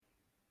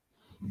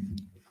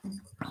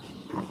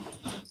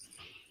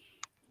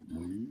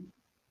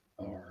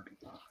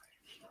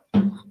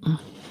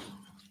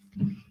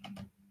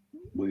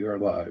We are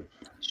live.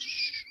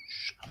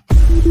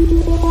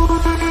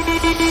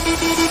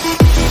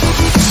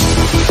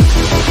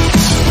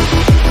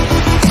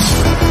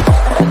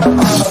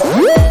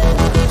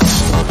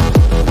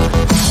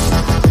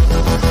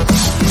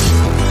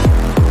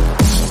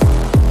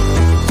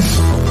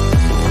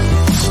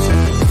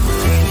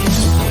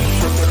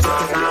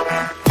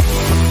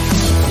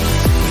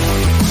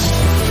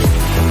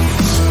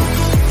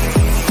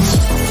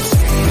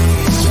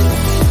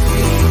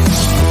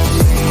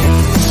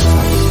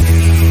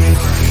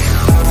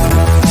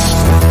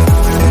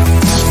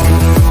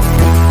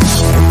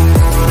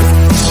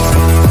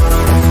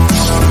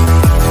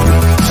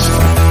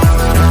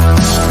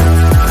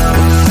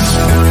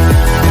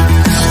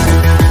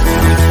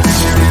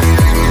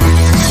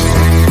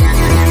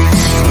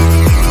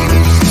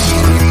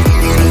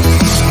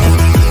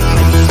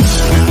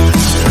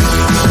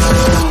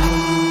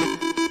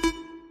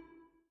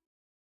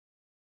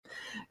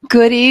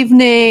 Good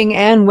evening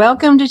and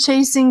welcome to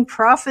Chasing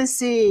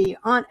Prophecy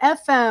on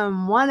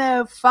FM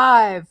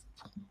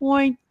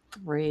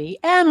 105.3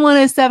 and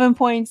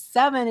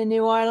 107.7 in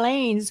New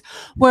Orleans,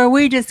 where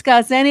we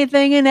discuss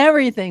anything and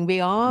everything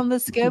beyond the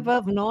scope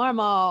of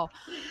normal.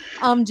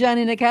 I'm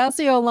Jenny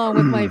Nicasio along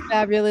with my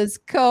fabulous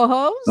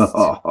co-host,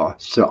 Oh,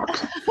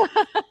 shucks.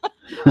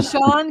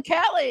 Sean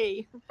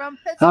Kelly from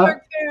Pittsburgh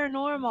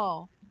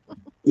Paranormal.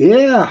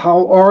 Yeah,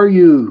 how are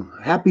you?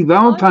 Happy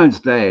Valentine's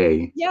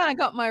Day. Yeah, I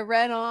got my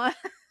red on.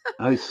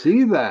 I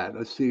see that.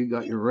 I see you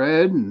got your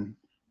red. And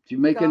did you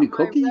make Got any my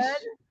cookies?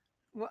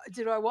 red.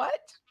 Did I what?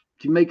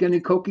 Did you make any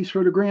cookies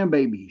for the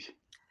grandbabies?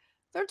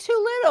 They're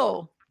too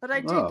little, but I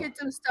did Oh. get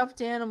some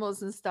stuffed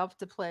animals and stuff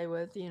to play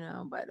with,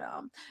 but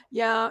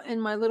yeah, and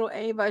my little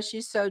Ava,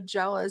 she's so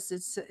jealous.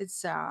 It's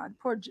sad.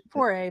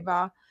 Poor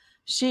Ava.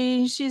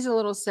 She's a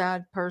little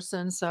sad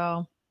person,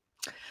 so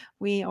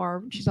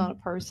she's not a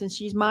person.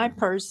 She's my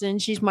person.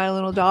 She's my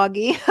little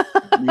doggy.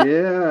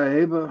 Yeah,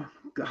 Ava.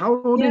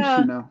 How old is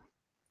she now?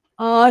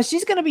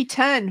 She's gonna be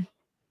 10.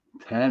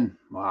 10.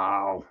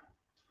 Wow.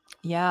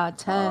 Yeah,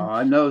 10.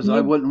 I know.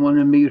 I wouldn't want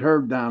to meet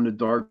her down the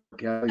dark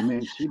alley,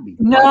 man. She'd be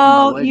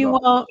no, you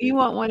won't. You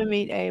won't want to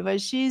meet Ava.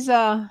 She's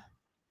no.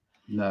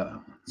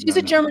 She's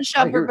a German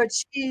Shepherd, but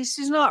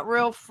she's not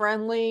real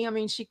friendly. I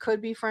mean, she could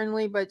be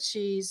friendly, but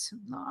she's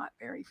not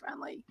very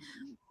friendly.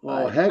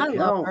 Well, but heck, I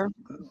love her.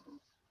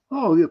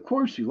 Oh, of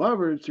course you love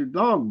her. It's your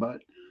dog,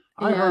 but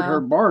I heard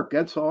her bark.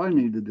 That's all I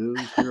need to do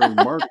is hear her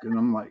bark, and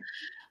I'm like,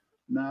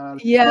 nah.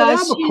 Yeah, I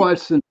have a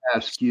question to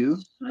ask you.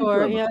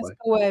 Sure, yes,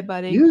 go away,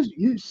 buddy.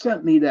 You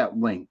sent me that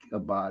link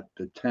about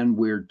the 10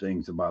 weird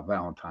things about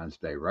Valentine's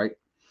Day, right?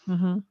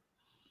 Mm-hmm.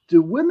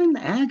 Do women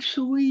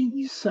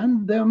actually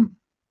send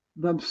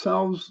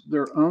themselves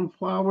their own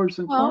flowers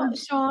and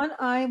cards? Sean,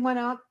 I went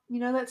out. You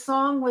know that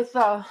song with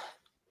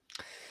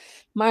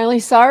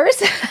Miley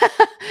Cyrus?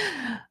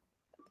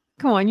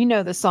 Come on, you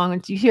know the song.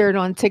 You hear it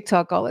on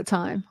TikTok all the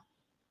time.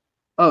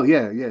 Oh,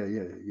 yeah.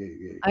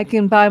 I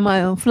can buy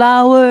my own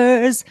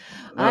flowers.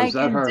 I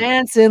can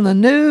dance in the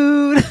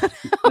nude.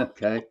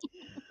 Okay.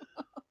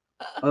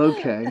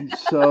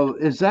 So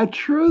is that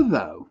true,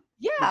 though?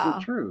 Yeah. Is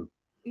it true?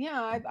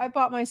 Yeah, I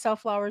bought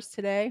myself flowers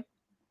today.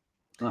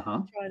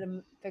 Uh-huh. Trying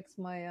to fix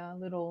my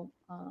little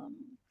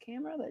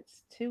camera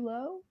that's too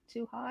low,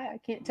 too high. I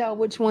can't tell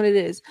which one it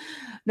is.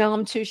 No,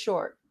 I'm too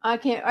short. I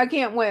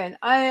can't win.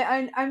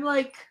 I'm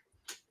like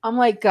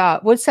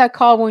what's that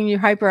called when you're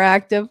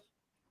hyperactive?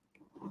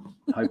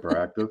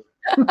 Hyperactive.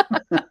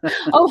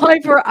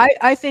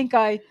 I think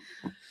calm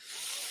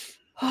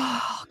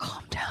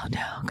down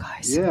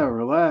guys. Yeah,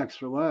 relax.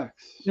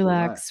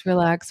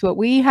 But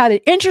we had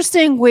an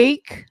interesting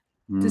week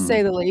to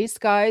say the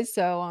least, guys.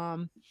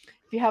 So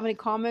if you have any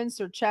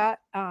comments or chat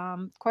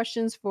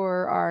questions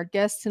for our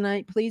guests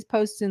tonight, please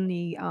post in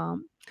the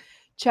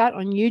chat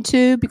on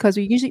YouTube, because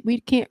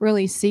we can't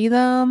really see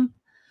them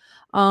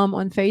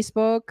on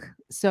Facebook.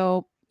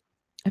 So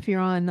if you're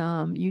on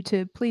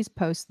YouTube, please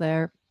post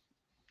there.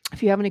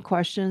 If you have any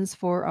questions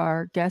for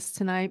our guests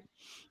tonight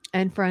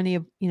and for any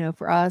of,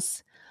 for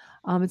us,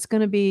 it's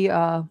going to be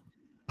a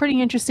pretty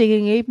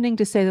interesting evening,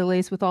 to say the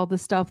least, with all the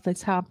stuff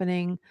that's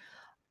happening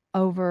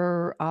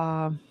over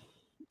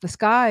the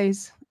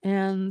skies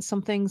and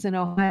some things in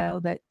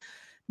Ohio that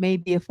may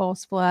be a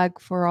false flag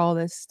for all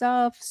this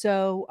stuff.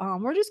 So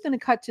we're just going to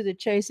cut to the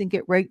chase and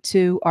get right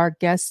to our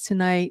guests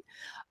tonight.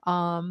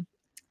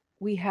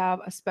 We have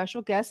a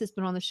special guest that's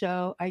been on the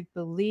show, I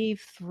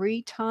believe,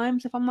 3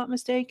 times, if I'm not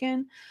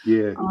mistaken.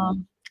 Yeah.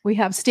 We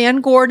have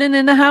Stan Gordon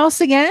in the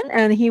house again,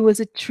 and he was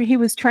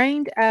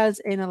trained as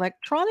an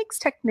electronics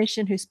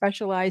technician who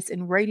specialized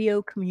in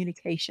radio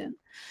communication.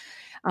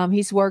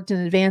 He's worked in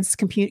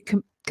advanced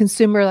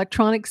consumer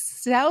electronics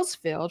sales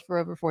field for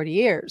over 40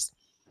 years.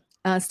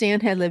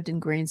 Stan had lived in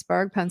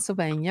Greensburg,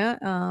 Pennsylvania,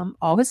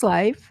 all his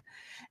life,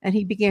 and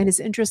he began his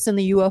interest in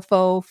the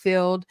UFO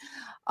field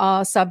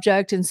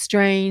subject in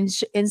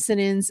strange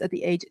incidents at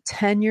the age of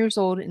 10 years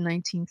old in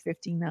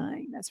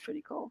 1959. That's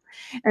pretty cool.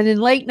 And in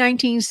late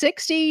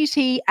 1960s,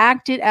 he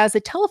acted as a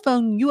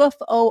telephone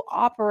UFO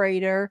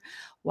operator.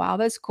 Wow,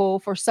 that's cool.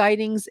 For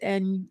sightings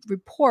and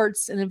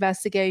reports and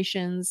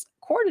investigations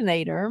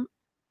coordinator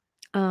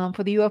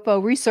for the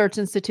UFO Research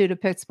Institute of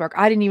Pittsburgh.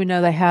 I didn't even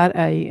know they had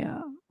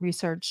a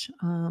research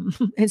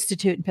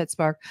institute in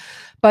Pittsburgh.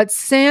 But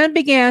Sand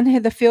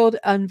began the field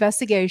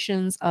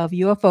investigations of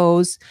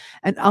UFOs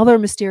and other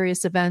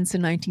mysterious events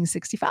in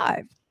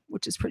 1965,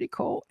 which is pretty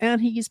cool.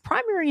 And he's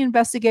primary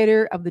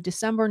investigator of the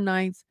December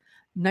 9th,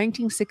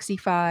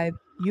 1965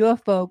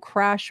 UFO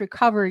crash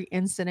recovery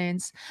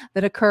incidents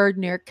that occurred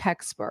near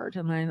Kecksburg.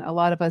 I mean, a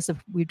lot of us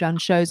we've done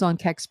shows on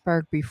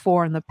Kecksburg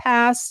before in the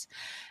past,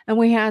 and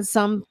we had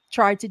some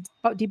try to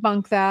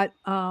debunk that.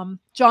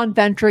 John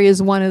Ventry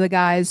is one of the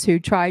guys who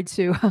tried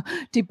to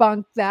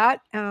debunk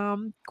that.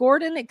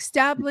 Gordon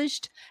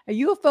established a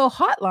UFO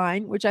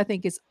hotline, which I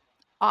think is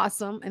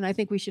awesome, and I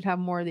think we should have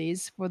more of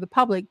these for the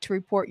public to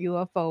report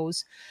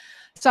UFOs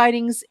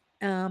sightings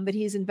that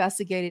he's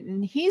investigated,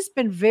 and he's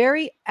been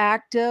very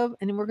active,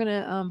 and we're going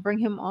to bring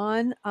him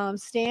on.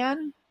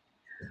 Stan,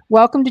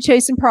 welcome to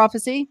Chasing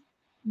Prophecy.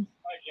 Hi,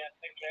 Jen.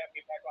 Thanks for having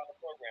me back on the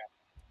program.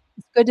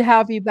 It's good to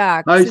have you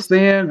back. Hi,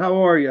 Stan.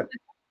 How are you?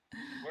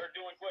 We're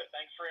doing good.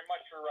 Thanks very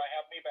much for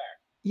having me back.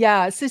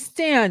 Yeah, so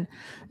Stan,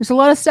 there's a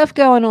lot of stuff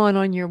going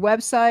on your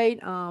website.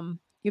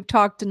 You've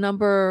talked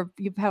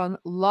you've had a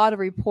lot of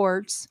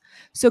reports.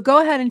 So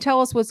go ahead and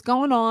tell us what's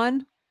going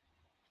on.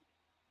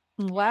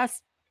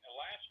 Last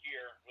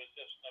year was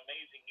just an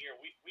amazing year.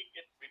 We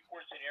get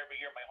reports in every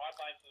year. My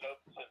hotline's been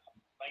open since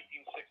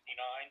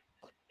 1969.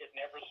 It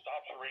never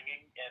stops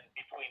ringing, and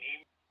between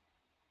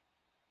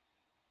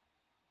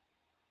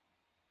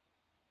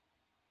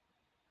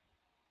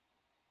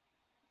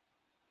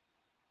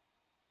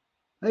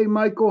Hey,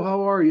 Michael,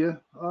 how are you?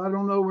 I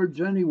don't know where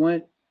Jenny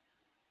went.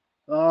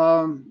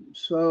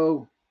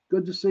 So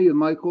good to see you,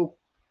 Michael.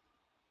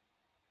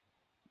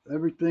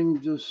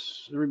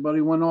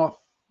 Everybody went off.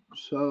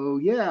 So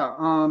yeah,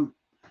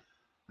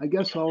 I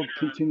guess I'll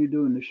continue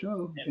doing the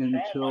show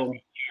until.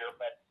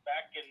 But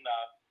back in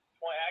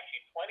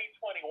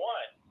 2021,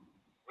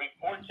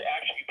 reports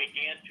actually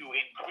began to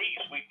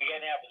increase. We began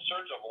to have a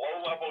surge of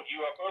low-level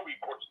UFO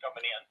reports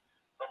coming in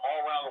from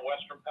all around the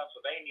western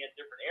Pennsylvania,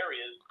 different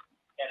areas,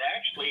 and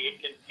actually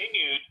it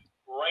continued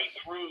right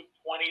through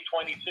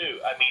 2022.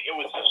 I mean, it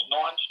was just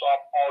nonstop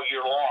all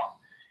year long,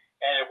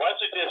 and it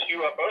wasn't just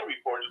UFO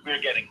reports. We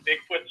were getting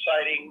Bigfoot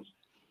sightings.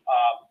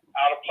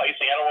 Out-of-place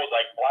animals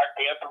like Black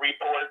Panther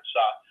reports,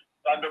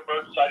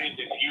 Thunderbird sightings,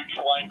 these huge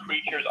flying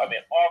creatures. I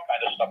mean, all kind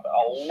of stuff.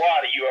 A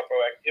lot of UFO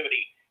activity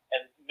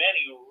and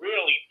many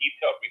really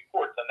detailed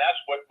reports. And that's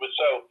what was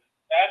so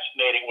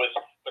fascinating was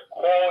the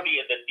quality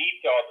and the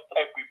detail of the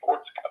type of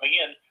reports coming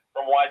in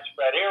from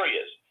widespread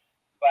areas.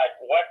 But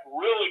what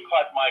really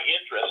caught my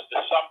interest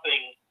is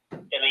something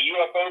in the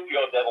UFO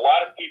field that a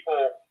lot of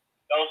people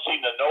don't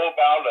seem to know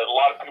about, and a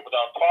lot of people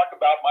don't talk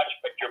about much,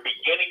 but you're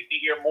beginning to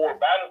hear more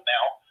about it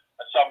now.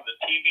 Some of the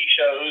TV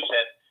shows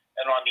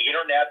and on the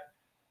internet.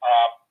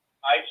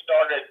 I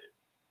started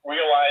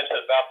realizing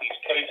about these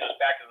cases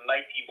back in the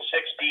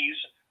 1960s.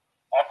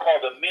 I'll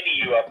call them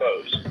mini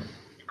UFOs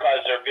because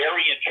they're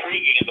very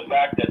intriguing in the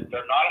fact that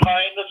they're not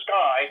high in the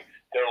sky,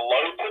 they're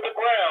low to the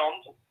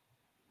ground,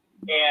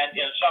 and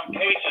in some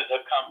cases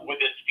have come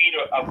within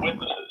feet of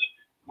witnesses,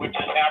 which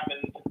has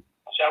happened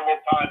several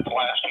times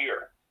last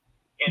year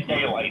in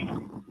daylight.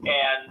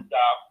 And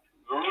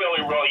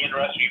really, really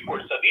interesting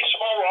reports. So these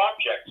smaller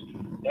objects,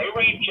 they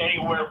range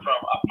anywhere from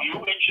a few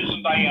inches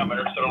in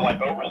diameter, sort of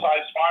like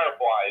oversized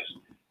fireflies.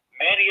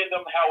 Many of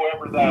them,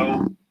 however,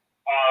 though,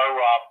 are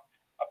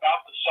about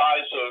the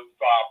size of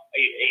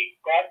a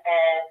golf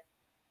ball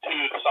to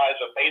the size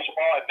of a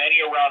baseball, and many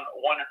around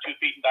 1 or 2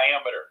 feet in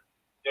diameter.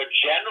 They're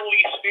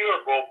generally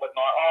spherical, but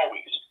not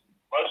always.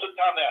 Most of the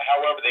time,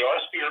 however, they are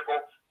spherical.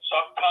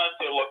 Sometimes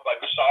they look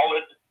like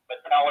solid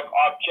metallic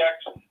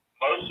objects.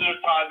 Most of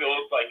the time, they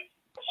look like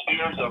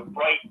spheres of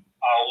bright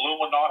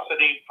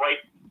luminosity, bright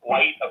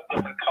light of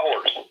different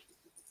colors.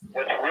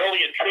 What's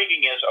really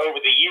intriguing is over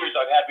the years,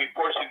 I've had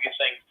reports of these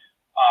things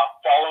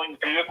following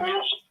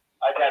vehicles.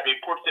 I've had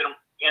reports of them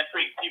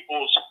entering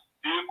people's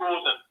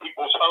vehicles and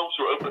people's homes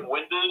through open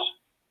windows,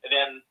 and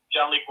then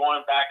generally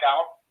going back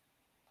out.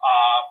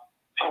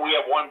 So we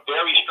have one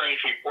very strange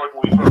report,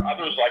 and we've heard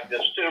others like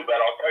this too, but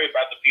I'll tell you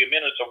about the few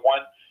minutes of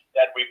one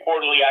that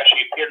reportedly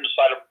actually appeared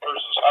inside of a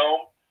person's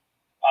home.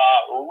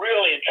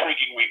 Really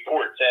intriguing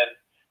reports. And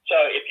so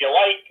if you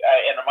like,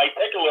 and it might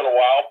take a little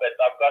while, but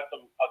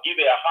I'll give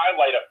you a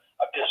highlight of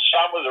just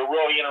some of the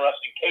really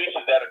interesting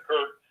cases that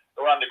occurred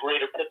around the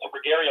greater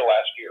Pittsburgh area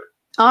last year.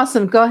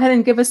 Awesome. Go ahead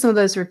and give us some of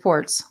those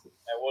reports.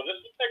 Well, this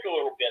will take a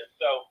little bit.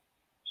 So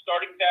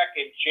starting back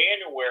in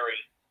January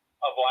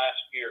of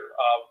last year,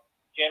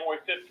 January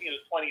 15th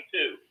to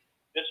 22,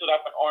 this was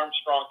up in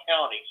Armstrong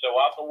County. So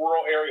out in the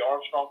rural area,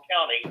 Armstrong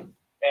County.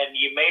 And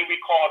you may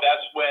recall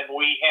that's when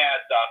we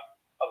had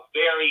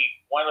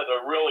one of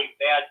the really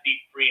bad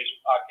deep freeze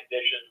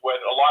conditions where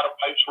a lot of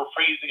pipes were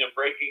freezing and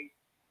breaking.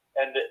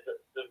 And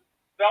the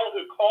fellow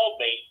who called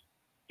me,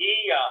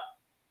 he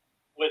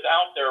was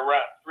out there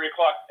around 3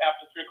 o'clock,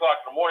 after 3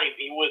 o'clock in the morning.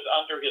 He was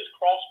under his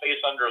crawl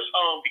space under his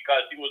home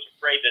because he was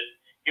afraid that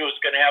he was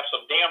going to have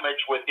some damage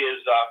with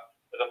his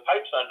the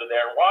pipes under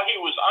there. And while he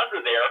was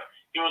under there,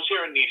 he was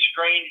hearing these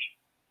strange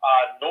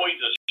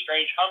noises,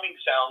 strange humming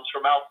sounds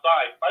from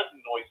outside,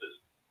 buzzing noises.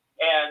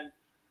 And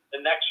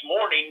the next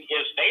morning,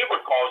 his neighbor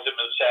calls him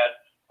and said,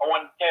 I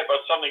want to tell you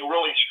about something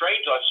really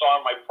strange I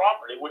saw on my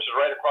property, which is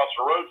right across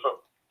the road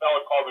from the fellow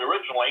who called me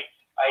originally.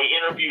 I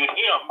interviewed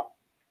him,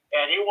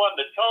 and he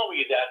wanted to tell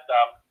me that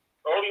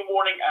early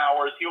morning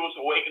hours, he was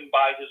awakened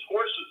by his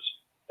horses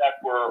that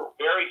were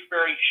very,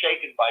 very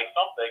shaken by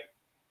something.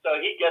 So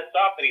he gets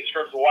up and he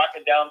starts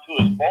walking down to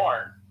his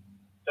barn.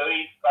 So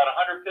he's about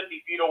 150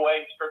 feet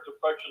away and starts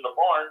approaching the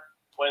barn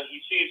when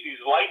he sees these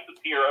lights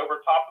appear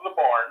over top of the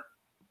barn.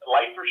 The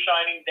lights are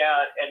shining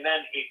down, and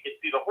then he could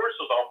see the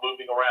horses all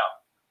moving around.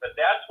 But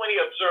that's when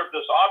he observed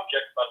this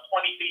object about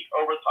 20 feet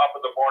over top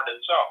of the barn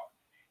itself.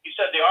 He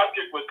said the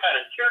object was kind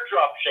of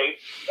teardrop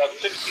shaped, about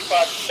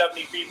 65 to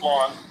 70 feet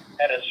long,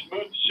 had a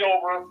smooth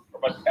silver or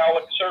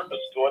metallic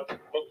surface to it,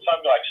 looked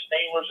something like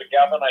stainless or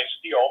galvanized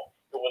steel.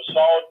 It was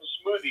solid and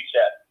smooth, he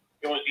said.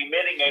 It was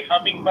emitting a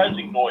humming,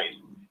 buzzing noise.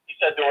 He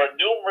said there were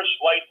numerous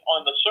lights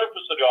on the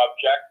surface of the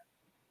object,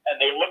 and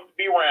they looked to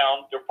be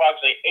round. There were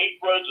approximately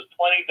 8 rows of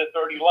 20 to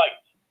 30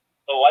 lights.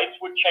 The lights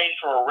would change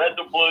from a red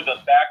to blue,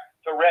 then back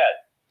to red.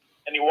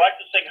 And he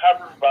watched this thing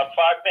hover for about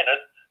 5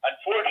 minutes.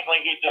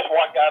 Unfortunately, he just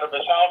walked out of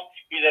his house.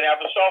 He didn't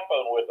have a cell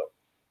phone with him.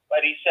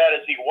 But he said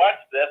as he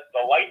watched this,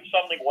 the light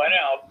suddenly went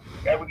out,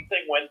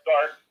 everything went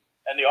dark,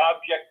 and the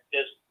object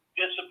just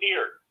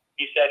disappeared.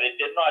 He said it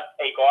did not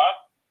take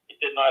off,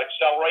 it did not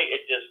accelerate,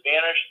 it just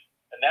vanished.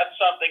 And that's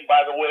something,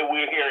 by the way,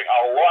 we're hearing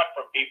a lot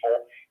from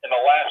people in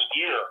the last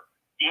year,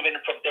 even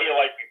from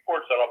daylight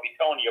reports that I'll be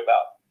telling you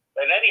about.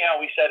 But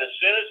anyhow, he said as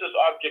soon as this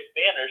object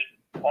vanished,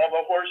 all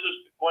the horses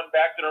went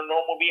back to their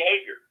normal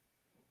behavior.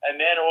 And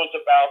then it was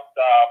about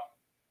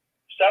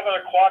 7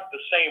 o'clock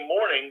the same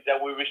morning that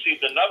we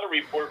received another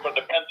report from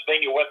the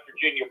Pennsylvania-West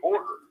Virginia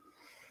border.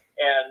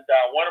 And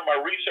one of my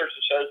research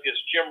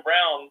associates, Jim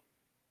Brown,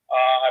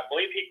 I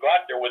believe he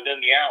got there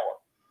within the hour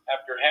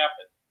after it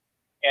happened.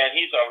 And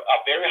he's a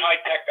very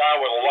high-tech guy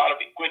with a lot of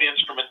good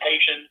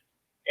instrumentation.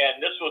 And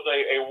this was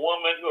a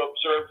woman who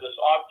observed this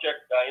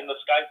object in the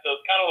sky. So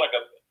it's kind of like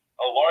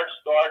a large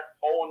dark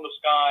hole in the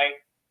sky.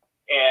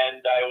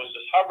 And it was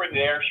just hovering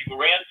there. She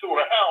ran to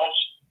her house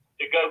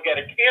to go get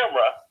a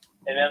camera.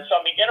 And then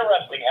something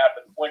interesting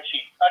happened. When she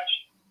touched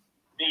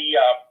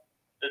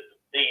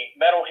the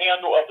metal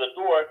handle of the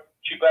door,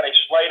 she got a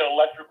slight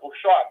electrical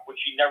shock,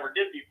 which she never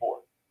did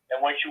before. And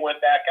when she went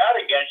back out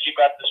again, she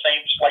got the same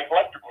slight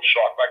electrical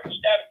shock, like a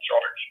static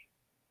charge.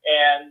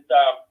 And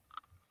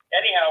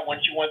anyhow,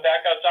 when she went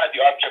back outside,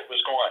 the object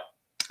was gone.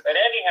 But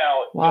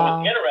anyhow, It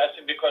was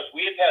interesting because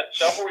we have had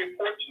several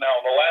reports now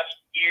in the last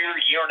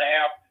year and a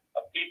half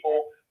of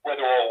people,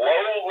 whether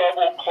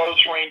low-level,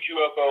 close-range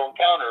UFO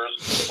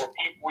encounters, or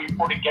people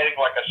reported getting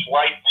like a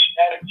slight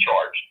static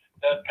charge.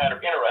 That's kind of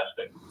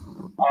interesting.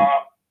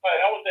 But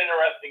that was an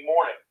interesting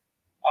morning.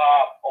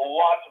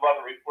 Lots of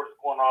other reports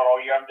going on all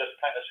year. I'm just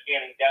kind of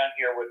scanning down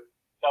here with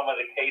some of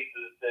the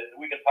cases that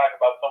we can talk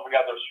about some of the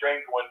other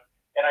strange ones.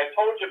 And I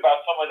told you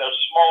about some of those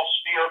small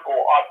spherical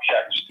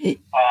objects,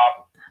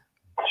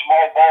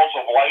 small balls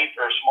of light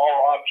or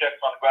smaller objects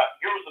on the ground.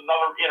 Here was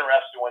another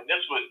interesting one.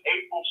 This was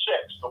April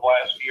 6th of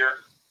last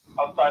year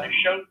outside of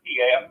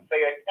Chautauqua,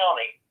 Fayette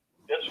County.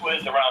 This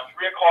was around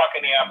 3 o'clock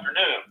in the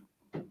afternoon.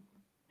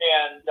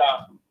 And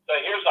so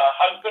here's a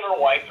husband and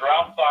wife. They're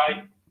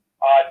outside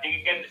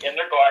digging in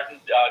their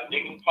garden,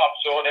 digging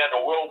topsoil. They had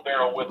a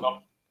wheelbarrow with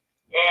them.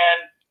 And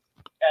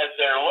as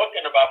they're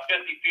looking about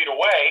 50 feet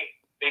away,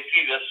 they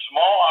see this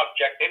small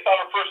object. They thought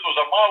at first it was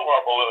a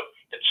Mylar balloon.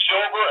 It's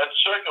silver and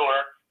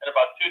circular and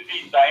about 2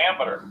 feet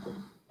diameter.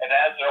 And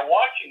as they're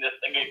watching this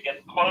thing, it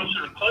gets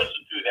closer and closer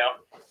to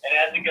them. And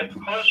as it gets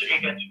closer,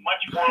 it gets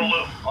much more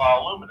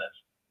luminous.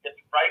 It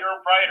gets brighter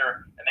and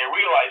brighter. And they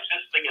realize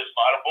this thing is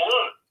not a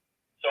balloon.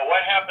 So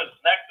what happens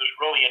next is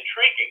really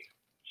intriguing.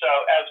 So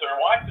as they're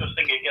watching this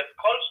thing, it gets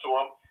close to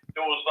them.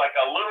 There was like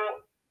a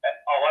little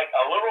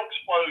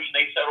explosion.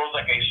 They said it was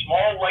like a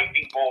small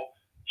lightning bolt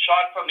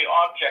shot from the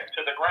object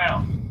to the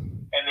ground.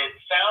 And it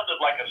sounded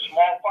like a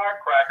small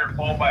firecracker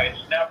followed by a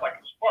snap like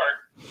a spark.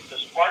 The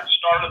spark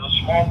started a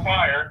small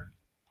fire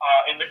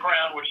in the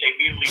ground, which they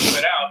immediately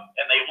put out.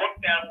 And they looked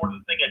down where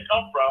the thing had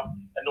come from,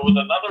 and there was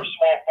another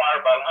small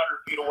fire about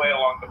 100 feet away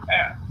along the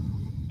path.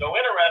 So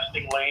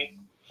interestingly,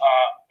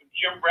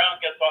 Jim Brown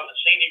gets on the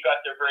scene. He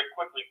got there very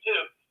quickly,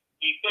 too.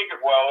 He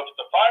figured, well, if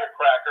it's a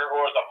firecracker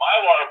or the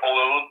Mylar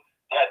balloon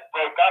that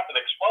broke up and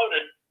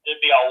exploded, there'd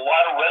be a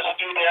lot of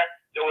residue there.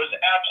 There was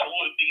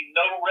absolutely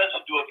no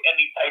residue of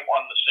any type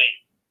on the scene.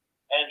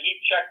 And he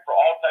checked for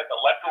all type of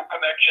electrical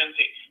connections.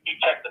 He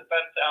checked the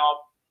fence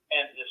out.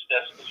 And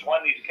it's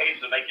one of these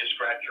cases that make you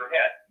scratch your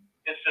head.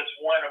 It's just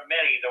one of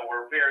many that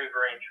were very,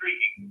 very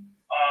intriguing.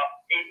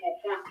 April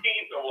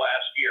 14th of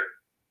last year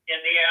in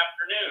the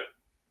afternoon.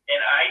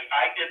 And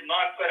I did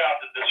not put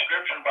out the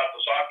description about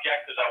this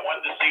object because I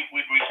wanted to see if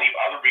we'd receive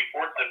other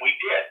reports, and we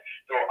did.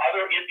 There were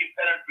other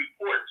independent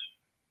reports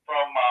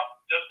from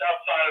just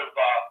outside of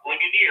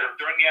Ligonier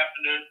during the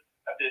afternoon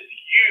of this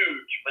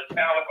huge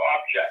metallic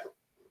object.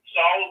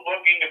 Solid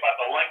looking, about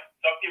the length.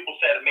 Some people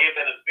said it may have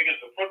been as big as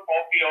the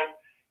football field.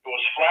 It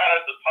was flat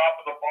at the top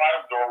and the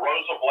bottom. There were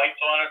rows of lights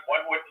on it.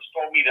 One witness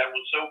told me that it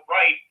was so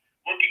bright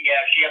looking at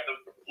it, she had to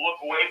look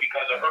away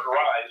because it hurt her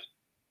eyes.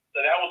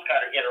 So that was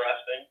kind of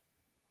interesting.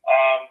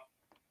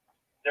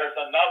 There's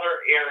another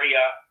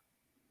area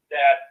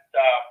that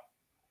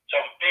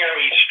some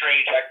very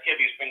strange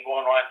activity has been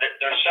going on.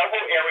 There are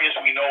several areas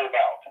we know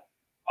about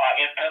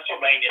in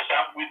Pennsylvania,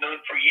 some we've known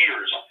for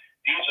years.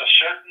 These are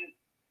certain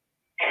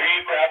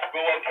geographical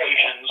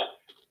locations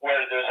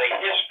where there's a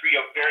history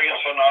of various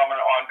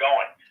phenomena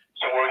ongoing.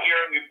 So we're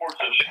hearing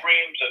reports of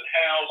screams and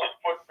howls and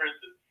footprints,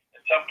 and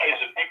in some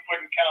cases Bigfoot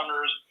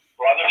encounters,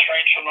 or other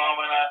strange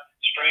phenomena,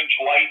 strange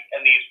light,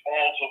 and these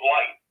balls of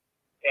light.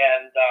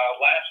 And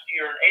last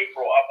year in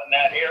April, up in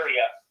that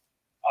area,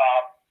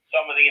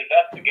 some of the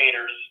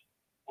investigators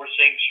were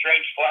seeing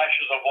strange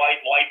flashes of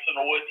light, lights in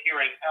the woods,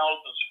 hearing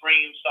howls and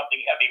screams,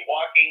 something heavy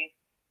walking.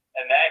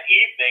 And that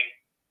evening,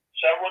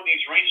 several of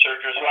these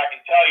researchers, who I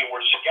can tell you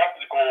were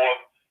skeptical of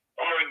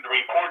hearing the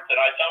reports, and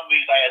some of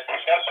these I had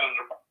discussed in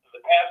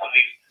the past of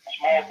these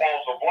small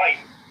balls of light.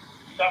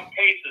 In some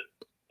cases,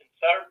 in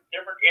certain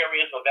different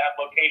areas of that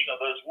location of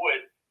those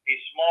woods,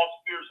 these small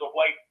spears of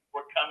light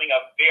were coming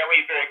up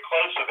very, very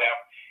close to them.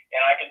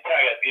 And I can tell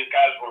you, these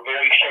guys were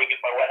very shaken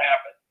by what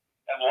happened.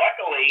 And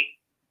luckily,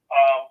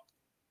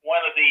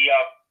 one of the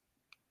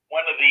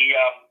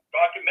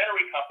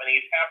documentary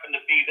companies happened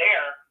to be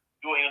there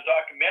doing a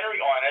documentary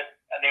on it,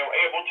 and they were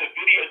able to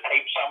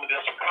videotape some of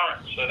this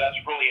occurrence. So that's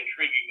really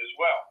intriguing as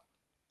well.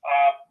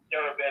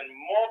 There have been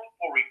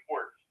multiple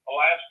reports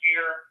last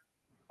year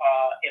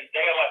in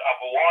daylight of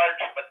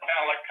large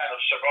metallic kind of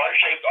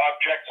cigar-shaped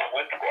objects,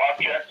 cylindrical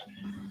objects,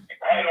 and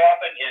quite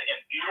often in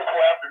beautiful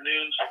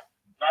afternoons,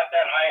 not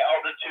that high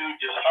altitude,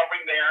 just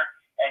hovering there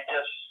and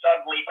just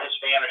suddenly just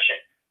vanishing.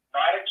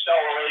 Not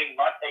accelerating,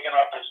 not taking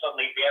off, just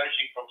suddenly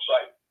vanishing from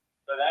sight.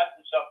 So that's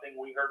something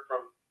we heard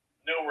from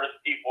numerous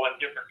people in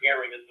different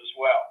areas as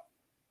well.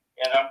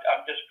 And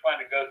I'm just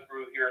trying to go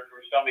through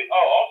some of these.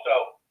 Oh,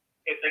 also,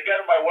 if they go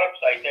to my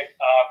website,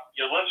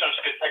 your listeners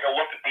could take a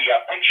look at the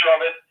picture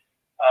of it.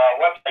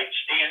 Website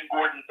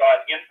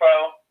stangordon.info.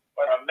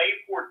 But on May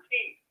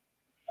 14th,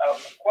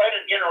 quite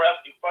an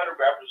interesting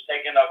photograph was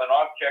taken of an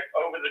object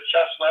over the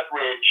Chestnut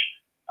Ridge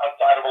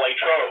outside of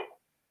Latrobe.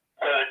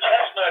 So the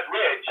Chestnut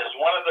Ridge is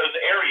one of those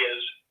areas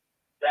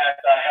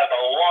that has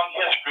a long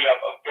history of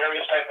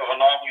various type of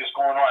anomalies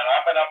going on.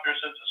 I've been up there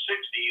since the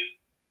 60s,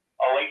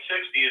 late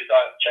 60s,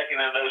 checking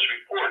in those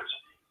reports.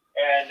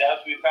 And as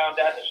we found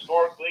out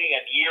historically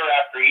and year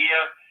after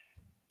year,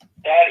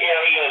 that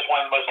area is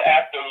one of the most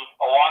active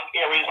along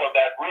areas of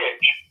that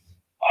ridge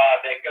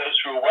that goes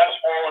through West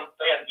Wallen,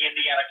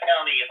 Indiana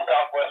County in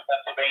southwest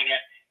Pennsylvania,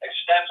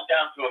 extends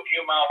down to a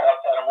few miles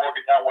outside of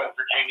Morgantown, West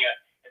Virginia,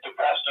 into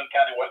Preston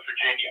County, West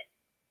Virginia.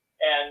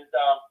 And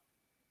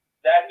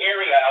that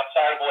area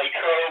outside of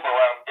Latrobe,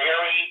 around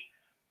Derry,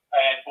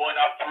 and going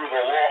up through the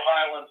Laurel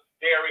Highlands,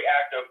 very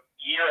active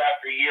year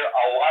after year.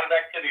 A lot of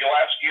activity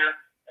last year,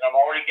 and I'm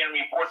already getting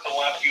reports in the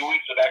last few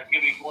weeks of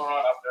activity going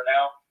on up there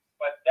now.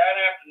 But that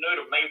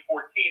afternoon of May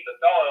 14th, a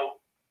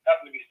fellow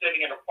happened to be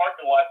sitting in a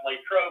parking lot in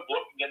Latrobe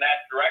looking in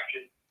that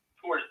direction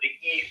towards the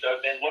east. So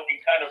I've been looking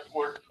kind of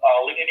towards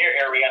Ligonier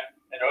area,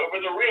 and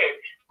over the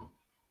ridge,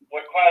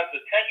 what caused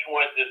attention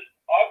was this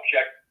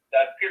object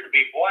that appeared to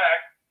be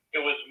black. It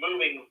was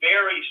moving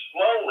very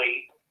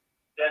slowly.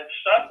 Then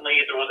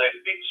suddenly there was a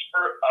big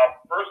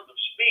burst of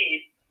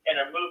speed, and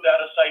it moved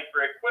out of sight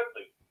very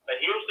quickly. But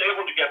he was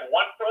able to get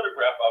one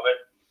photograph of it.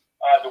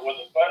 There was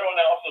a photo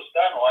analysis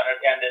done on it,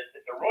 and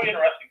it's a really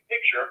interesting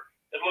picture.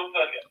 It looks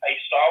like a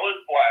solid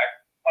black,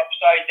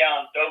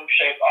 upside-down,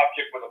 dome-shaped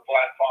object with a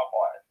flat top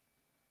on it.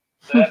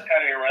 So that's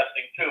kind of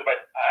interesting, too.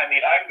 But, I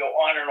mean, I can go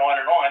on and on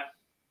and on.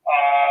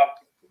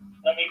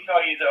 Let me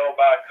tell you, though,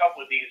 about a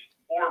couple of these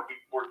orb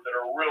reports that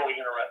are really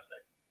interesting.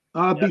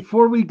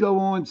 Before we go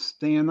on,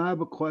 Stan, I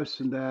have a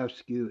question to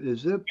ask you.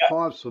 Is it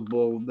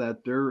possible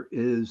that there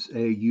is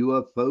a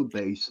UFO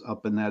base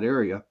up in that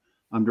area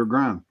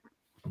underground?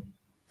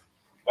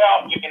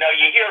 Well, you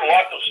hear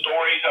lots of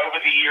stories over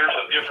the years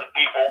of different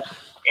people,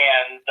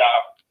 and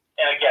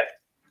again,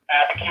 I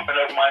have to keep an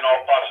open mind on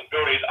all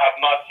possibilities. I've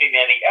not seen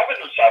any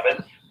evidence of it,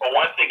 but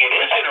one thing it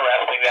is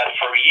interesting that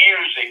for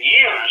years and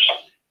years,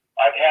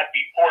 I've had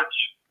reports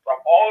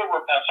from all over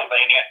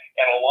Pennsylvania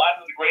and a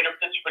lot in the greater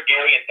Pittsburgh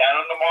area and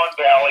down in the Mon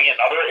Valley and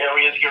other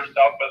areas here in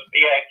Southwest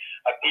PA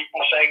of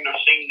people saying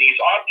they're seeing these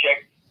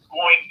objects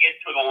going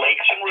into the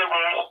lakes and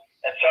rivers,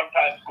 and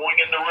sometimes going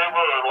in the river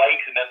or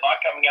lakes and then not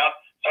coming out.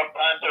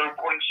 Sometimes they're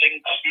reporting seeing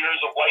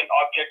spheres of light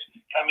objects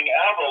coming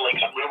out of the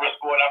lakes and rivers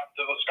going up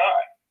to the sky.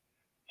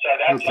 So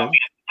that's something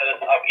that is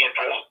of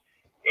interest.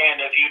 And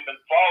if you've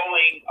been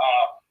following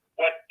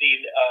what the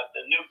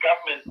new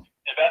government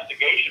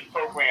investigation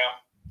program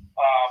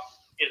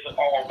is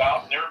all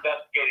about, and they're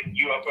investigating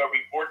UFO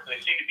reports, and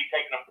they seem to be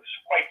taking them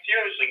quite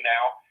seriously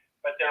now.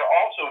 But they're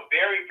also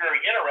very,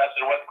 very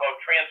interested in what's called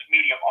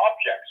transmedium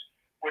objects,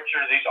 which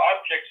are these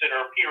objects that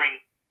are appearing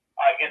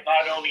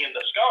not only in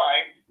the sky,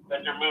 but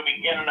they're moving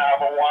in and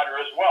out of the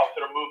water as well.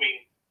 So they're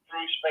moving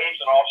through space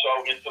and also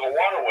into the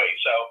waterway.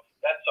 So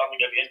that's something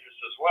of interest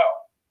as well.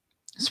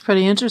 It's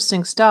pretty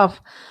interesting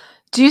stuff.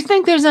 Do you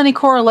think there's any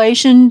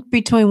correlation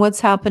between what's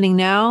happening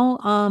now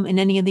and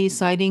any of these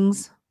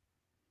sightings?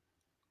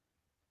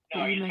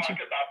 Now, you talking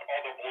about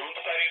all the balloon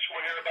sightings we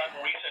heard about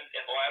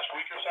in the last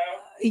week or so?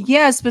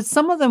 Yes, but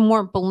some of them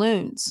weren't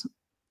balloons.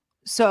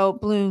 So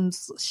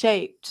balloons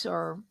shaped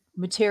or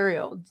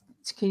material.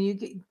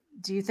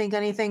 Do you think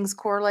anything's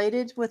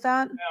correlated with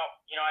that? Now,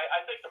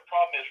 I think the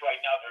problem is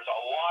right now there's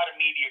a lot of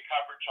media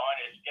coverage on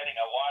it. It's getting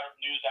a lot of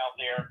news out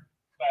there,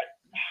 but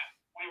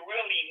we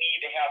really need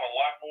to have a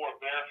lot more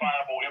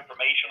verifiable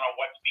information on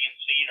what's being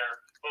seen, or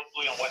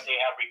hopefully on what they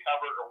have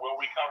recovered or will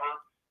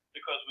recover,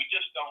 because we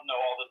just don't know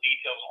all the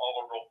details and all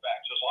the real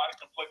facts. There's a lot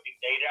of conflicting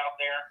data out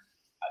there.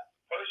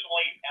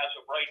 Personally, as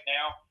of right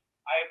now,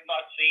 I have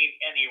not seen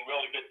any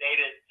really good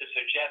data to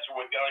suggest that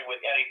we're dealing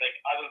with anything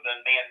other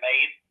than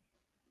man-made.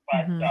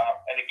 But,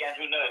 and again,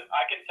 who knows?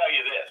 I can tell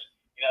you this,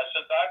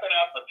 since I've been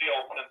out in the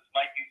field since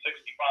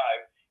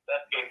 1965,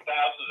 investigating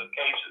thousands of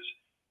cases,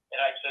 and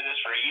I've said this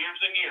for years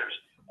and years,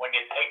 when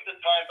you take the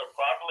time to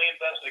properly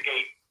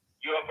investigate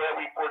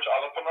UFO reports,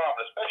 other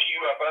phenomena, especially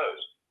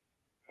UFOs,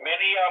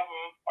 many of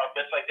them are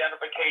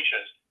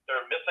misidentifications.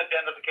 They're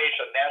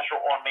misidentification of natural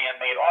or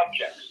man-made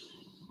objects.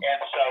 And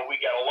so we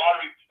get a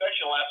lot of,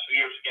 especially the last few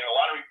years, we get a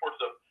lot of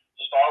reports of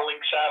Starlink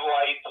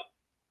satellites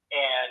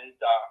and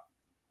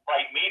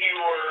bright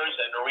meteors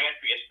and the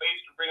re-entry of space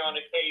debris on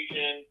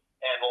occasion,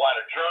 and a lot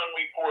of drone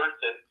reports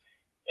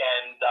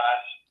and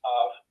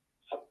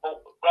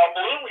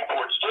balloon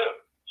reports too.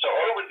 So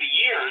over the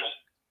years,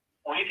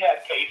 we've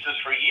had cases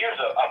for years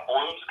of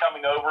balloons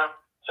coming over.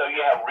 So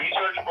you have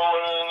research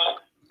balloons,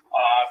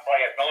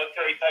 probably have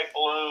military type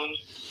balloons.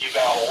 You've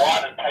got a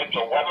lot of types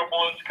of weather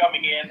balloons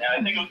coming in. And I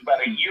think it was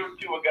about a year or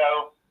two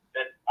ago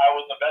that I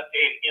was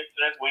investigating an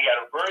incident. We had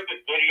a very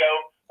good video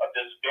of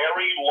this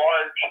very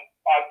large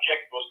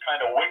object was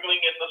kind of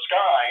wiggling in the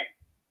sky.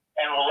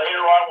 And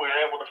later on, we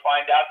were able to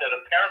find out that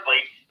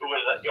apparently it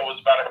was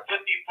about a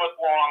 50-foot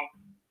long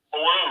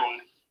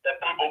balloon that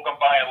people can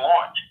buy and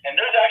launch. And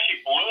there's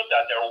actually balloons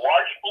out there,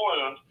 large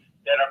balloons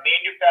that are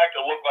manufactured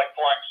to look like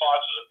flying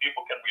saucers that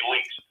people can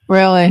release.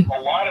 Really?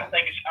 A lot of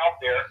things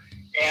out there.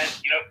 And,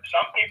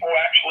 some people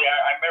actually,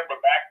 I remember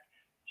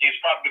it's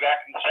probably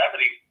back in the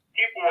 70s,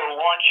 people were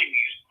launching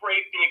these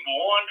great big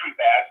laundry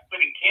bags,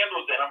 putting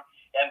candles in them,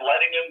 and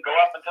letting them go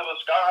up into the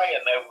sky,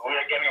 and we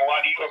were getting a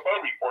lot of UFO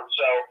reports.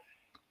 So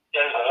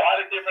there's a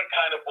lot of different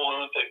kind of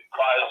balloons that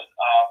cause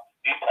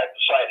these types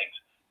of sightings.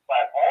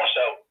 But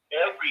also,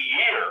 every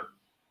year,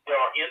 there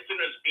are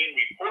incidents being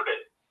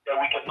reported that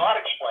we cannot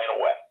explain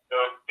away.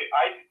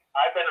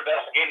 I've been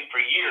investigating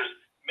for years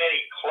many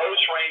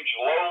close-range,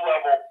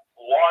 low-level,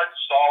 large,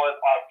 solid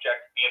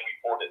objects being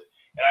reported.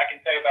 And I can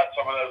tell you about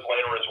some of those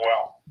later as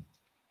well.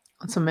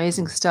 That's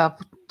amazing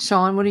stuff.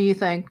 Sean, what do you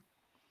think?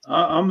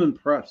 I'm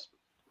impressed.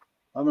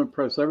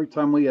 Every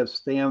time we have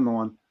Stan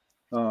on,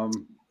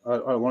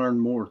 I learn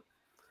more.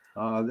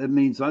 That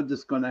means I'm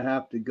just going to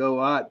have to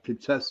go out to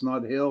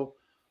Chestnut Hill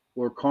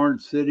or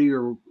Karnes City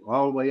or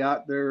all the way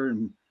out there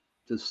and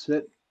just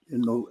sit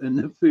in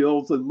the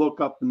fields and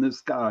look up in the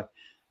sky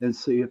and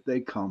see if they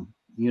come.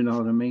 You know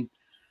what I mean?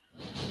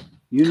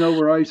 You know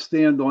where I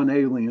stand on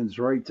aliens,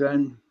 right,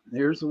 Jen?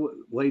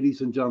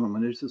 Ladies and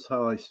gentlemen, this is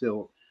how I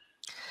still.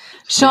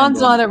 Sean's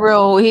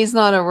he's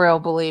not a real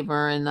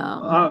believer in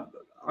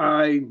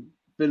I've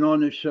been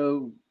on the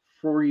show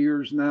 4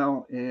 years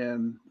now,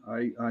 and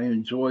I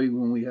enjoy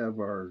when we have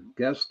our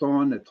guest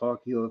on that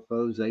talk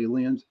UFOs,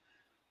 aliens,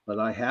 but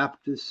I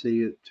have to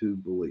see it to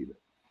believe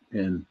it,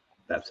 and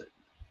that's it.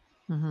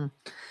 Mm-hmm.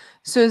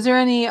 So is there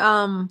any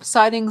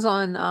sightings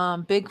on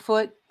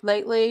Bigfoot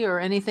lately, or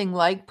anything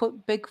like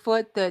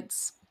Bigfoot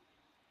that's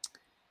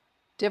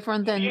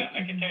different than? Yeah,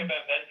 I can tell you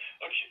about that.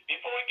 Look,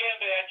 before we get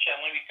into that, Chen,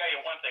 let me tell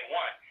you one thing.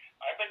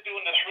 I've been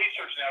doing this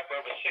research now for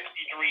over 63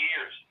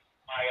 years.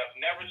 I have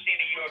never seen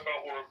a UFO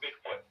or a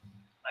Bigfoot.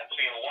 I've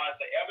seen a lot of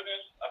the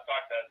evidence. I've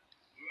talked to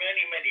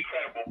many, many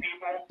credible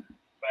people,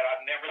 but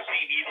I've never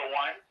seen either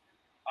one.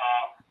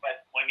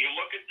 But when you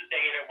look at the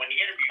data, when you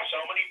interview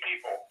so many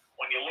people,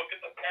 when you look at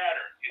the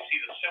patterns, you see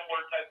the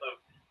similar type of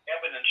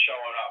evidence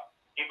showing up.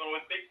 Even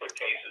with Bigfoot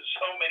cases,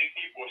 so many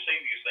people have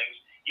seen these things,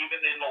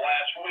 even in the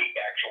last week,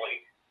 actually.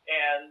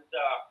 And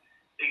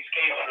these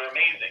cases are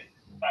amazing.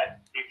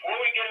 But before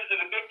we get into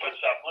the Bigfoot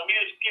stuff, let me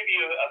just give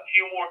you a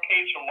few more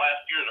cases from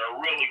last year that are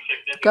really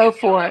significant. Go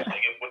for it.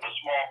 With the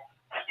small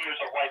spheres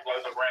of light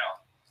below the ground.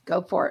 Go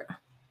for it.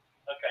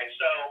 Okay,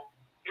 so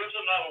here's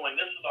another one.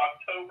 This is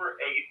October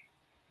 8th.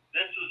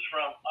 This is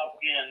from up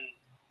in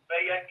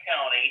Fayette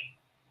County.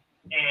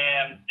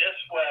 And this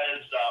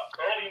was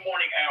early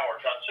morning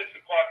hours on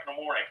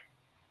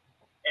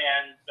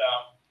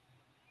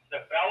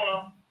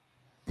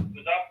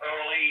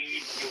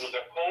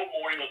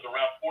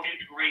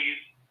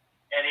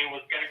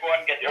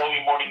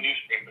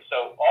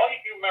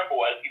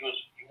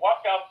he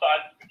walked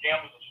outside in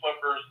pajamas and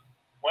slippers,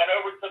 went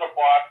over to the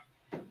box,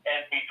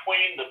 and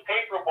between the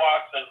paper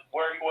box and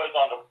where he was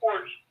on the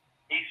porch,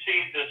 he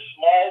sees this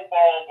small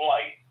ball of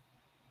light.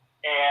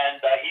 And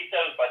he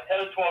said it was about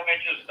 10 to 12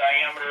 inches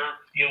diameter.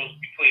 It was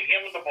between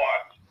him and the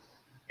box.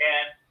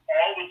 And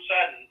all of a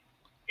sudden,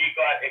 he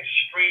got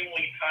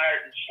extremely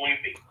tired and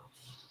sleepy.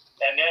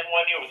 And then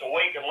when he was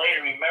awake and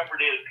later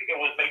remembered it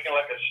was making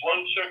like a slow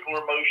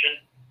circular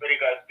motion, but he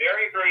got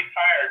very, very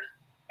tired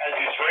as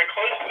he was very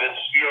close to this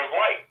sphere of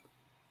light.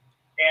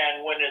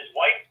 And when his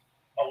wife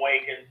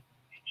awakened,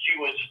 she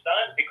was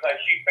stunned because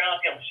she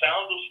found him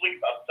sound asleep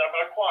about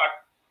 7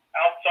 o'clock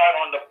outside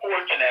on the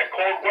porch in that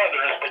cold weather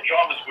in his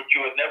pajamas, which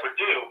you would never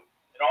do.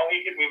 And all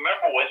he could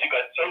remember was he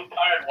got so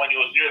tired when he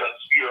was near the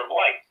sphere of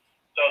light.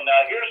 So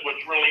now here's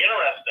what's really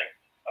interesting.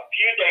 A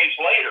few days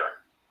later,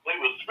 I believe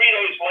it was 3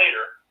 days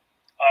later,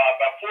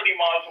 about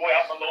 40 miles away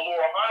up in the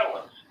Laurel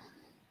Highlands.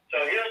 So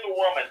here's a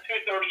woman,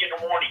 2:30 in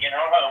the morning in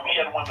her home. She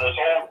had one of those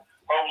old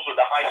homes with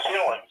the high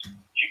ceilings.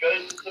 She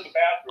goes into the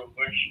bathroom.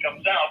 When she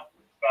comes out,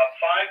 about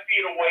 5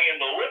 feet away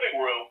in the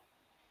living room,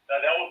 now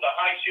that was the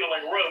high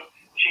ceiling room,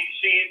 she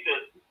sees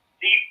this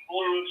deep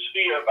blue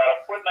sphere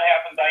about 1.5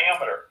 feet in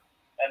diameter.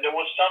 And there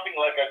was something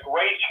like a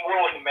gray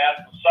swirling mass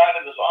inside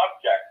of this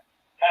object,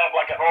 kind of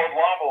like an old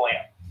lava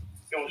lamp.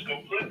 It was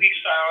completely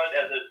silent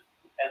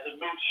as it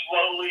moved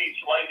slowly,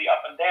 slightly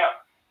up and down.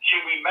 She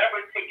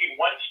remembered taking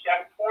one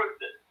step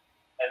towards it,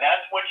 and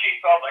that's when she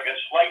felt like a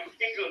slight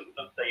tingling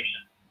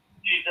sensation.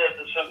 She said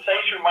the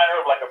sensation reminded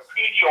her of like a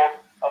pre-jolt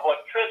of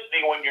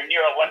electricity when you're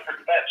near electric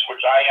vents,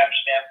 which I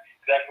understand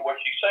exactly what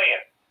she's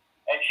saying.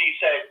 And she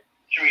said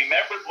she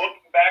remembered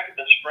looking back at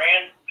the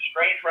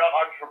strange round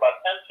object for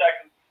about 10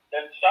 seconds,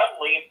 then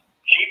suddenly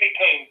she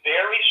became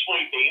very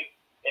sleepy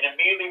and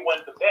immediately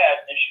went to bed.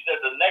 And she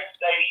said the next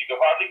day she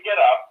could hardly get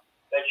up,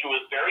 that she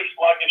was very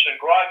sluggish and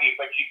groggy,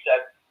 but she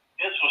said,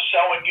 this was so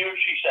unusual.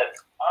 She said,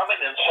 I'm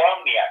an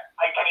insomniac.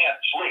 I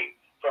can't sleep.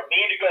 For me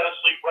to go to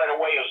sleep right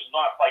away is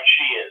not like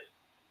she is.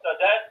 So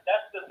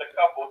that's just a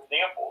couple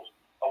examples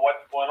of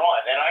what's going on.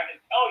 And I can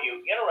tell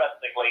you,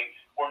 interestingly,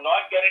 we're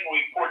not getting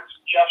reports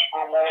just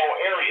from rural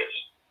areas.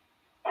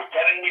 We're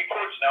getting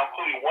reports now,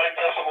 including one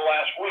just in the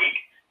last week,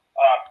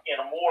 in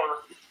more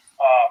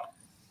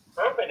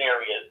urban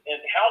areas, in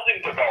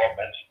housing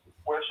developments,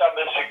 where some of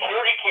the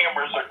security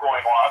cameras are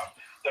going off.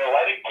 They're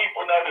letting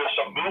people know there's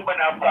some movement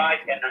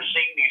outside, and they're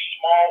seeing these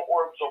small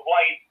orbs of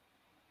light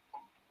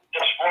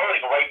just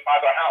floating right by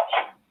their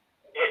house.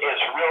 It is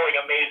really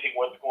amazing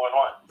what's going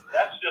on.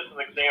 That's just an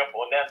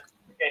example.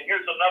 And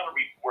here's another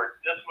report.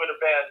 This would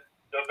have been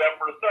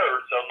November 3rd,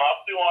 so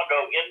not too long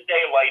ago, in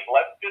daylight,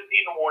 11:15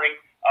 in the morning,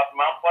 up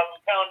in Mount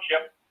Pleasant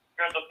Township.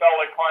 Here's a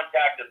fellow that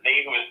contacted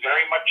me who is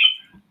very much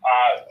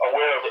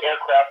aware of the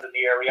aircraft in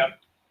the area.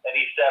 And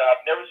he said,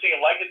 I've never seen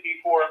it like it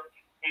before.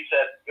 He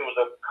said it was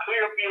a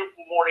clear,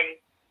 beautiful morning,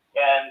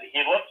 and he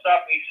looks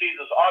up and he sees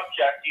this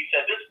object. He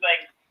said this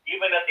thing,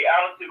 even at the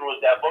altitude was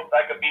that looked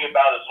like it'd be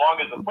about as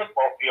long as a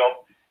football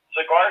field,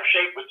 cigar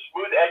shaped with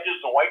smooth edges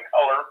and white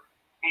color.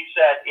 He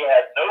said it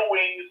had no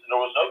wings, and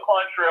there was no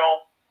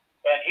contrail,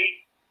 and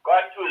he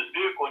got into his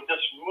vehicle and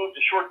just moved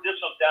a short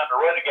distance down the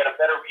road to get a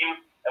better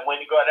view. And when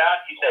he got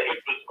out, he said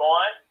it was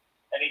gone,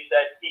 and he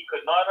said he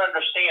could not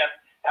understand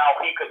how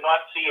he could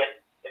not see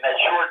it in that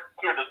short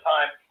period of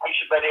time. He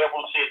should have been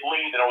able to see it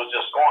leave, and it was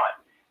just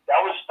gone.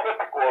 That was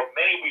typical of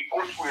many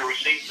reports we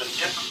received from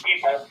different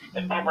people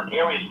in different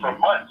areas for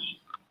months.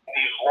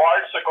 These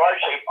large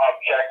cigar-shaped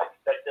objects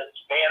that just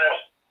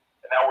vanished,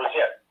 and that was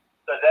it.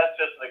 So that's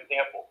just an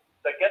example.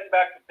 So getting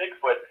back to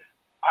Bigfoot,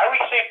 I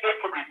receive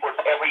Bigfoot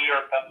reports every year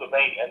in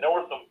Pennsylvania, and there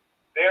were some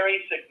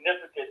very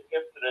significant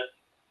incidents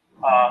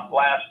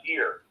last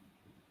year.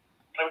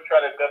 Let me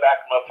try to go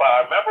back to my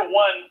file. I remember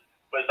one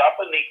was up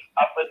in the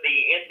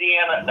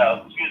Indiana,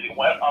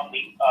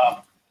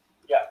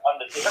 on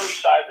the Dairy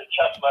side of the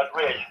Chestnut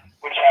Ridge,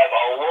 which has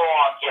a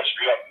long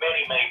history of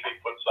many, many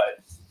Bigfoot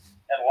sightings.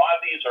 And a lot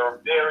of these are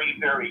very,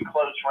 very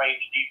close range,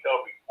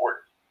 detailed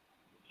reports.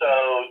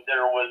 So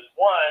there was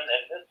one,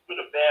 and this would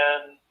have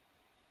been,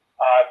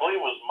 I believe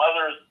it was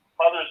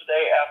Mother's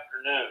Day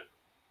afternoon.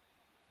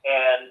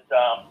 And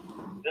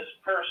this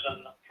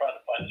person, I'm trying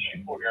to find this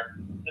report here,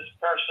 this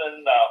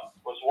person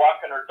was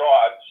walking her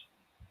dogs,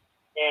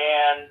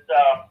 and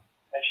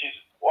she's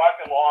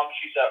walking along.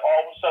 She said all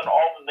of a sudden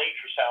all the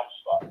nature sounds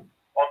stopped.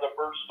 All the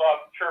birds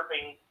stopped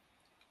chirping,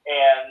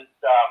 and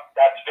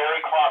that's very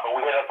common.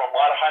 We hear it from a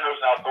lot of hunters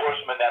and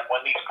outdoorsmen that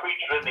when these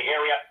creatures are in the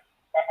area,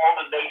 all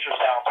the nature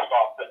sounds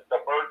stop. The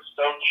birds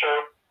don't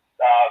chirp,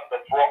 the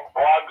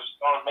frogs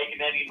aren't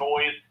making any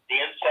noise, the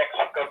insects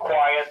go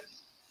quiet.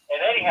 And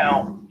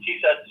anyhow, she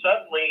said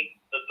suddenly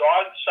the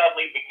dogs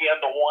suddenly began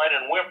to whine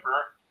and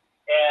whimper,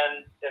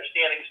 and they're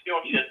standing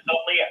still. She said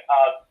suddenly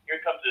here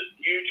comes this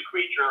huge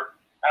creature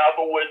out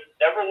of the woods.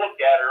 Never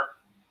looked at her.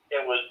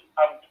 It was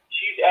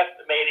she's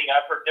estimating,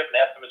 I've heard different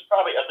estimates,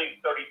 probably at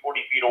least 30,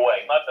 40 feet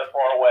away, not that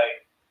far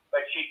away.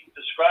 But she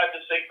described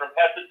this thing from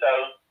head to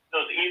toe. It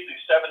was easily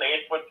 7 to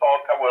 8 foot tall,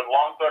 covered with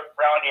long dark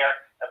brown hair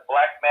and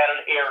black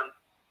matted hair.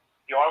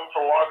 The arms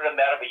were longer than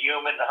that of a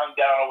human and hung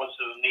down almost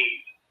to the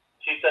knees.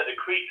 She said the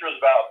creature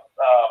was about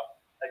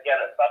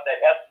that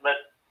estimate.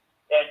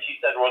 And she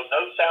said there was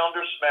no sound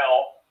or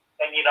smell.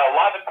 And, you know, a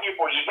lot of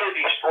people, you hear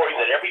these stories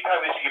that every time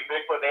they see a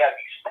Bigfoot, they have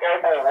these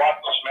terrible,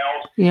 rotten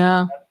smells.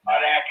 Yeah. That's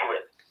not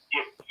accurate.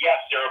 Yes,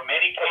 there are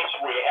many cases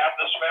where you have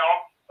the smell,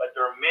 but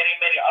there are many,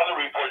 many other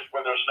reports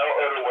where there's no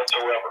odor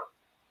whatsoever.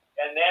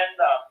 And then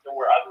there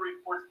were other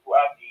reports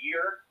throughout the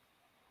year.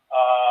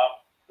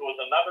 There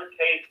was another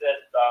case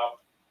that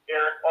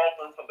Eric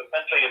Altman from the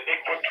Pennsylvania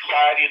Bigfoot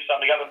Society and some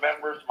of the other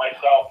members,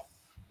 myself,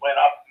 went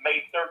up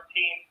May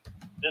 13th.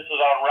 This was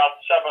on Route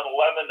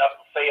 711 up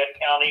in Fayette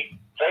County.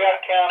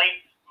 Fayette County,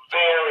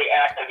 very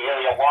active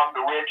area along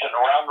the ridge and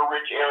around the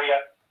ridge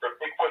area for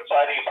Bigfoot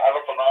sightings,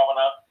 other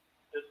phenomena.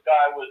 This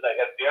guy was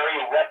a very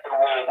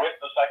reputable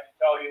witness, I can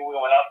tell you. We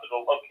went out to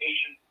the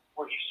location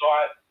where he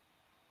saw it.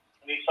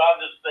 And he saw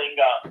this thing,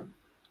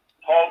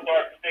 tall,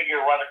 dark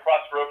figure run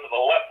across the road to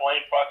the left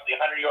lane, approximately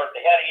 100 yards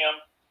ahead of him.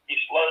 He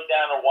slowed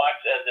down and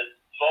watched as it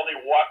slowly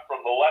walked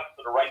from the left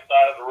to the right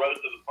side of the road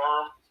to the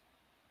berm.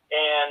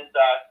 And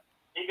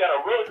he got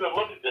a really good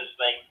look at this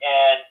thing.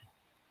 And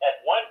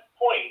at one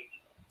point,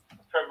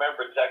 I can't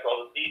remember exactly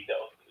all the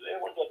details.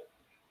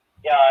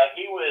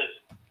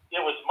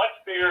 It was much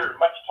bigger,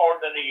 much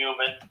taller than a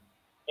human.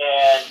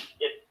 And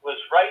it was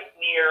right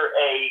near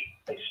a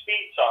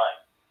speed sign.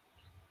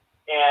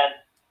 And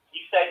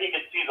he said he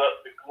could see the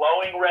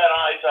glowing red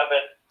eyes of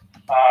it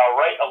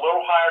right a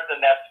little higher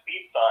than that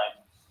speed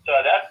sign. So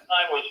that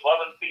sign was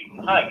 11 feet in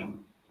height.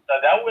 So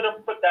that would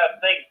have put that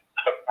thing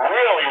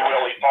really,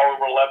 really tall,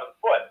 over 11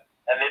 foot.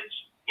 And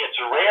it's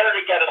rare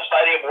to get a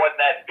sighting of one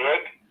that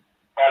big,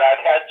 but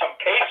I've had some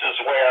cases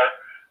where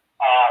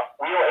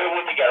we were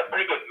able to get a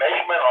pretty good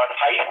measurement on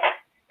height,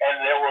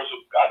 and there was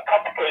a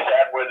couple cases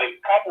where the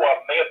couple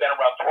of them may have been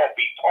around 12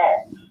 feet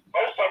tall.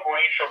 Most of them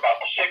range from about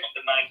 6 to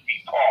 9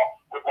 feet tall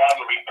with a lot of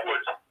the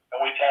reports, and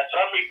we've had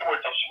some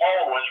reports of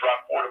smaller ones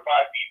around 4 to 5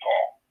 feet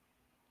tall.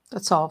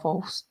 That's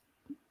awful.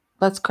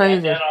 That's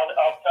crazy. And then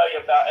I'll tell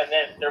you about, and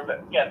then there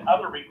have been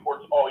other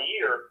reports all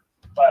year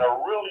about a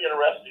really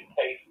interesting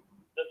case.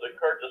 This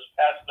occurred this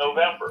past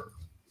November.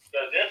 So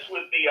this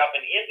would be up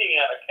in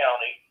Indiana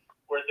County,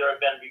 where there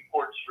have been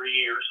reports for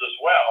years as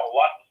well.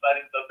 Lots of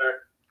sightings up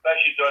there,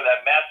 especially during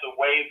that massive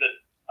wave that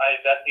I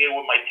investigated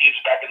with my teams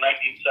back in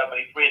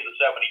 1973 and the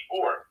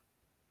 74.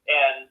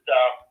 And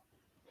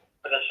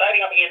for the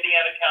sighting up in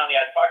Indiana County,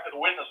 I talked to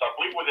the witness, I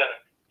believe, within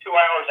 2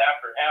 hours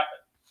after it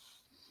happened.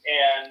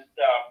 And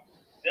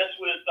this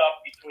was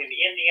up between the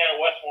Indiana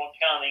Westmoreland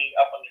County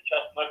up on the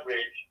Chestnut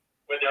Ridge,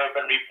 where there have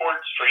been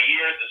reports for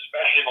years,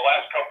 especially in the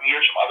last couple of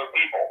years from other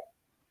people.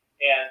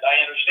 And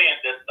I understand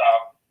that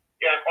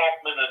Eric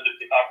Hoffman and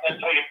the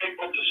Pennsylvania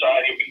Bigfoot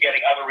Society have been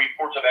getting other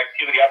reports of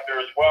activity up there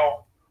as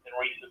well in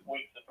recent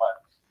weeks and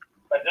months.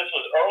 But this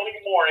was early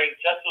morning,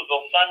 just as the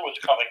sun was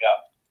coming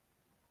up.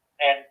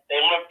 And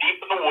they lived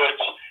deep in the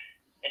woods,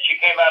 and she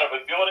came out of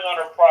a building on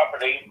her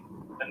property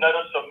and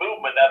noticed a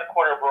movement out of the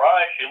corner of her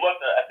eye. She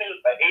looked, I think it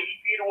was about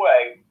 80 feet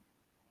away.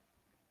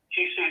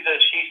 She sees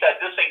this. She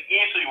said this thing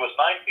easily was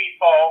 9 feet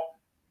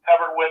tall,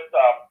 covered with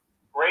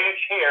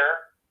grayish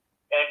hair,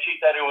 and she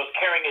said it was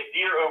carrying a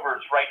deer over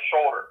its right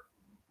shoulder.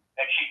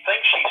 And she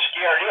thinks she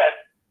scared it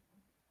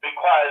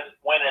because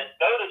when it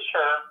noticed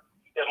her,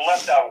 it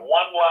let out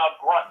one loud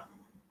grunt.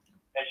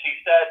 And she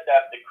said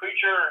that the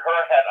creature and her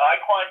had eye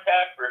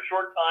contact for a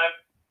short time,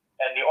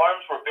 and the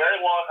arms were very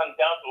long, hung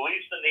down to at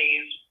least the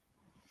knees.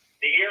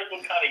 The ears were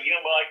kind of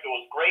human-like. There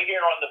was gray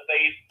hair on the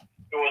face.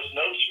 There was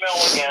no smell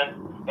again,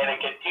 and it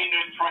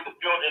continued through the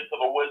field into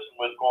the woods and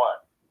was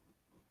gone.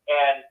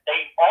 And they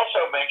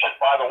also mentioned,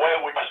 by the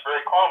way, which is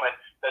very common,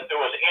 that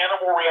there was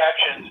animal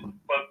reactions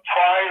both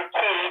prior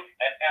to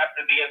and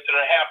after the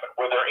incident happened,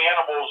 where their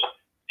animals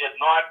did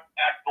not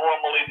act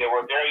normally. They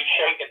were very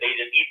shaken. They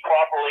didn't eat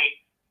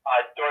properly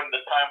during the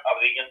time of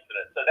the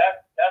incident. So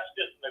that's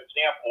just an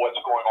example of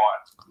what's going on.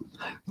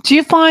 Do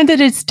you find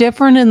that it's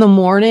different in the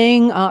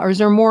morning, or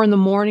is there more in the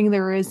morning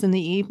there is in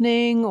the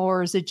evening,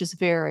 or is it just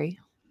vary?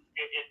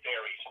 It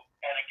varies.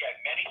 And again,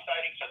 many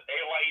sightings at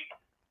daylight,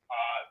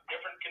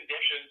 different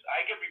conditions.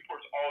 I get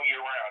reports all year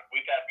round.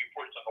 We've had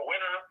reports in the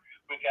winter.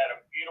 We've had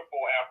a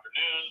beautiful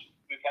afternoon.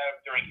 We've had them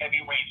during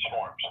heavy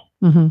rainstorms.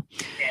 Mm-hmm.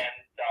 And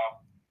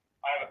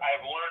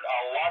I've learned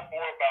a lot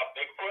more about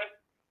Bigfoot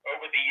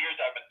over the years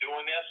I've been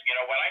doing this. You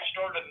know, when I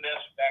started in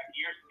this back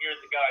years and years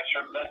ago, I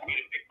started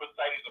investigating Bigfoot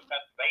sightings in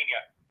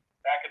Pennsylvania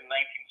back in the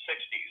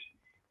 1960s.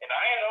 And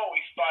I had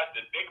always thought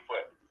that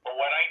Bigfoot, from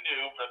what I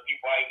knew, from the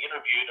people I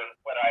interviewed and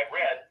what I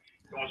read,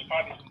 it was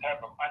probably some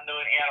type of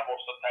unknown animal,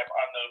 some type of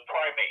unknown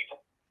primate.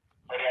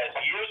 But as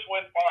years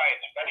went by,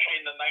 especially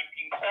in the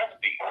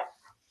 1970s,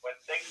 when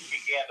things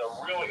began to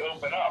really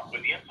open up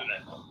with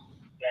incidents,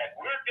 that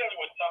we're dealing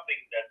with something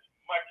that's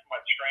much,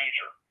 much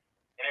stranger.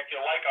 And if you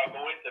like, I'll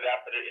go into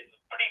that, but it's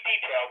pretty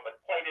detailed, but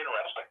quite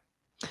interesting.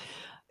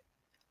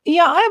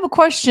 Yeah, I have a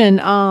question.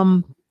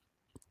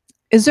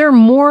 Is there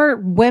more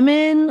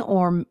women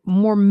or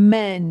more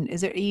men?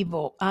 Is it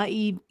equal?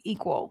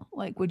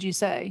 Like, would you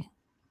say?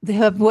 they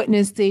have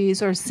witnessed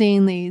these or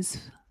seen these?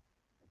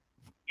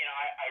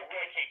 I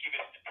really can't give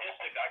you a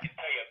statistic. I can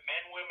tell you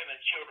men, women,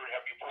 and children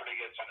have reported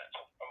incidents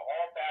from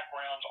all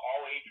backgrounds,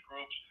 all age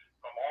groups,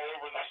 from all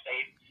over the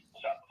state.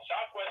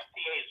 Southwest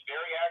PA is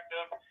very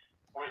active.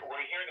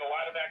 We're hearing a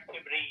lot of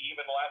activity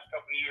even the last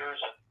couple of years.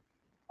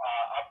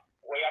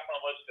 Way up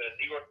almost the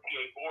New York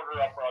PA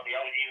border, up around the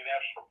Allegheny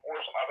National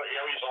Forest, and other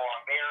areas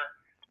along there.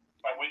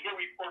 But we get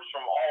reports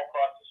from all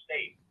across the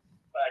state.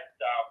 But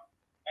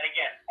and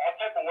again, all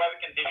type of weather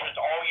conditions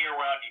all year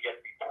round, you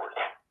get reports.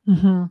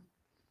 Mm-hmm.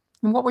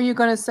 And what were you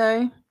going to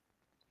say?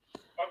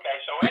 Okay,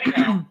 so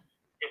anyhow,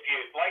 if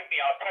you'd like me,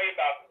 I'll tell you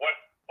about what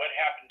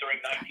happened during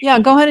 19. Yeah,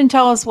 go ahead and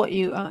tell us what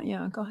you.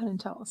 Go ahead and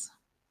tell us.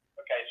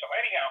 Okay, so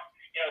anyhow,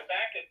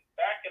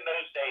 back in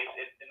those days,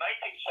 in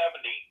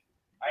 1970,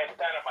 I had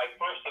started my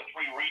first of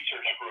 3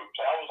 research groups.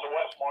 That was the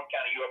Westmoreland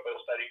County UFO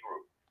Study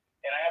Group,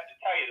 and I have to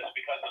tell you this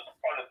because it's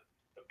part of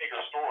the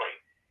bigger story.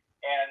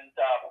 And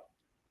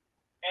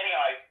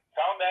anyhow, I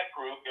found that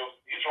group.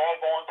 These are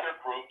all volunteer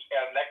groups,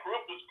 and that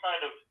group was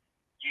kind of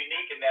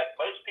unique in that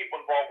most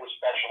people involved were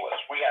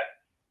specialists. We had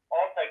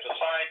all types of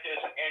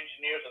scientists and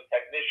engineers and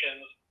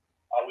technicians.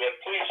 We had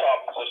police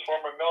officers,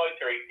 former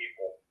military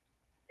people,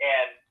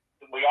 and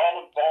we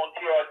all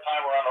volunteer our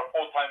time around our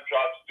full-time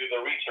jobs to do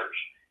the research.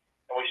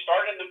 And we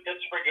started in the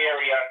Pittsburgh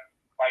area.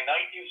 By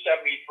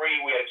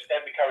 1973, we had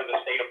extended to cover the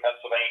state of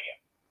Pennsylvania.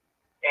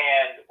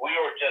 And we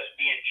were just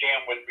being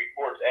jammed with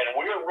reports. And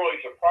we were really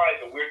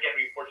surprised that we were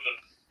getting reports from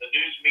the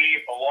news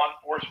media, from law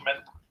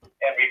enforcement,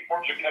 and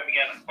reports are coming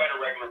in on quite a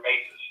regular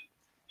basis.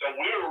 So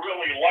we were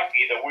really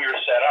lucky that we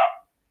were set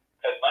up.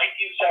 Because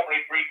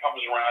 1973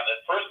 comes around, and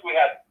first we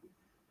had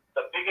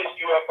the biggest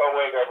UFO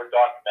wave ever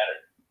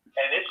documented.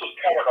 And this was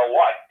covered a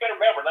lot. You got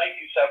to remember,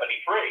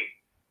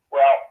 1973,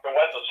 well, there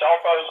wasn't cell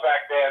phones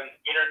back then.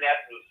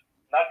 Internet was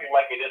nothing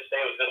like it is today.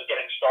 It was just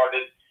getting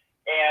started.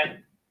 And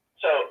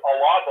so a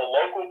lot of the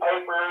local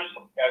papers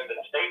and the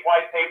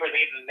statewide papers,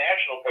 even the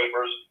national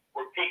papers,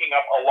 were picking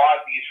up a lot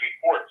of these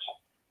reports.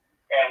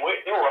 And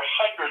there were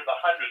hundreds and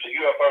hundreds of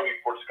UFO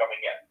reports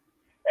coming in.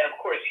 And of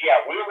course,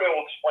 we were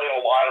able to explain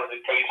a lot of the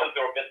cases.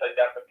 There were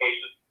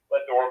misidentifications,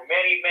 but there were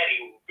many,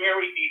 many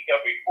very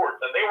detailed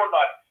reports. And they were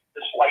not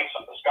just lights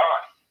in the sky.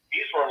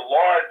 These were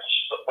large,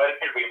 what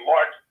appeared to be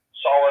large,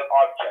 solid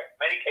objects.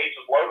 Many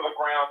cases low to the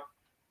ground,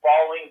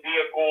 following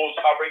vehicles,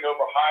 hovering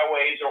over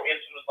highways, or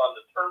incidents on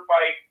the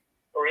turnpike,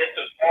 or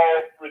incidents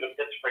all through the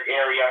Pittsburgh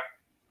area.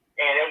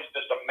 And it was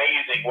just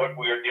amazing what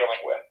we were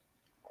dealing with.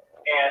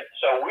 And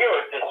so we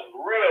were just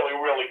really,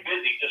 really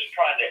busy just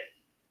trying to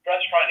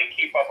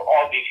keep up with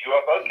all these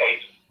UFO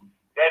cases.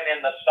 Then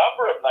in the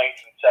summer of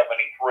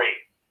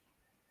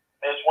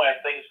 1973 is when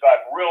things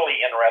got really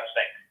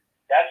interesting.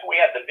 That's when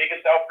we had the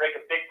biggest outbreak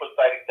of Bigfoot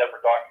sightings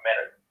ever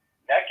documented.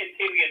 That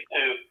continued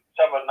to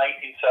some of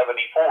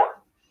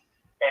 1974.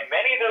 And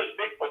many of those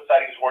Bigfoot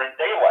sightings were in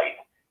daylight,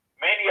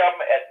 many of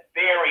them at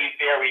very,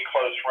 very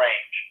close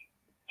range.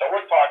 So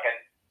we're talking,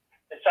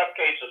 in some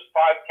cases,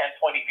 5, 10,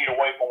 20 feet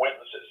away from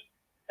witnesses.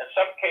 In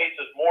some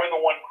cases, more than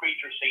one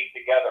creature seen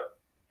together.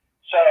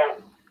 So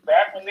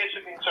back when these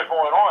things are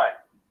going on,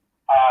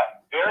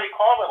 very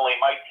commonly,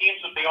 my teams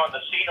would be on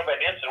the scene of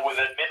an incident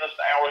within minutes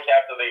and hours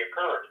after they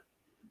occurred,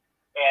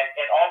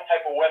 and all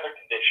type of weather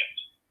conditions.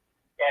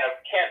 And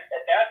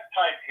at that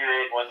time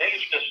period, when they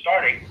was just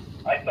starting,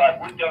 I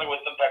thought we're dealing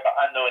with some type of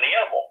unknown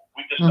animal.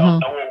 We just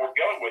don't know what we're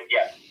dealing with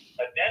yet.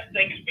 But then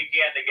things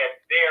began to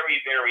get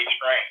very, very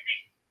strange.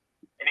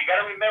 And you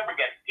got to remember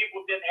again,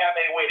 people didn't have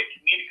any way to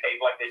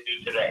communicate like they do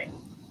today.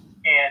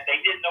 And they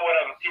didn't know what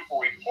other people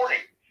were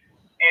reporting.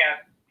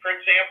 And for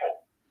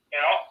example,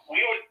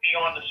 we would be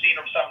on the scene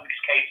of some of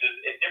these cases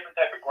in different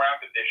type of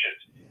ground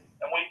conditions.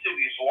 And we see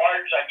these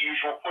large,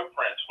 unusual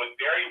footprints with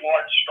very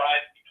large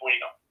strides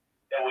between them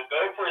that would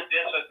go for a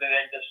distance and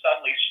then just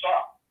suddenly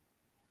stop.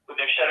 But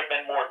there should have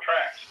been more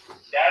tracks.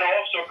 That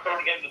also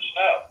occurred in the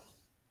snow.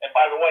 And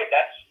by the way,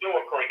 that's still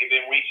occurring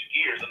in recent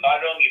years, and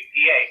not only in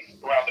PA,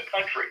 around the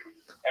country.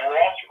 And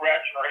we're all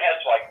scratching our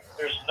heads like,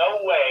 there's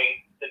no way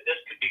that this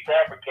could be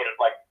fabricated.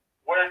 Like,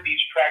 where did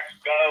these tracks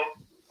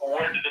go? Or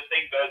where did the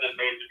thing go that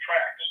made the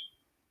tracks?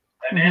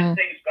 And then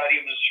things got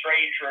even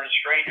stranger and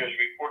stranger as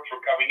reports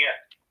were coming in.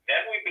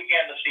 Then we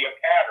began to see a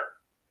pattern.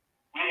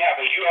 We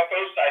have a UFO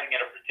sighting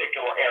in a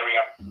particular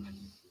area.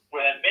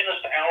 Within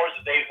minutes, hours,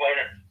 and days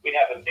later, we'd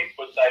have a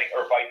Bigfoot sighting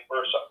or vice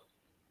versa.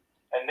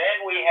 And then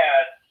we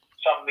had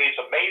some of these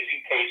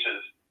amazing cases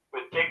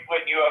with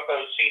Bigfoot and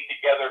UFOs seen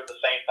together at the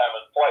same time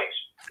and place.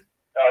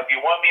 Now, if you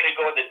want me to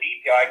go into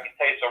detail, I can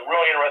tell you some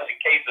really interesting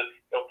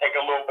cases. It'll take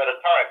a little bit of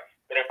time.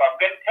 But if I'm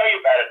going to tell you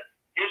about it,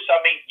 here's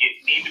something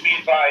you need to be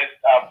advised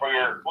for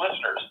your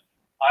listeners.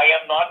 I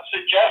am not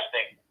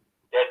suggesting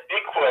that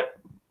Bigfoot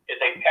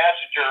is a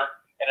passenger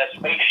in a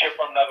spaceship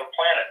from another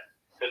planet,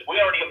 because we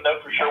don't even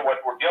know for sure what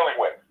we're dealing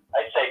with.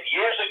 I said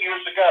years and years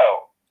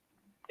ago,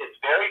 it's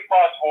very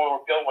possible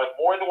we're dealing with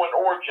more than one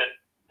origin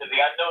to the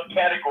unknown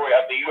category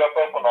of the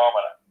UFO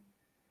phenomena.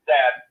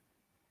 That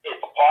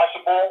it's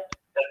possible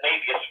that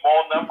maybe a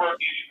small number of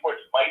these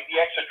reports might be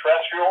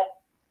extraterrestrial,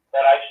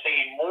 but I've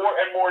seen more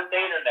and more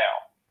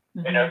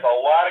And there's a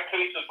lot of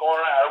cases going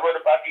around. I wrote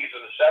about these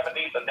in the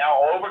 70s, and now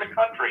all over the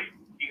country,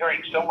 you're hearing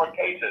similar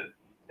cases.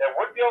 That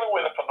we're dealing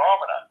with a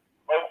phenomenon,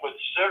 both with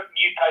certain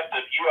new types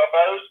of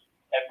UFOs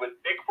and with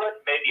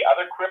Bigfoot, maybe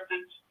other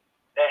cryptids,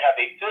 that have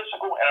a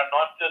physical and a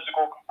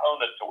non-physical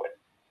component to it.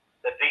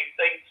 That these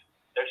things,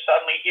 they're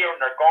suddenly here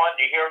and they're gone.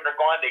 You hear and they're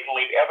gone. They can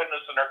leave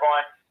evidence and they're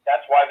gone.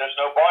 That's why there's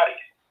no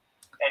bodies.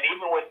 And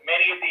even with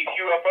many of these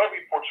UFO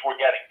reports we're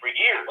getting for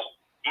years,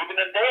 even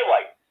in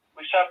daylight,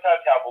 we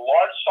sometimes have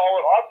large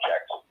solid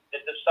objects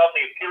that just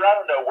suddenly appear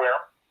out of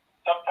nowhere.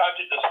 Sometimes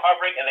it's just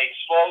hovering and they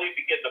slowly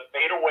begin to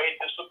fade away and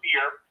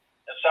disappear.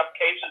 In some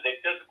cases,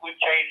 they physically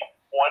change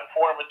one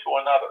form into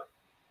another.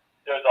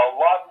 There's a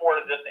lot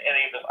more to this than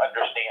any of us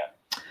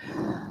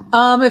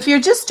understand. If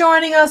you're just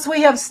joining us,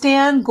 we have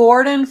Stan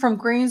Gordon from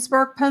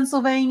Greensburg,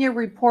 Pennsylvania,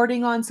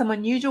 reporting on some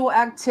unusual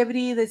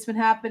activity that's been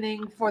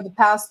happening for the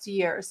past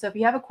year. So if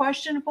you have a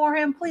question for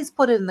him, please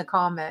put it in the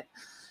comment.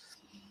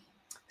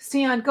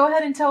 Stan, go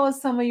ahead and tell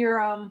us some of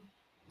your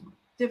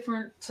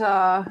different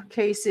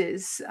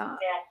cases. Well,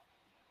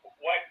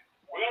 what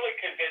really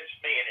convinced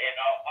me, and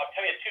I'll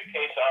tell you two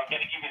cases. I'm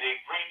going to give you the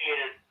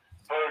abbreviated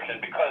version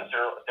because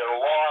they're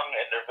long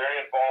and they're very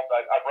involved.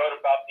 I wrote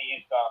about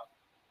these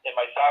in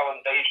my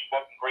Silent Invasion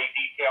book in great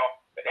detail.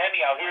 But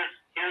anyhow,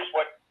 here's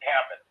what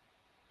happened.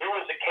 Here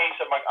was a case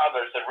among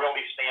others that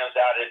really stands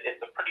out. It's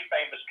a pretty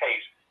famous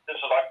case.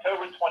 This is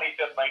October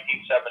 25th,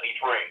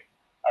 1973.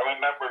 I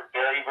remember it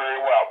very, very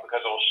well because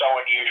it was so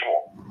unusual.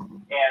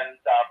 And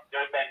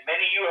there have been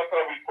many UFO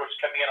reports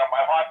coming in on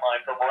my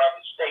hotline from around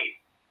the state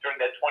during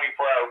that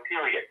 24-hour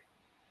period.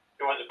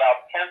 It was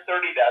about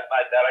 10:30 that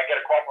night that I get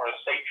a call from a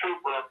state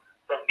trooper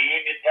from the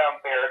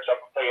Uniontown Barracks up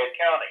in Fayette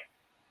County.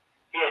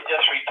 He had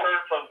just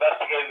returned from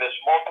investigating this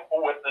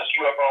multiple witness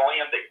UFO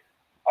landing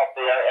up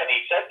there, and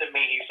he said to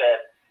me, he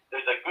said,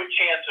 there's a good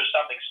chance there's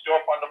something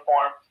still up on the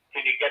farm.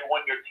 Can you get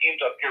one of your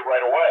teams up here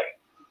right away?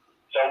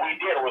 So we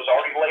did. It was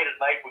already late at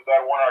night. We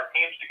got one of our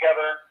teams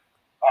together.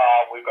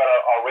 We've got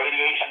our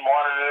radiation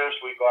monitors.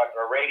 We've got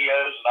our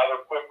radios and other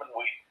equipment.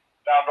 We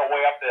found our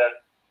way up to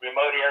that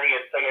remote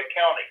area in Fayette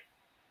County.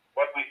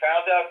 What we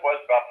found out was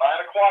about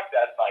 9 o'clock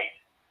that night,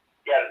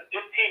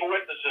 15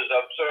 witnesses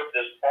observed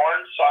this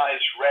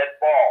barn-sized red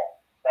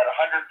ball about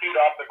 100 feet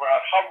off the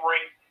ground,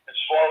 hovering and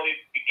slowly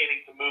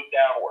beginning to move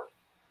downward.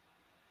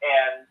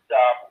 And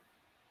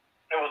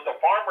it was the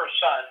farmer's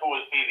son, who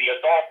was the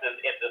adult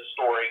in this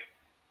story,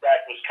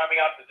 that was coming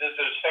out to visit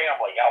his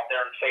family out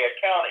there in Fayette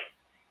County.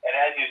 And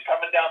as he's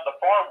coming down the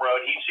farm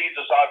road, he sees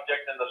this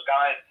object in the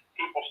sky and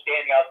people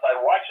standing outside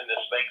watching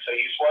this thing. So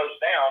he slows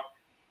down,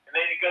 and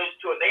then he goes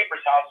to a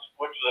neighbor's house,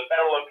 which was a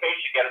better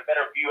location, get a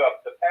better view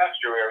of the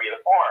pasture area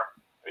of the farm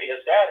that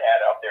his dad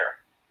had out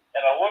there.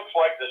 And it looks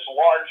like this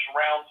large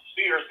round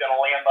sphere is going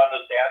to land on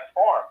his dad's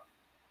farm.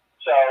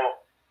 So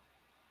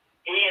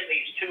he and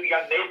these two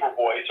young neighbor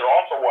boys are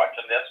also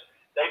watching this.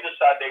 They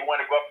decide they want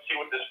to go up and see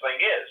what this thing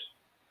is.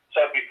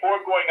 So before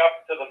going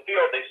up to the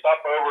field, they stop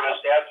over at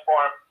his dad's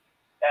farm,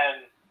 and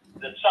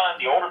the son,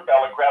 the older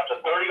fella, grabs a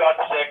 30-06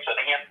 and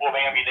a handful of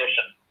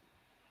ammunition.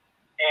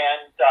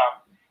 And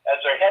as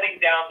they're heading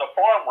down the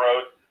farm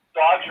road,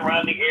 dogs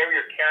around the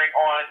area are carrying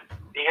on.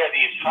 They hear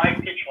these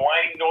high-pitched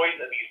whining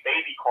noises and these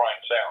baby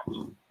crying sounds.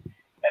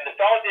 And the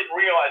fellow didn't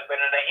realize, but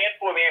in a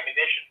handful of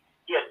ammunition,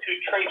 he had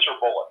 2 tracer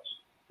bullets.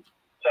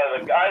 So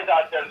the guys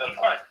out there in the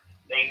front,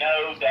 they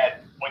know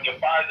that when you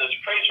fire this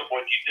tracer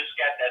bullet, you just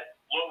get that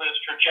luminous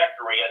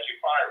trajectory as you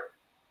fire it.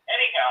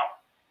 Anyhow,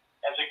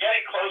 as they're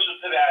getting closer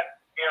to that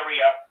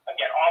area,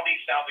 again, all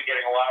these sounds are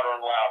getting louder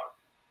and louder.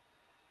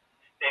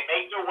 They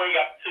make their way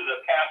up to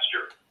the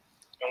pasture.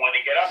 And when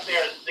they get up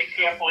there, they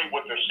can't believe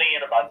what they're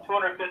seeing. About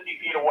 250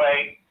 feet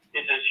away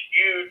is this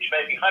huge,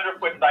 maybe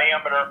 100-foot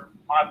diameter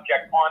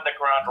object on the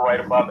ground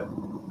right above it.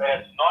 But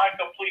it's not a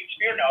complete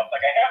sphere now. It's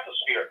like a half a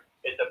sphere.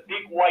 It's a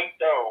big white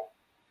dome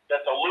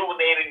that's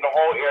illuminating the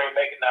whole area,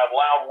 making that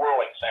loud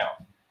whirling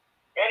sound.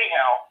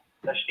 Anyhow,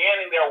 they're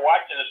standing there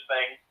watching this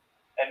thing,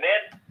 and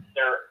then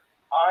their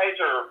eyes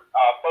are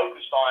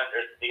focused on,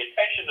 the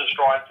attention is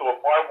drawn to a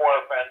barbed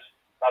wire fence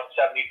about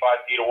 75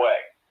 feet away.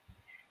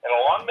 And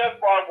along that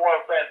barbed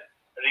wire fence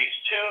are these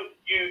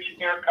 2 huge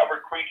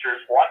air-covered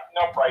creatures walking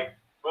upright,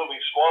 moving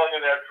slowly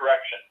in their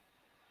direction.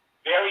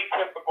 Very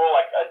typical,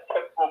 like a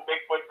typical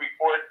Bigfoot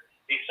report.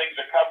 These things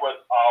are covered with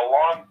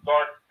long,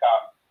 dark,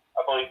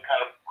 I believe,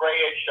 kind of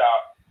grayish,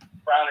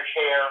 brownish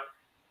hair.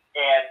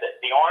 And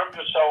the arms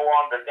are so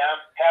long, they're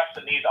down past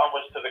the knees,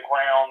 almost to the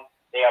ground.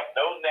 They have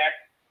no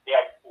neck. They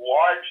have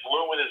large,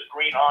 luminous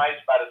green eyes,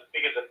 about as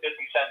big as a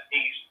 50-cent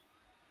piece.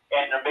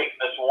 And they're making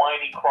this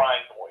whiny,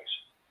 crying noise.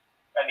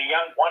 And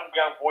one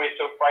young boy is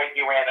so frightened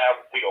he ran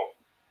out of the field.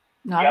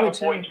 The other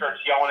boy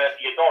starts yelling at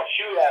the adult,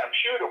 shoot at him,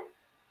 shoot him.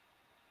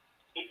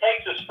 He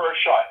takes his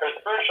first shot. His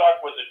first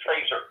shot was a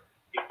tracer.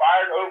 He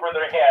fired over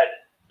their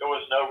head. There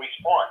was no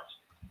response.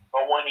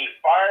 But when he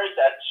fires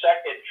that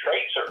second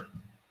tracer,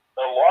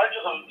 the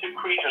largest of the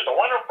 2 creatures, the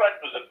one in front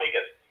was the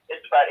biggest.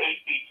 It's about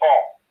 8 feet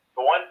tall.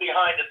 The one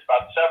behind it's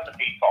about 7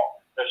 feet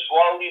tall. They're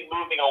slowly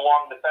moving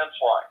along the fence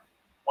line.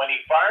 When he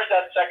fires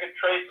that second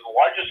tracer, the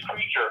largest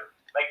creature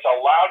makes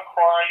a loud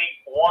crying,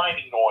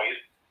 whining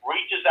noise,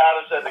 reaches out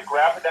and says to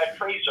grab that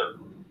tracer.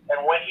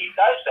 And when he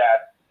does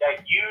that, that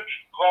huge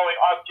glowing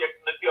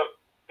object in the field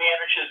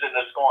vanishes and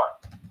is gone.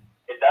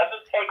 It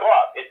doesn't take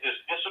off. It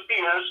just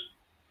disappears.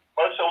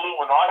 Most of the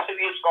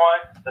luminosity is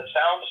gone. The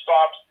sound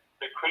stops.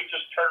 The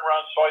creatures turn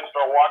around, so I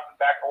start walking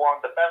back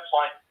along the fence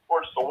line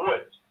towards the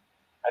woods.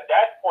 At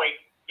that point,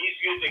 he's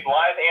using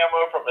live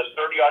ammo from his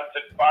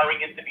 30-06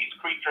 firing into these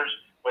creatures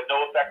with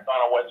no effect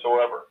on it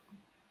whatsoever.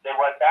 They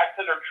run back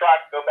to their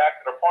truck, go back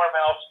to their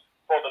farmhouse,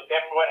 told the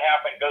family what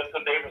happened, goes to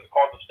the neighbors,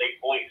 called the state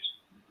police.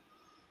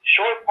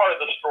 Short part of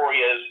the story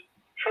is,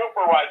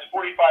 trooper arrives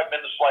 45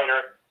 minutes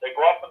later. They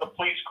go up in the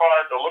police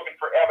car. They're looking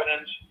for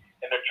evidence.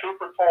 And the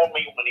trooper told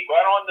me when he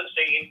got on the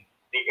scene,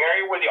 the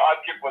area where the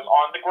object was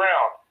on the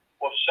ground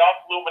was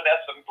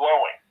self-luminescent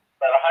glowing,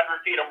 about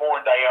 100 feet or more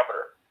in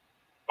diameter.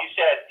 He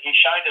said he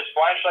shined his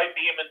flashlight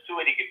beam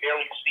into it. He could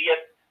barely see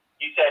it.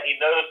 He said he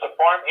noticed the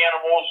farm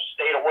animals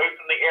stayed away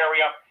from the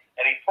area.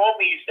 And he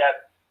told me, he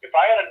said, if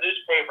I had a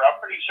newspaper,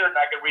 I'm pretty certain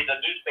I could read the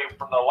newspaper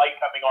from the light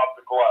coming off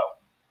the glow.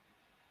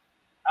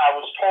 I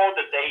was told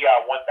that they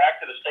went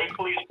back to the state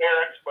police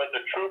barracks, but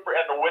the trooper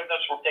and the witness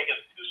were taken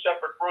to 2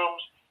 separate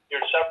rooms.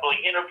 They're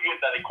separately interviewed,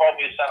 then they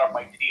called me to set up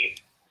my team.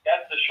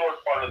 That's the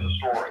short part of the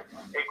story.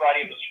 It got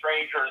even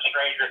stranger and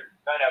stranger.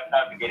 Don't have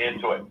time to get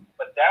into it.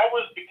 But that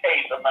was the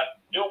case among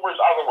numerous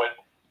other ones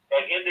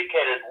that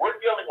indicated we're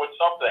dealing with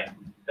something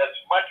that's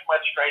much,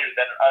 much stranger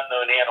than an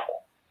unknown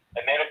animal.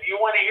 And then if you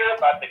want to hear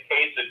about the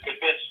case that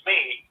convinced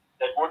me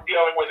that we're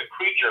dealing with a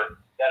creature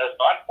that is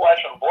not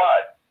flesh and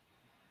blood,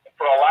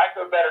 for a lack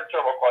of a better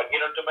term, we'll call it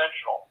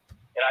interdimensional.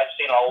 And I've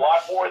seen a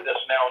lot more of this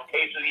now in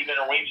cases even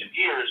in recent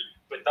years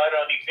with not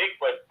only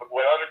Bigfoot, but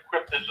with other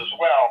cryptids as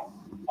well.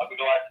 I'll be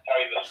glad to tell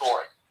you the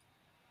story.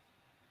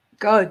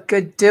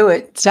 Good. Do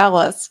it. Tell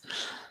us.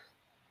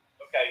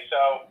 Okay,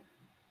 so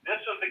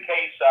this is the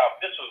case.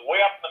 This was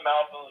way up in the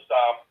mountains,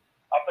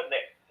 up in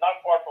the,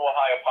 not far from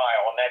Ohio,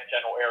 in that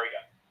general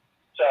area.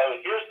 So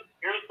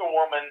here's the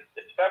woman.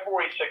 It's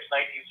February 6,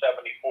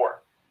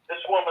 1974.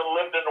 This woman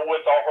lived in the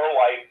woods all her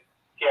life.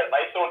 She had a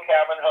nice little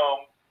cabin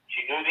home.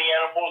 She knew the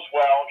animals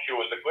well. She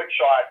was a good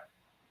shot.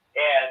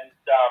 And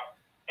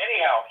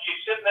anyhow, she's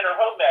sitting in her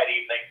home that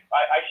evening.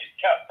 I should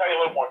tell you a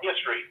little more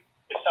history,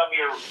 because some of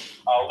your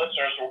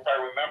listeners will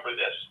probably remember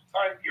this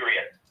time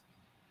period.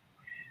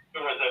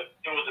 There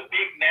was a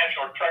big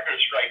national trucker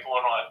strike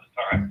going on at the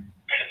time.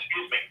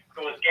 Excuse me.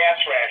 It was gas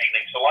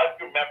rationing. So a lot of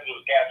people remember it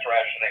was gas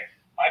rationing.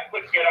 I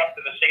couldn't get up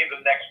to the scene the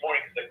next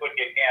morning because I couldn't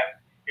get gas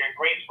here in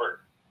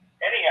Greensburg.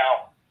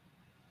 Anyhow,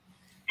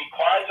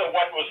 because of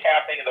what was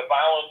happening and the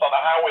violence on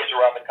the highways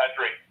around the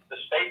country, the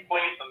state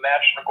police and the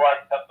National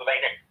Guard of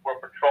Pennsylvania were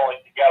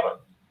patrolling together.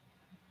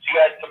 So you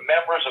had some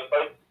members of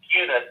both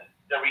units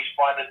that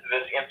responded to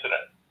this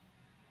incident.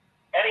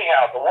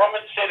 Anyhow, the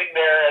woman sitting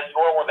there as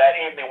normal that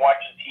evening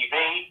watching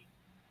TV,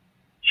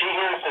 she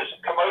hears this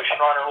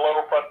commotion on her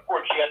little front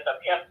porch. She had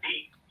some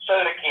empty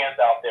soda cans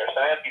out there,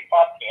 some empty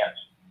pop cans.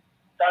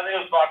 Somebody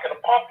was knocking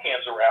the pop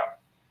cans around.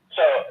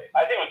 So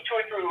I think it was 2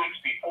 or 3 weeks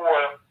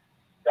before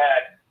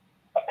that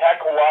a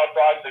pack of wild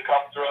dogs had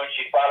come through, and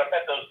she thought, I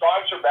bet those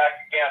dogs are back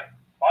again.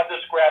 I'll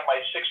just grab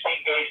my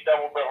 16-gauge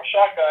double-barrel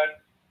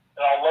shotgun,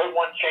 and I'll load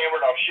one chamber,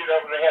 and I'll shoot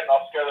over their head, and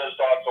I'll scare those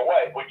dogs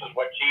away, which is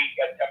what she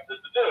attempted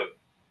to do.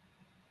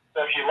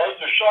 So she loads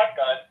her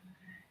shotgun,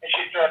 and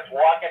she starts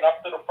walking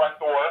up to the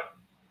front door.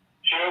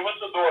 She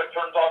opens the door,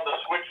 turns on the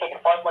switch for the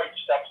front light,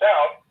 steps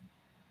out,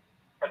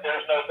 but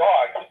there's no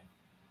dogs.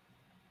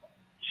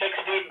 6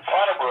 feet in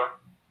front of her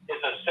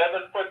is a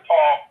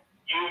 7-foot-tall,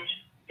 huge,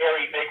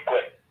 hairy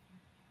Bigfoot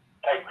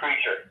type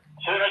creature.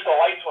 As soon as the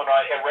lights went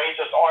on, it raised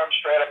its arm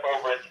straight up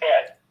over its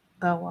head.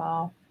 Oh,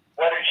 wow.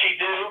 What did she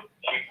do?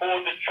 She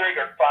pulled the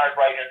trigger and fired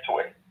right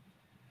into it.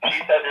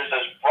 She said there's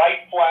this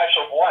bright flash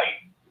of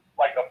light,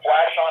 like a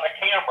flash on a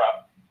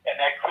camera, and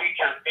that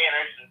creature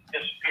vanished and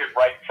disappeared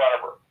right in front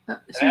of her.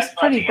 She's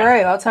pretty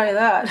brave, I'll tell you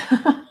that.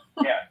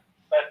 Yeah.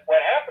 But what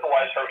happened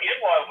was her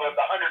in-laws lived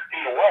 100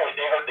 feet away.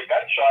 They heard the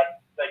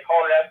gunshot. They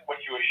called her out what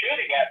she was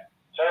shooting at.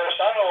 So her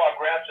son-in-law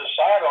grabs his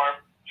sidearm,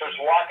 starts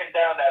walking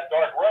down that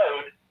dark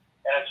road,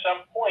 and at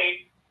some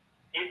point,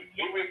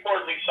 he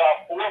reportedly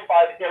saw 4 or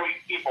 5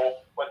 hairy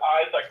people with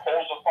eyes like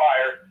coals of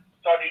fire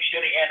starting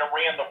shooting at him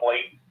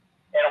randomly.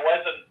 And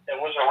it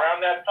was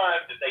around that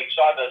time that they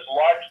saw this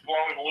large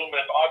glowing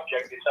luminous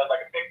object. It sounded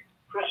like a big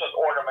Christmas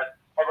ornament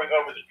hovering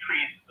over the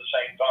trees at the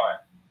same time.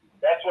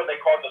 That's when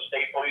they called the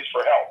state police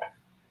for help.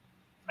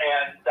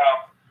 And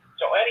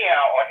so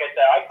anyhow, like I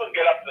said, I couldn't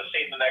get up to the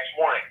scene the next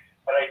morning,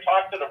 but I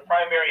talked to the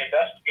primary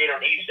investigator,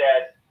 and he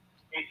said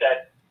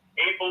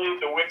he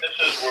believed the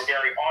witnesses were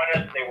very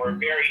honest, they were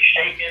very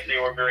shaken, they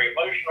were very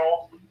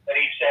emotional, but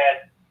he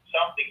said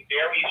something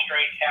very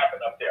strange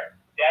happened up there.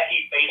 That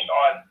he based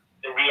on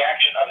the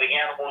reaction of the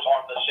animals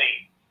on the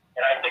scene.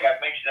 And I think I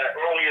mentioned that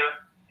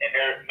earlier, and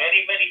there are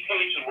many, many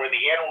cases where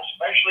the animals,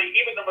 especially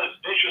even the most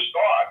vicious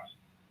dogs,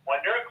 when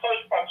they're in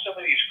close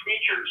proximity to these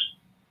creatures,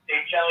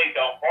 they generally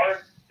don't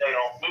bark, they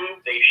don't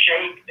move, they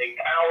shake, they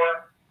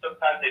cower,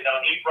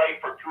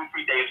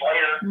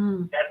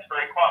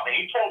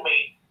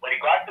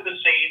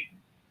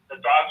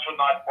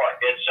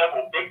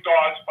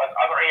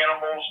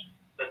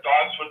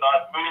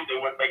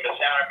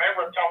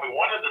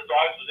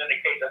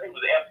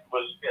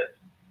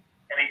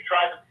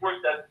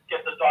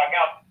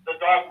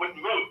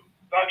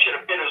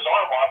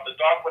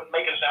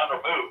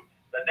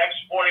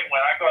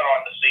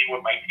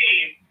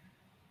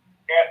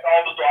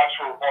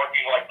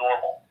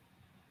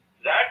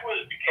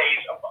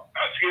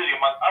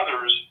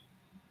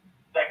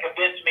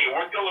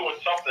 dealing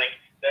with something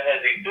that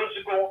has a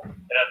physical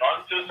and an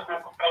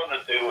unphysical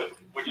component to it,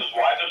 which is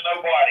why there's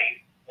no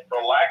body, and for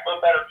lack of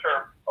a better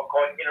term, I'll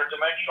call it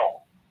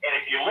interdimensional. And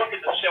if you look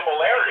at the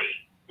similarity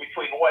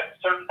between what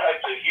certain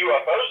types of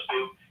UFOs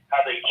do,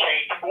 how they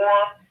change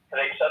form, how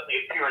they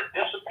suddenly appear and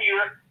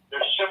disappear,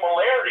 there's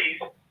similarities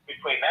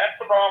between that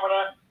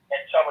phenomena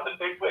and some of the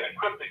Bigfoot and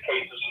cryptid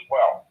cases as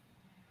well.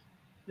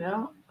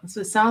 Yeah,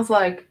 so it sounds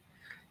like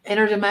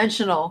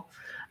interdimensional.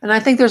 And I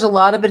think there's a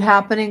lot of it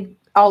happening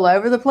all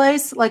over the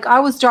place. Like I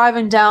was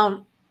driving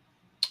down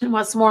in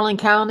Westmoreland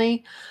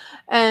County,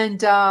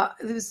 and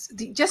it was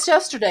just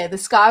yesterday. The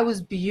sky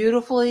was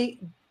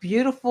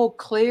beautiful,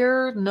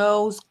 clear,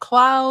 no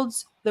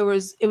clouds. It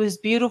was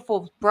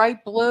beautiful,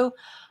 bright blue.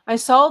 I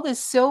saw this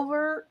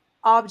silver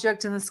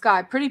object in the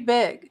sky, pretty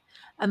big,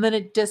 and then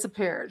it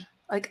disappeared.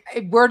 Like,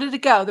 where did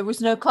it go? There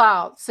was no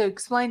clouds. So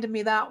explain to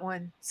me that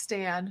one,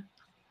 Stan.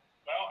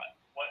 Well,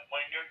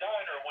 when you're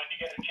done or when you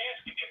get a chance,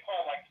 give me a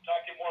call. I'd like to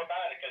talk to you more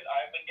about it because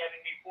I've been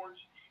getting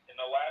reports in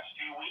the last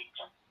few weeks.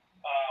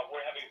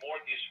 We're having more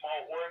of these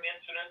small worm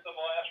incidents in the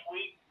last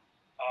week.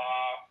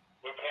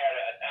 We've had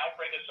an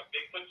outbreak of some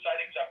Bigfoot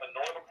sightings up in the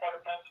northern part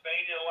of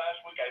Pennsylvania the last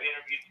week. I've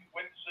interviewed 2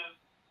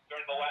 witnesses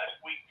during the last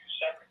week,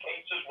 2 separate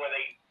cases where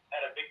they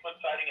had a Bigfoot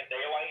sighting in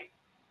daylight.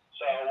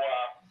 So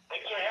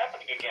things are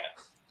happening again.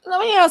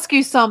 Let me ask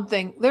you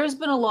something. There's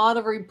been a lot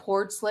of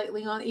reports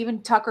lately on,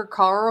 even Tucker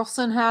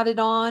Carlson had it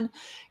on,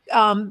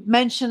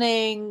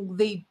 mentioning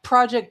the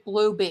Project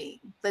Bluebeam,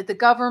 that the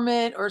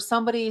government or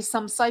somebody,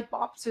 some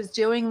psyops is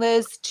doing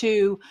this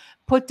to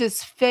put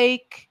this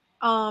fake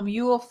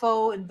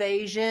UFO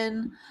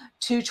invasion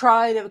to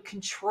try to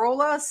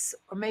control us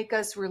or make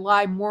us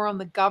rely more on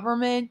the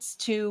government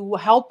to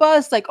help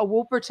us. Like, oh,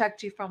 we'll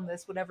protect you from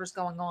this, whatever's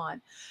going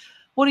on.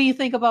 What do you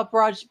think about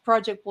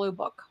Project Blue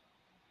Book?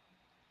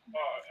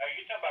 Are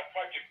you talking about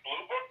Project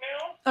Blue Book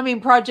now? I mean,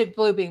 Project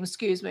Bluebeam,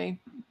 excuse me.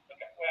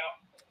 Okay, well,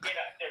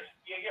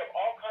 you hear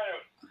all kind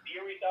of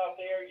theories out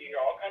there. You hear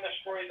all kind of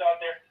stories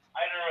out there.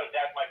 I don't know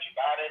that much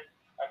about it.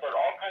 I've heard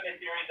all kind of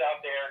theories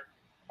out there.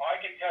 All I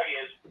can tell you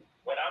is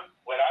what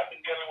I've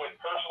been dealing with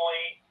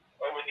personally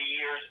over the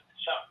years.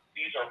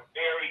 These are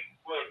very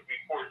good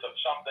reports of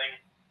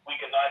something we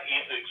cannot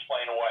easily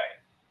explain away.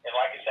 And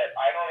like I said,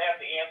 I don't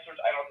have the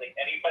answers. I don't think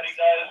anybody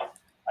does.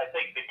 I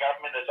think the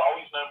government has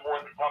always known more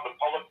than the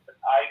public, but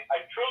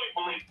I truly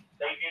believe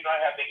they do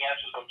not have the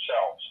answers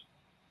themselves.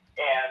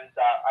 And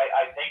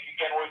I think,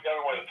 again, we're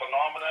dealing with a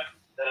phenomenon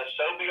that is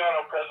so beyond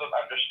our present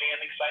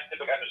understanding,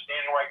 scientific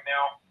understanding right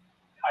now.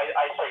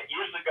 I said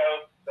years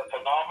ago, the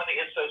phenomenon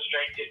is so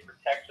strange, it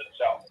protects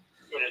itself.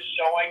 It is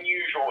so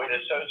unusual. It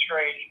is so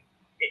strange.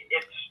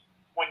 It's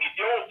when you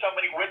deal with so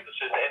many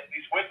witnesses, and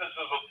these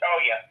witnesses will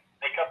tell you,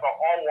 they come from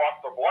all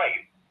walks of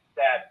life,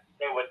 that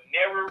they would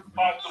never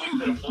possibly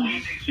could have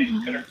believed these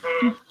things could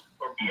occur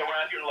or be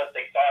around here unless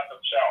they thought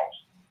themselves.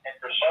 And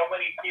for so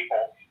many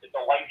people, it's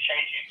a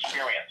life-changing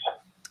experience.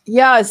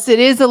 Yes, it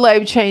is a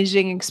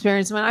life-changing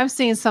experience. I mean, I've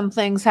seen some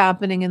things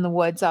happening in the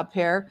woods up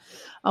here.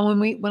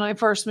 When I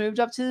first moved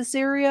up to this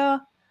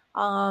area,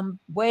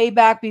 way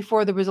back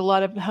before there was a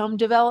lot of home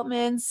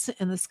developments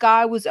and the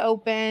sky was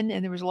open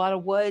and there was a lot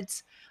of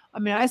woods. I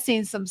mean, I've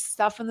seen some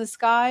stuff in the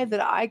sky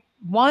that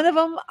one of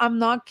them, I'm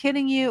not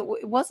kidding you,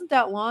 it wasn't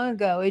that long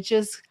ago.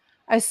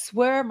 I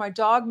swear my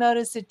dog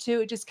noticed it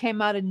too. It just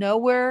came out of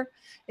nowhere.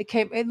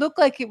 It looked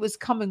like it was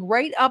coming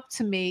right up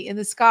to me in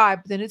the sky,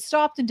 but then it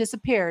stopped and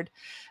disappeared.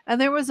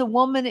 And there was a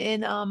woman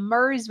in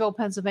Murraysville,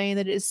 Pennsylvania,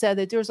 that has said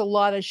that there's a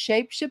lot of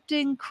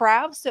shape-shifting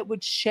crafts that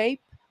would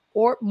shape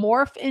or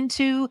morph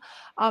into,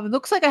 it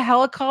looks like a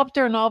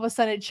helicopter, and all of a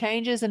sudden it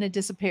changes and it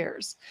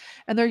disappears.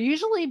 And they're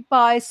usually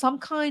by some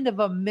kind of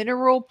a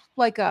mineral,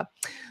 like a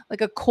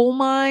coal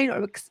mine,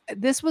 or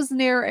this was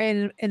near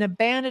an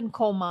abandoned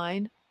coal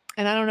mine.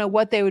 And I don't know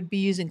what they would be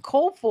using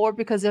coal for,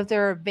 because if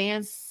they're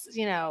advanced,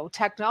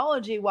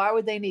 technology, why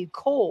would they need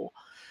coal?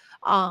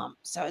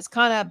 So it's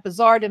kind of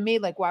bizarre to me.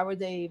 Like, why would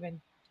they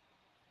even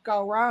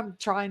go around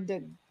trying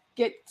to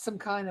get some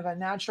kind of a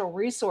natural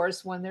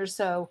resource when they're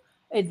so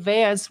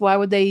advanced? Why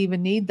would they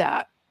even need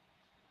that?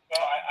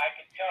 Well, I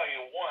can tell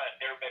you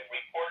there have been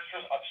reports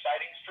of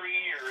sightings for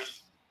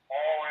years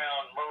all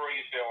around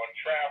Murraysville and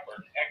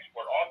Trafford and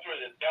Export, all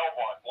through the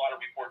Delmont. A lot of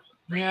reports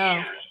for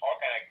years, all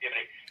kind of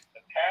activity.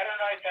 The pattern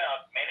I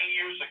found many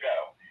years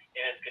ago,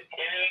 and it's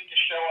continuing to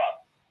show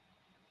up,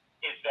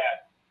 is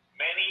that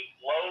many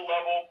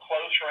low-level,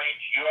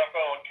 close-range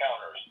UFO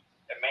encounters,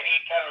 and many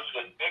encounters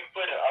with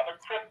Bigfoot and other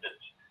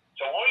cryptids.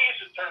 So when we use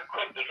the term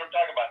cryptids, we're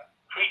talking about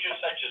creatures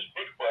such as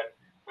Bigfoot,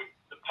 which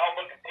the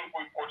public and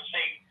people report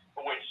seeing,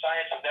 but which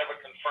science has never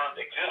confirmed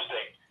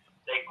existing.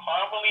 They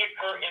commonly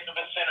occur in the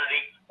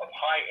vicinity of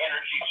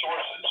high-energy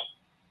sources.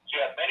 So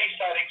you have many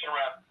sightings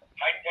around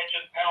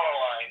high-tension power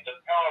lines and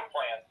power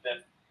plants and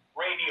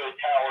radio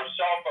towers,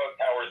 cell phone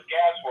towers,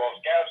 gas wells,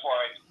 gas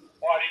lines,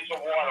 bodies of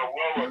water,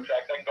 railroad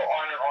tracks. I can go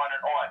on and on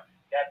and on.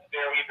 That's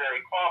very,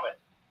 very common.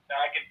 Now,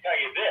 I can tell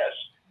you this.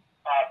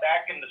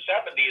 Back in the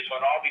 70s,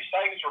 when all these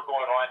sightings were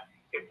going on,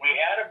 if we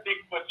had a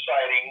Bigfoot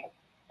sighting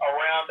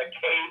around a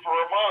cave or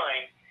a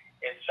mine,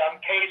 and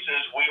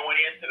cases, we went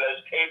into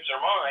those caves or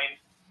mines,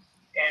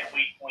 and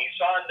we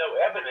saw no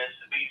evidence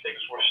that these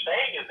things were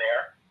staying in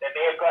there. They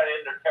may have got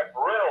in there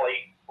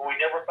temporarily, but we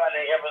never found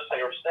any evidence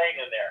they were staying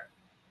in there.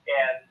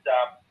 And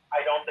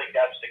I don't think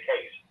that's the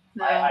case.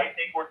 No. I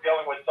think we're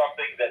dealing with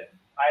something that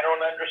I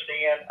don't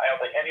understand. I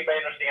don't think anybody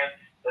understands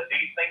that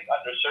these things,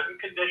 under certain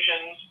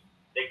conditions,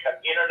 they come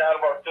in and out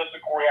of our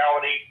physical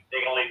reality.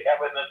 They can leave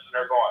evidence, and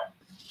they're gone.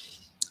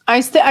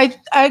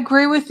 I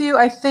agree with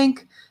you. I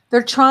think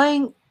they're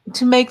trying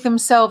to make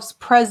themselves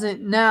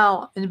present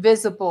now,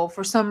 invisible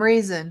for some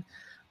reason,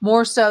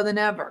 more so than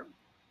ever.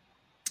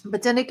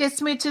 But then it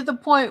gets me to the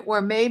point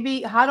where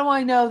maybe, how do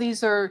I know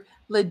these are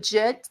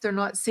legit? They're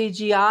not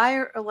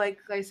CGI, or like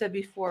I said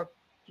before,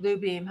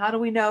 Bluebeam. How do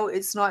we know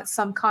it's not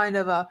some kind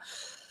of a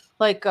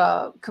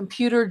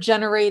computer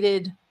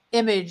generated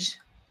image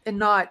and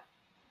not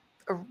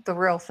the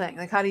real thing?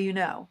 Like, how do you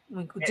know?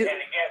 And again,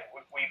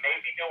 we may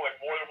be doing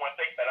more than one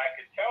thing, but I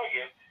can tell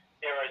you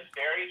there is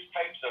various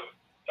types of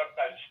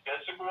sometimes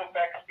physical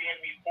effects being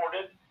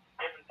reported,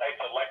 different types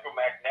of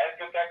electromagnetic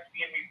effects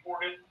being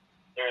reported.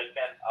 There's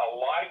been a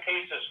lot of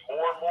cases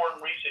more and more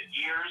in recent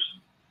years,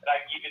 and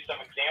I can give you some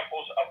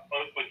examples of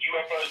both with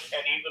UFOs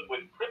and even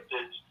with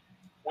cryptids,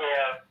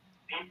 where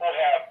people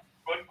have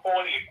good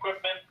quality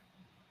equipment,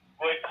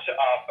 good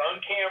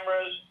phone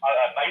cameras,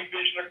 night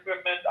vision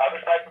equipment, other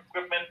type of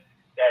equipment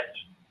that's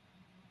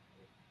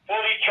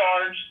fully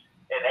charged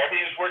and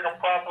everything's working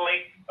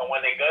properly. And when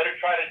they go to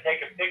try to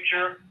take a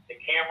picture, the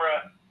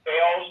camera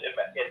fails,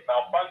 it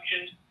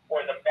malfunctions,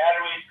 or the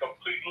batteries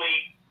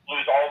completely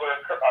lose all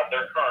their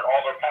current,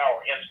 all their power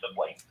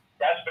instantly.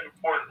 That's been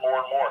reported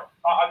more and more.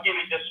 I'll give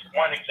you just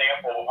one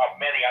example of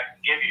many I can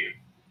give you.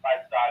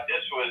 But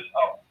this was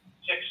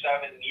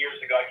 6-7 years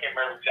ago. I can't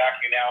remember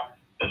exactly now.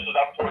 This was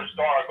up towards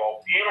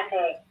Dargo.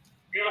 Beautiful,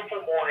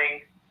 beautiful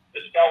morning.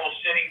 This fellow was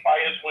sitting by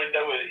his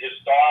window with his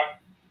dog,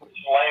 which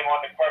is laying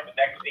on the carpet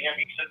next to him.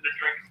 He's sitting there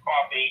drinking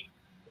coffee.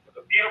 It was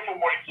a beautiful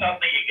morning.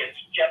 Suddenly it gets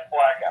jet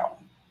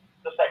blackout.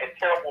 Just like a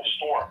terrible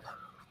storm.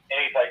 And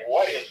he's like,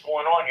 what is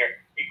going on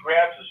here? He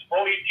grabs his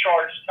fully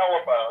charged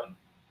telephone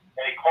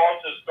and he calls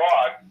his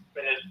dog,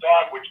 but his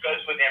dog, which goes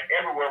with him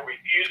everywhere,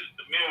 refuses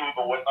to move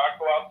or would not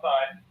go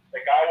outside. The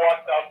guy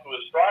walks out to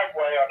his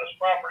driveway on his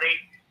property,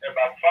 and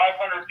about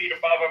 500 feet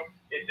above him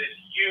is this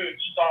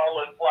huge,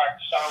 solid, black,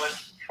 silent,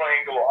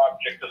 triangular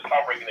object just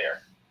hovering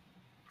there.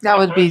 That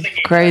would be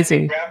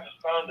crazy. He grabs his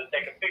phone to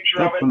take a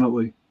picture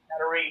Definitely. of it. The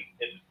battery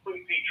is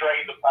completely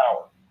drained of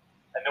power.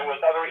 And there was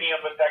other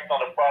EM effects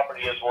on the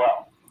property as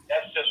well.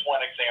 That's just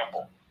one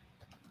example.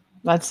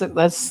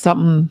 That's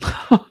something.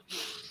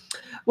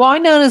 Well, I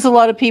know there's a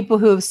lot of people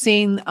who have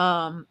seen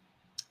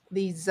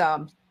these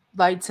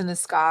lights in the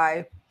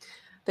sky.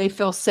 They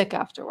feel sick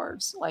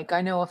afterwards. Like,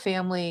 I know a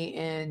family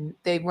and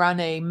they run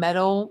a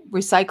metal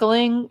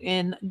recycling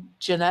in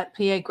Jeanette,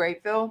 PA,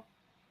 Grapeville.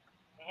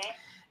 Mm-hmm.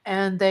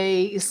 And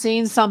they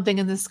seen something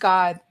in the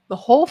sky. The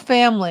whole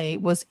family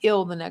was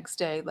ill the next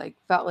day. Like,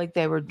 felt like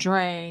they were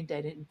drained.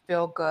 They didn't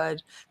feel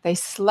good. They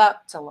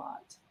slept a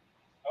lot.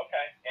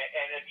 Okay.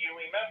 And if you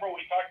remember,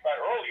 we talked about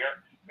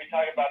earlier, we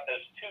talked about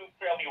those two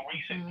fairly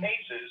recent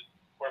cases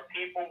where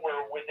people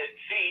were within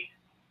feet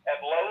at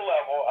low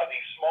level of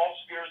these small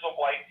spheres of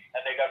light,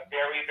 and they got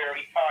very,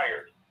 very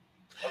tired.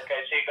 Okay,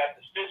 so you got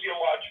this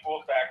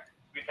physiological effect.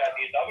 We've had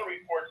these other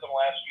reports in the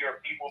last year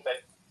of people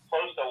that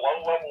close to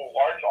low-level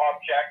large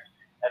objects,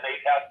 and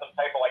they've had some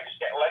type of like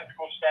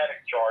electrical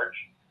static charge.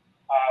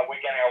 We're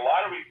getting a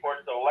lot of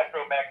reports of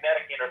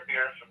electromagnetic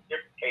interference from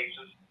different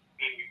cases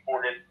being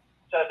reported.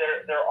 So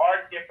there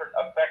are different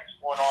effects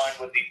going on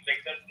with these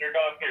things. They're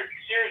going to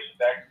be serious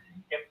effects.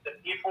 If the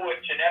people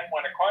at Jeanette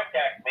want to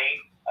contact me,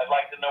 I'd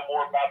like to know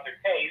more about their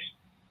case.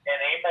 And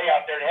anybody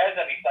out there that has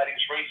any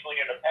sightings recently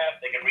in the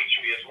past, they can reach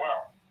me as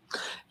well.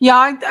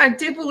 Yeah, I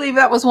do believe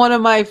that was one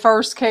of my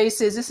first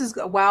cases. This is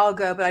a while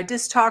ago, but I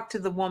just talked to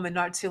the woman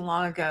not too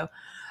long ago.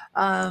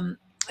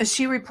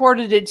 She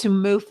reported it to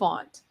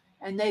MUFON,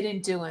 and they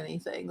didn't do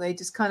anything. They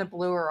just kind of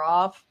blew her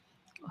off.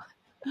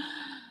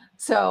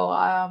 So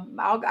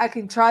I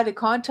can try to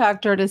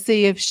contact her to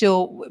see if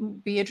she'll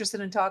be interested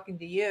in talking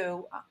to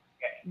you.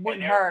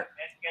 Wouldn't hurt.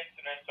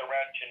 Incidents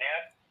around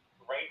Jeanette,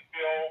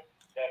 Grapeville,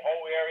 that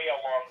whole area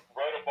along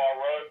Rodabar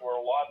Road where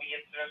a lot of the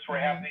incidents were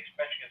happening,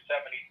 especially in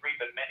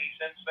 73, but many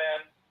since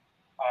then.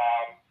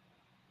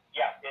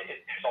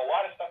 There's a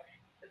lot of stuff.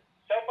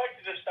 So much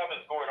of this stuff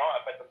is going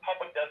on, but the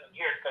public doesn't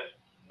hear it because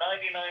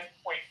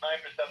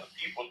 99.9% of the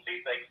people see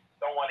things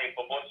don't want any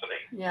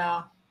publicity.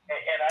 Yeah.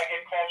 And I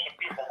get calls from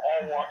people from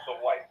all walks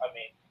of life. I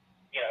mean,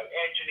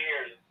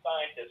 engineers,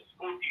 scientists,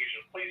 school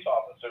teachers, police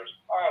officers,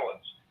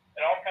 pilots,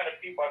 and all kind of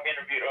people I've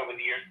interviewed over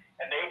the years,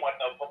 and they want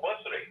no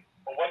publicity.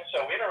 But what's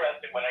so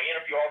interesting when I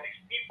interview all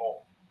these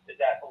people is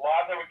that a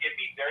lot of them would give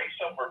me very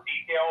similar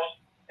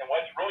details. And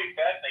what's really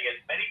fascinating is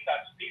many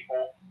times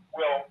people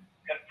will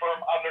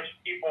confirm other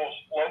people's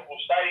local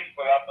sightings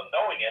without them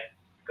knowing it,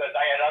 because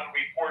I had other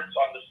reports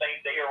on the same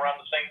day around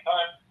the same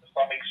time,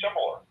 something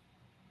similar.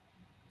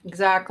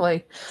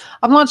 Exactly.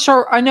 I'm not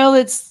sure. I know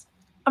it's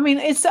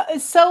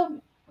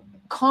so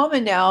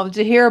common now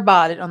to hear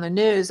about it on the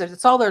news.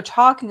 It's all they're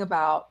talking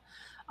about.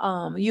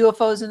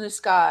 UFOs in the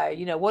sky.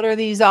 You know, what are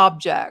these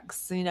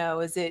objects? You know,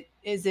 is it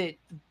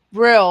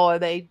real? Are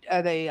they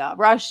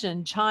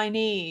Russian,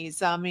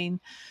 Chinese? I mean,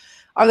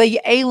 are they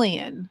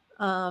alien?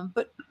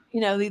 But you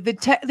know,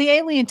 the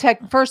alien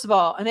tech. First of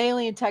all, an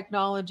alien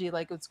technology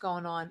like what's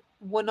going on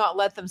would not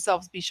let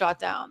themselves be shot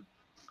down.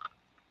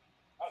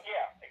 Oh,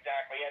 yeah,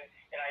 exactly.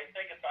 And I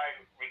think if I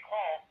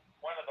recall,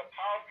 one of the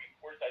power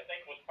reports, I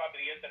think was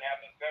probably the incident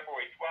happened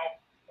February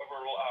 12th over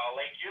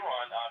Lake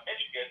Huron,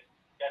 Michigan,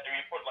 that they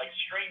report like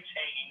strings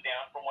hanging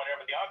down from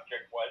whatever the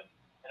object was.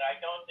 And I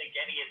don't think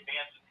any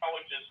advanced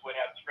intelligence would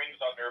have strings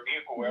on their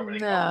vehicle wherever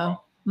they come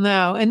from.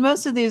 No. And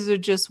most of these are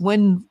just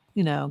wind,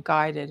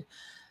 guided.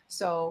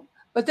 So,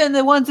 but then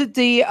the ones that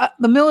the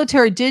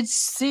military did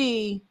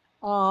see,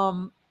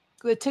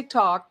 the Tic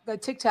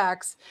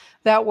Tacs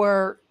that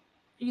were,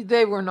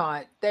 they were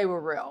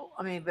real.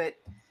 I mean, but.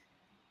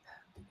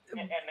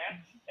 And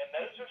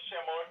those are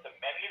similar to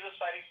many of the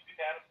sightings we've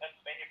had in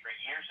Pennsylvania for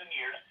years and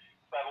years,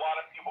 but a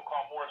lot of people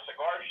call more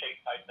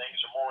cigar-shaped type things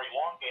or more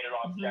elongated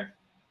objects.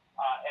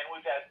 And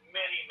we've had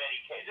many, many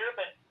cases. There have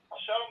been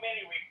so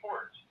many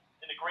reports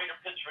in the greater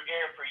Pittsburgh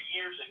area for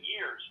years and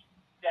years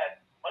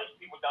that most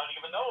people don't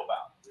even know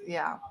about.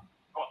 Yeah.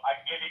 Well, I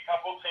can give you a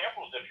couple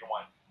examples if you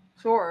want.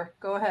 Sure.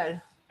 Go ahead.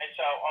 And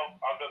so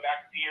I'll go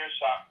back to years,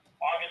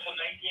 August of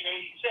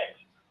 1986,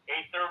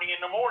 8:30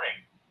 in the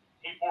morning.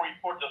 People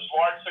report this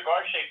large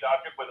cigar-shaped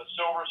object with a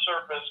silver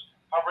surface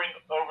hovering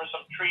over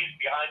some trees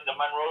behind the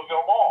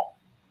Monroeville Mall.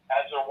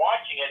 As they're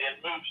watching it,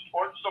 it moves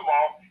towards the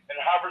mall and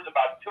hovers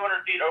about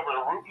 200 feet over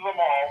the roof of the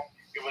mall.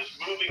 It was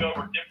moving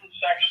over different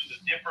sections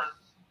of different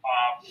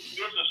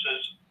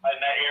businesses in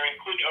that area,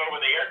 including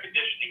over the air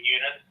conditioning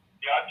unit.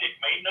 The object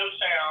made no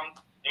sound.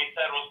 They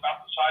said it was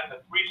about the size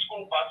of 3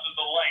 school buses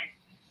in length,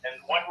 and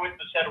one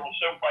witness said it was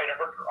so bright it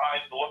hurt her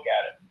eyes to look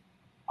at it.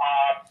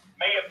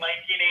 May of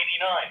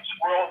 1989,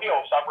 Squirrel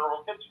Hill, suburb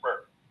of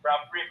Pittsburgh,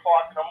 around 3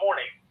 o'clock in the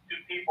morning. 2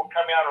 people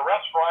coming out of a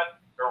restaurant.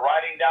 They're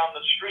riding down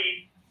the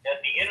street. At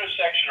the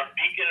intersection of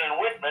Beacon and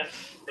Whitman,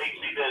 they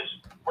see this,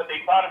 what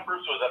they thought at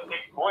first was a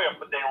big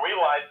blimp, but they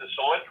realized this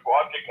cylindrical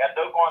object had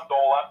no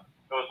gondola.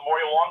 It was more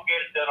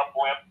elongated than a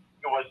blimp.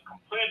 It was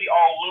completely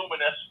all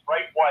luminous,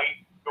 bright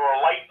white. There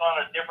were lights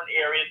on in different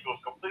areas. It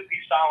was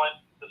completely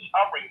silent. It's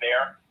hovering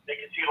there. They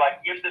could see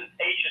like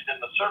indentations in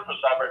the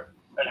surface of it.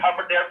 It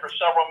hovered there for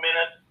several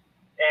minutes,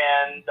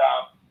 and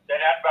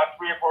then after about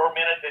 3 or 4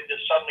 minutes, it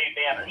just suddenly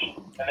vanished.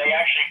 And they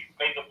actually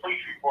made the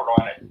police report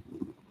on it.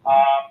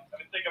 Let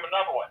me think of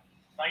another one.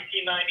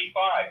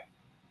 1995,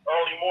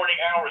 early morning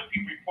hours,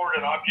 people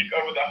reported an object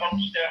over the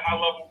Homestead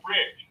High-Level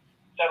Bridge.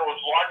 Said it was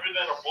larger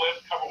than a blimp,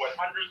 covered with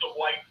hundreds of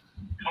light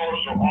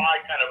colors of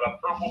eye, kind of a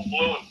purple,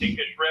 blue, and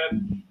pinkish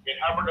red. It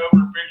hovered over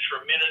the bridge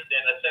for a minute,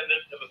 then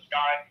ascended to the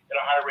sky at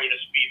a high rate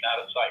of speed and out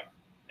of sight.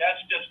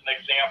 That's just an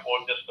example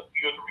of just a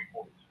few of the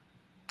reports.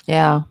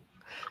 Yeah,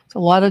 it's a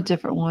lot of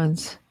different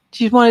ones.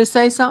 Do you want to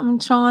say something,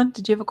 Sean?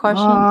 Did you have a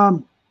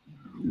question?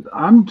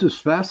 I'm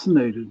just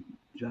fascinated,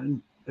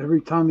 Jen.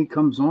 Every time he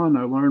comes on,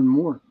 I learn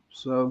more.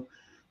 So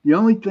the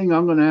only thing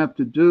I'm going to have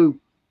to do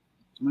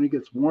when it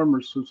gets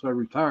warmer, since I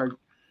retired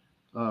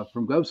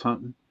from ghost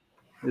hunting,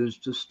 is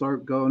just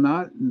start going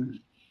out and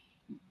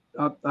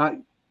up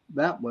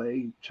that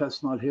way,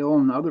 Chestnut Hill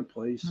and other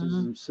places,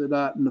 and sit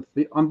out in the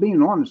field. I'm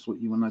being honest with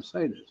you when I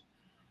say this,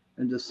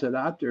 and just sit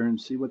out there and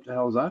see what the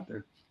hell's out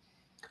there.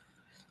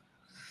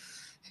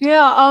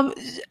 Yeah.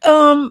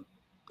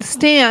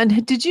 Stan,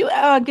 did you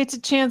get a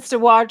chance to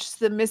watch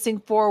the Missing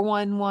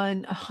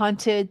 411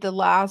 Hunted, the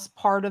last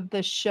part of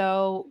the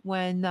show,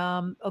 when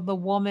the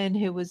woman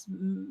who was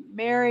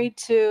married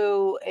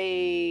to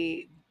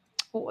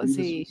what was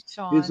he,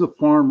 Sean? He's a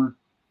farmer.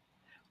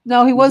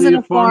 No, he wasn't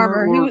a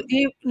farmer.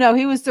 He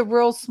was the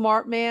real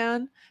smart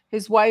man.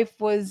 His wife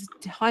was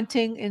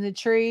hunting in the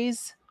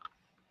trees.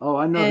 Oh,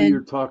 I know who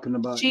you're talking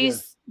about.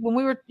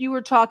 When you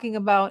were talking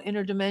about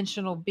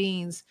interdimensional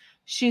beings,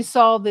 she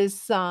saw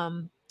this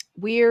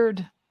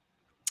weird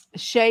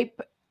shape.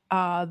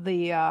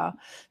 The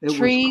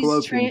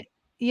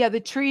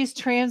trees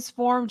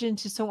transformed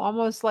into some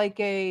almost like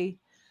I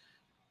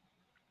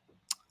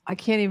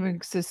can't even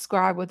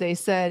describe what they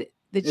said.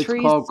 It's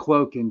called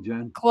cloaking,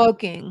 Jen.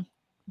 Cloaking.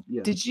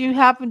 Yeah. Did you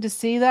happen to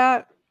see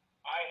that?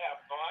 I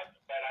have not,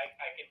 but I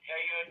can tell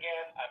you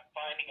again, I'm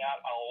finding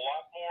out a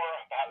lot more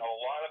about a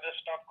lot of this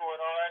stuff going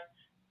on.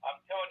 I'm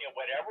telling you,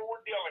 whatever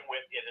we're dealing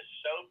with, it is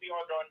so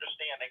beyond our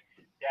understanding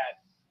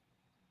that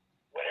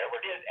whatever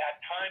it is,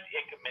 at times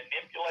it can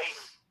manipulate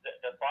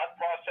the thought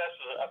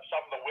processes of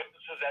some of the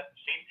witnesses that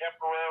seem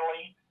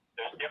temporarily.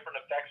 There's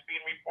different effects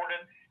being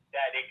reported,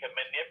 that it can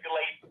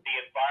manipulate the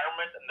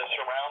environment and the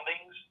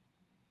surroundings.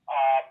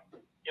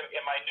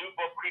 In my new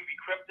book, Creepy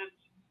Cryptids,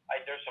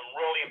 there's some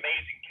really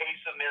amazing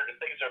cases in there, the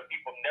things that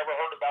people never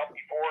heard about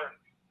before, and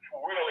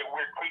really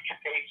weird creature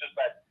cases.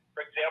 But,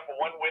 for example,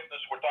 one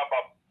witness, we're talking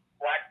about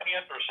Black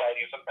Panther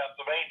sightings in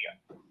Pennsylvania.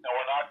 Now,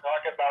 we're not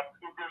talking about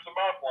cougars and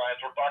mountain lions.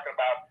 We're talking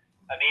about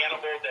an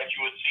animal that you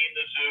would see in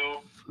the zoo,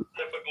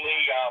 typically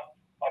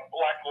a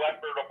black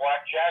leopard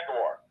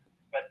jaguar.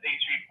 But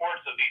these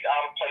reports of these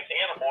out-of-place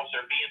animals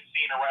are being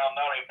seen around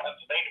not only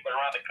Pennsylvania but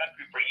around the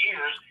country for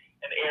years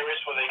in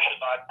areas where they should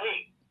not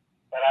be.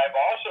 But I've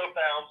also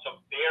found some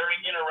very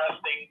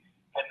interesting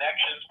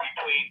connections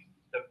between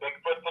the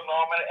Bigfoot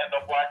phenomenon and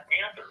the Black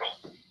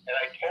Panthers. And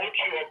I told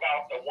you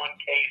about the one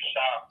case,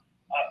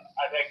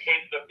 that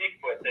case of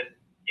Bigfoot, that,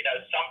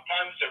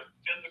 sometimes they're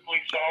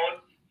physically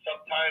solid,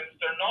 sometimes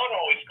they're not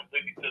always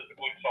completely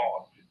physically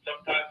solid.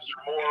 Sometimes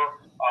they're more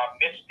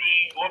misty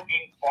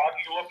looking,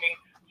 foggy looking.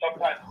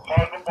 Sometimes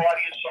part of the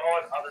body is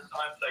solid, other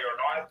times they are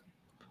not.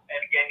 And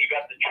again, you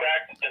got the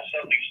tracks that just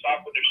suddenly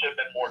stop when there should have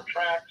been more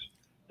tracks.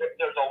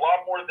 There's a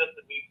lot more of this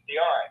that meets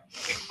the eye,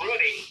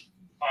 including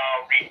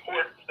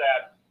reports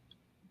that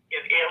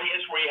in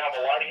areas where you have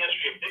a lot of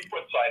history of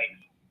Bigfoot sightings,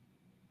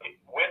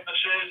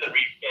 witnesses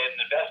and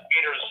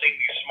investigators are seeing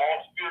these small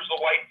spears of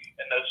light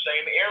in those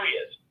same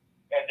areas,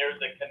 and there's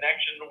a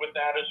connection with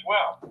that as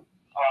well.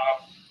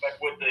 But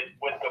with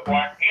the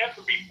Black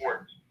Panther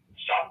reports,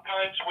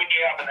 sometimes when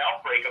you have an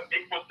outbreak of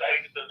Bigfoot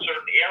sightings in a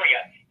certain area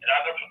and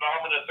other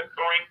phenomena is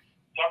occurring,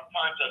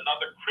 sometimes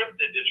another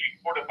cryptid is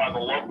reported by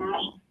the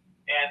locals.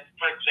 And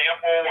for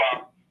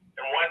example,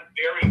 in one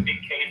very big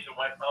case that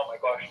went,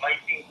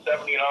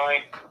 1979,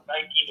 1981,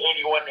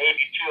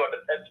 82 on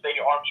the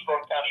Pennsylvania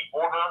Armstrong County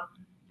border,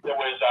 there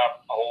was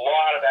a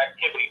lot of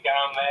activity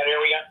down in that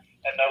area.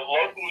 And the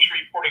locals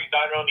reporting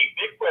not only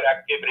Bigfoot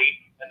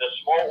activity and the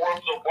small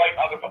orbs of light,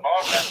 other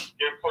phenomena,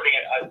 they're reporting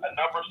a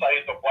number of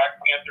sightings of Black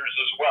Panthers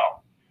as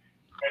well.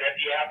 And if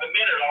you have a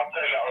minute, I'll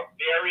tell you a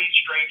very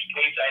strange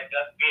case I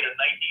investigated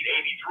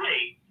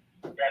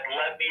in 1983 that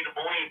led me to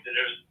believe that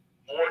there's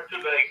more to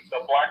the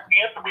Black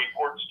Panther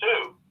reports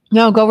too.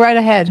 No, go right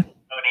ahead.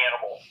 An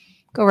animal.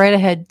 Go right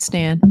ahead,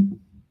 Stan.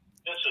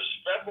 This is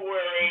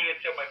February,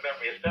 it's in my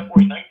memory, it's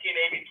February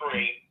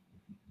 1983.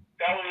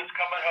 Fellow was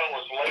coming home, it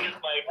was late at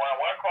night, around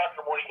 1 o'clock in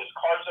the morning, his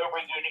car's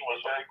overheating,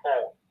 was very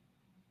cold.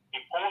 He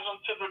pulls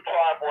into the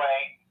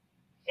driveway,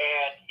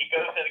 and he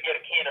goes in to get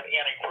a can of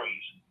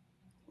antifreeze.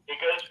 He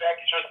goes back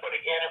and starts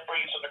putting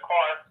antifreeze in the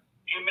car.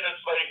 A few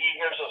minutes later, he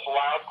hears this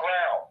loud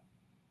growl.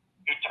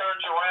 He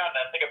turns around,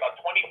 and I think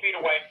about 20 feet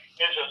away,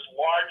 there's this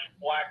large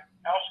black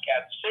house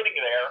cat sitting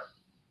there,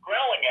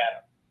 growling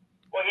at him.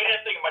 Well, he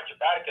didn't think much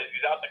about it because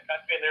he's out in the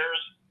country, and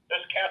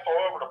there's cats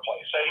all over the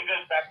place. So he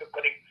goes back to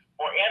putting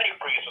more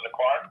antifreeze in the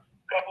car.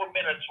 A couple of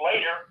minutes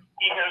later,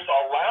 he hears a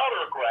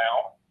louder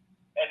growl,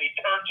 and he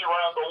turns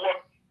around to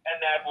look, and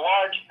that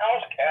large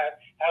house cat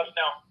has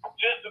now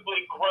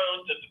visibly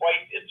grown to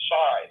twice its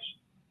size,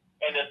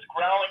 and it's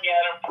growling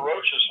at him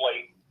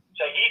ferociously.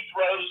 So he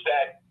throws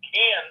that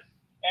can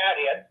at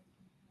it,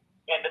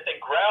 and the thing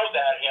growls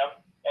at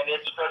him, and it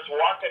starts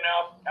walking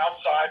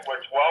outside where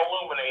it's well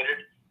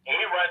illuminated, and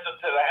he runs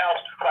into the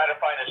house to try to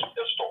find his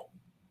pistol.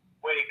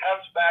 When he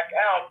comes back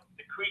out,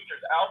 the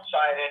creature's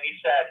outside, and he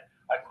said,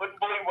 I couldn't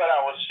believe what I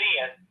was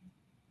seeing.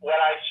 What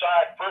I saw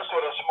at first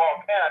was a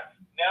small cat,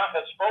 now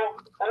has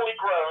fully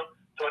grown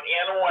to an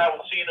animal I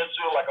would see in a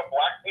zoo, like a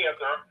black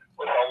panther,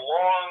 with a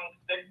long,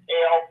 thick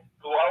tail,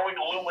 glowing,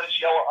 luminous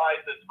yellow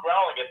eyes that's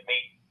growling at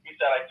me. He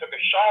said, I took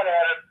a shot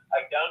at it.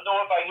 I don't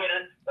know if I hit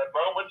it, but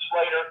moments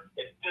later,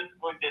 it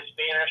physically just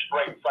vanished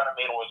right in front of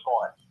me and was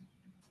gone.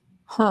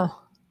 Huh.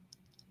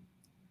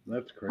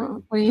 That's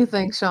crazy. What do you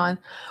think,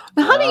 Sean?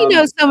 How do you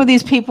know some of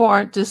these people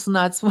aren't just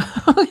nuts?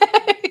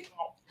 Okay.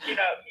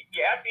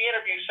 You have to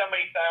interview so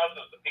many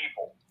thousands of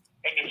people,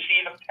 and you see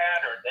the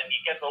patterns, and you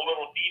get the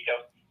little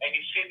details, and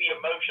you see the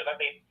emotion. I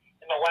mean,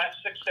 in the last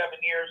 6-7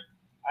 years,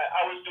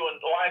 I was doing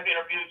live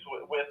interviews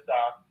with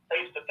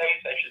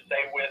face-to-face, I should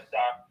say, with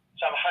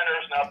some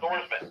hunters and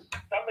outdoorsmen.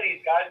 Some of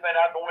these guys have been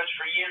out in the woods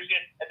for years,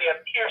 and they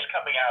have tears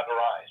coming out of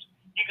their eyes.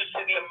 You can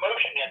see the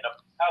emotion in them,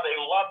 how they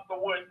love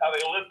the woods, how they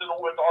lived in the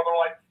woods all their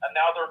life, and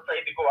now they're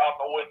afraid to go out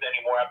in the woods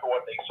anymore after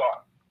what they saw.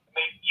 I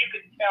mean, you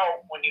can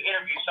tell when you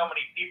interview so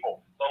many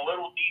people, the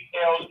little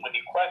details, when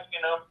you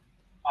question them,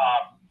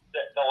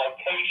 the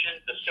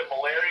location, the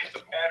similarities,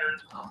 the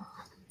patterns.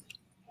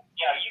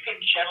 Yeah, you can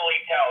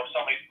generally tell if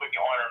somebody's putting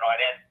you on or not.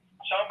 And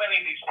so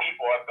many of these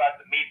people I've got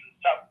to meet, and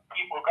some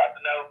people have got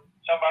to know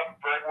some of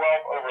them very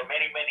well over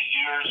many, many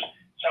years,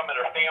 some of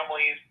their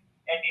families,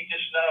 and you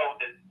just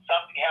know that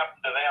something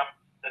happened to them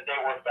that they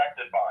were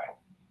affected by.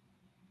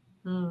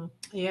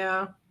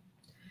 Yeah.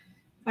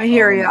 I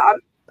hear you.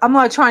 I'm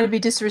not trying to be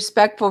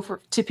disrespectful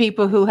to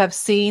people who have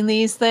seen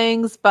these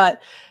things, but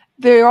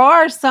there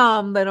are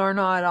some that are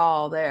not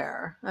all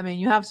there. I mean,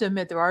 you have to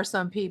admit there are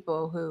some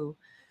people who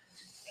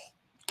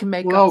can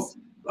make us.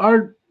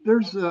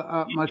 There's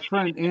my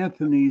friend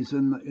Anthony's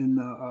in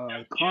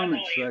the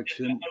comment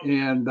section,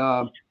 and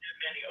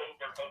many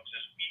overt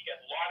hoaxes. We get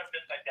a lot of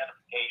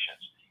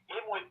misidentifications.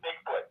 Even with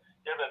Bigfoot,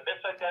 there's a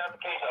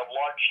misidentification of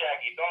large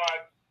shaggy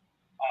dogs,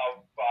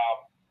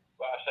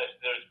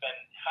 there's been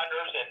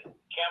hunters in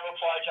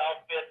camouflage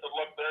outfits that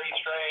look very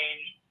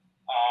strange.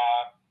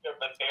 There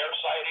have been bear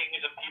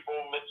sightings of people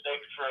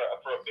mistaken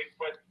for a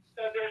Bigfoot.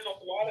 So there's a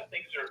lot of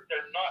things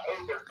they're not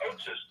overt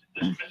hoaxes,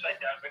 just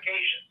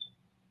misidentifications.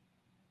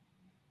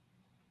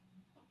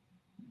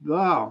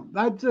 Wow,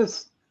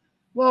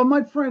 Well,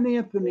 my friend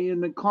Anthony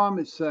in the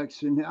comment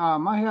section,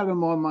 I had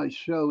him on my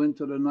show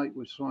Into the Night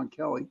with Sean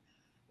Kelly,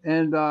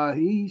 and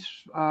he's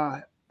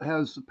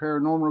has the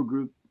paranormal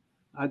group.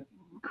 I,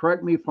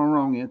 correct me if I'm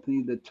wrong,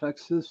 Anthony. The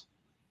Texas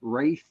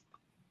Wraith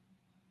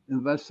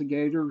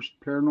investigators,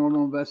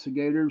 paranormal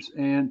investigators,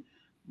 and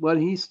what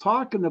he's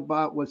talking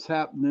about, what's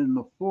happening in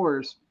the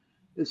forest,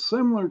 is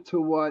similar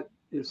to what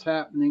is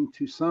happening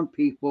to some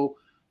people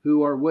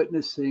who are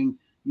witnessing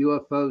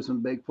UFOs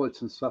and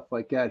Bigfoots and stuff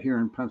like that here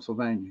in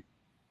Pennsylvania.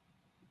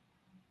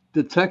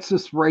 The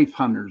Texas Wraith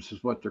Hunters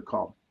is what they're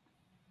called.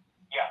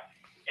 Yeah,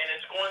 and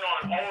it's going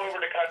on all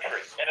over the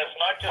country. And it's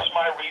not just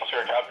my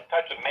research. I've been in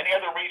touch with many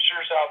other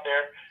researchers out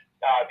there.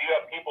 You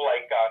have people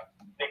like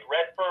Nick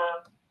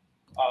Redfern,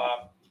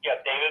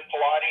 David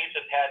Pilates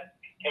has had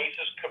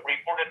cases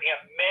reported. You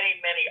have many,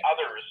 many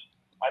others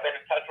I've been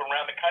in touch with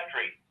around the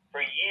country for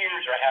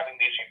years are having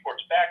these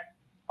reports back.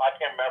 I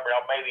can't remember,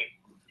 maybe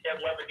 10,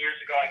 11 years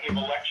ago, I gave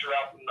a lecture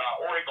out in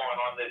Oregon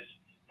on this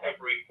type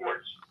of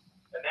reports.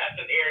 And that's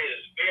an area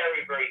that's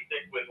very, very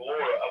thick with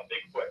lore of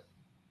Bigfoot.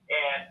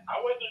 And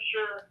I wasn't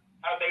sure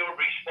how they would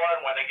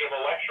respond when I gave a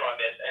lecture on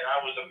this, and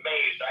I was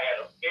amazed. I had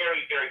a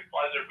very, very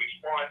positive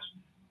response.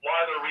 A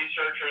lot of the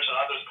researchers and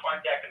others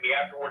contacted me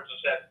afterwards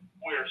and said,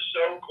 "We're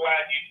so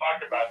glad you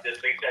talked about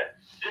this." They said,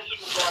 "This has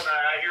been going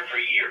on out here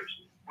for years.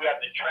 We have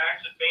the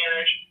tracks that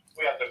vanished.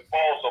 We have the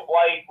balls of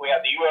light. We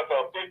have the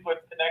UFO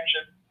Bigfoot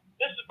connection.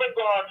 This has been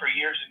going on for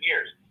years and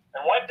years."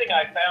 And one thing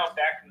I found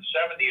back in the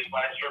 70s when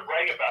I started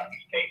writing about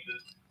these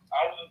cases,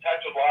 I was in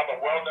touch with a lot of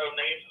the well-known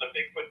names in the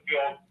Bigfoot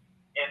field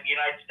in the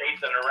United States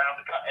and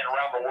around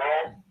the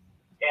world.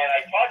 And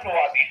I talked to a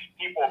lot of these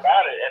people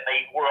about it, and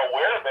they were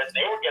aware of it. And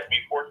they were getting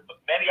reports, but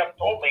many of them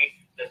told me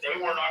that they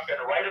were not going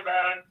to write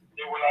about it.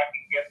 They were not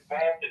going to get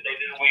involved, that they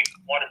didn't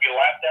want to be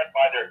laughed at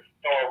by their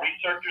fellow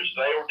researchers. So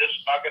they were just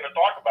not going to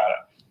talk about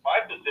it. My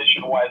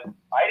position was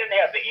I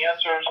didn't have the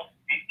answers.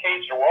 These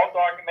cases are well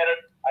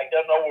documented. I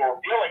don't know what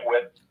we're dealing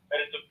with, but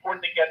it's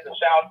important to get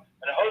this out,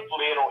 and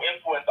hopefully it'll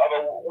influence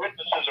other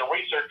witnesses and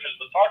researchers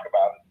to talk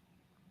about it.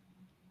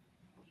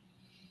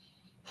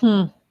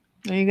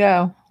 There you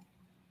go.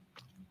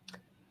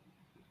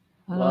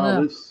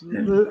 Wow, it's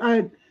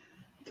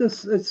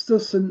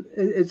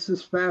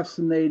just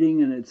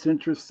fascinating and it's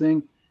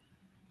interesting.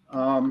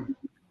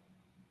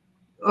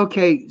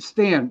 Okay,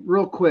 Stan,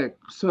 real quick.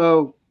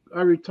 So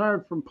I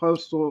retired from from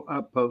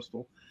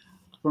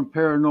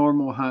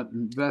paranormal hunt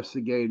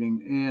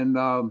investigating, and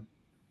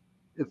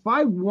if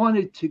I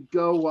wanted to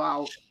go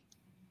out,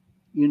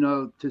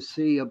 to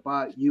see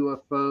about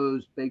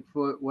UFOs,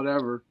 Bigfoot,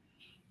 whatever,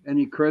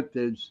 any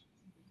cryptids,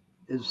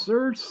 is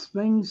there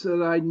things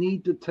that I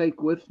need to take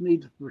with me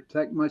to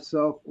protect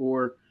myself,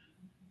 or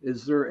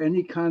is there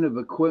any kind of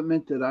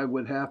equipment that I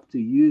would have to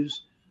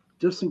use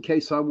just in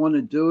case I want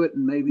to do it,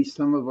 and maybe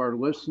some of our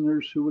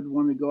listeners who would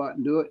want to go out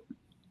and do it?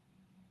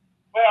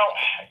 Well,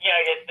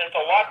 there's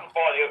a lot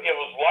involved. It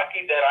was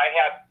lucky that I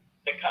had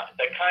the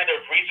kind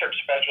of research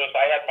specialist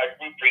I had in my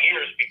group for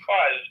years,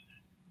 because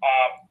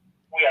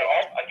we had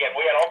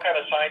all kind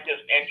of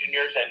scientists and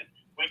engineers, and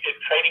we did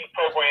training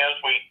programs.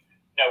 We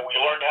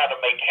learned how to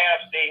make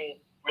casting.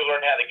 We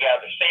learned how to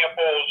gather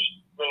samples.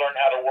 We learned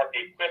how to work the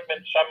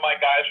equipment. Some of my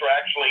guys were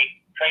actually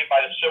trained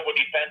by the Civil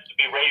Defense to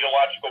be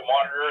radiological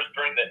monitors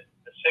during the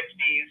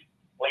 60s,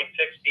 late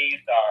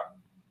 60s.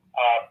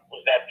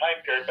 Was that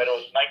time period, but it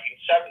was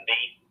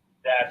 1970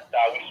 that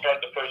we started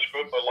the first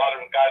group. A lot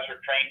of guys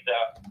were trained to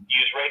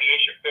use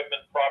radiation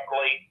equipment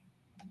properly.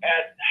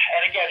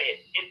 And again,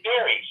 it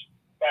varies.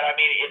 But I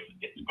mean,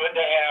 it's good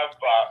to have,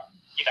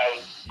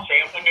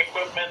 sampling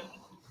equipment.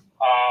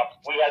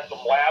 We had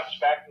some labs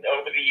back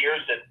over the years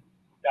that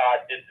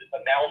did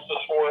analysis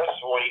for us.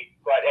 We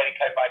got any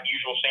kind of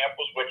unusual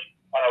samples, which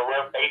on a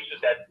rare basis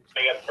that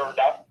may have turned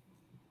up.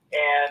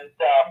 And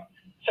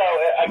so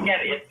again,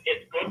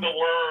 it's good to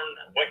learn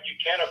what you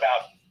can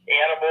about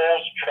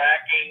animals,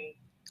 tracking,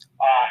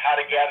 how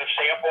to gather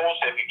samples.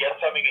 If you get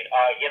something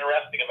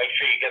interesting, and make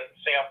sure you get the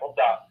samples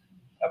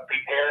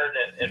prepared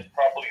and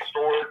properly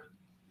stored.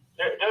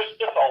 There's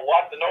just a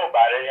lot to know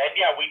about it.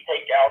 And we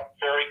take out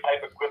various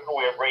type of equipment.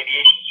 We have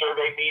radiation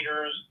survey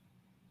meters.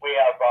 We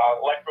have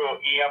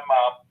electro-EM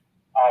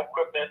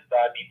equipment,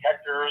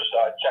 detectors,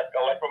 check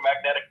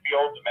electromagnetic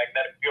fields and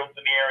magnetic fields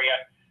in the area.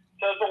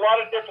 So there's a lot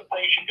of different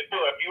things you can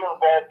do. If you were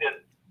involved in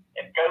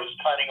ghost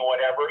hunting or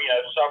whatever,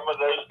 some of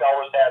those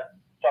fellows had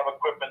some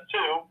equipment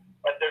too,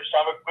 but there's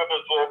some equipment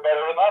that's a little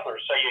better than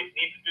others. So you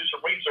need to do some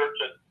research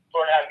and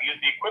learn how to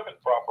use the equipment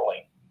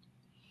properly.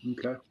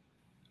 Okay.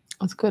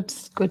 That's good.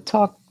 Good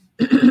talk.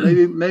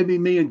 maybe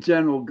me and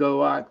Jen will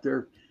go out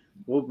there.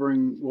 We'll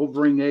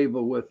bring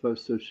Ava with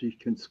us so she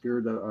can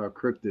scare the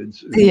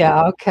cryptids.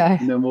 Yeah. Okay.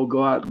 And then we'll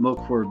go out and look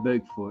for a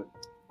Bigfoot.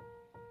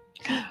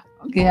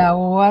 Yeah.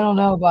 Well, I don't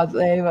know about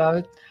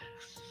Ava.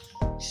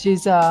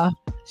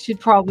 She'd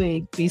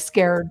probably be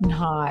scared and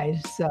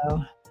hide. So,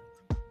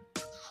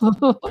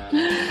 but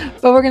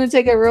we're gonna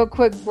take a real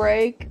quick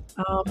break.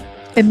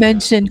 It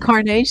mentioned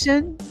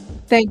carnation.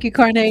 Thank you,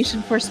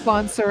 Carnation, for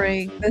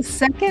sponsoring the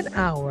second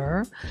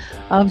hour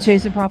of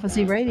Chasing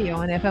Prophecy Radio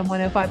on FM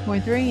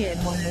 105.3 and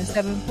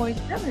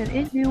 107.7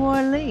 in New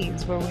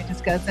Orleans, where we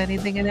discuss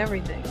anything and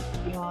everything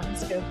beyond the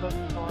scope of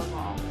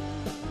normal.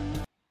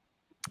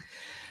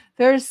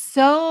 There's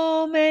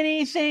so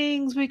many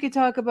things we could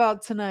talk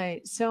about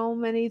tonight. So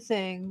many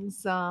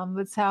things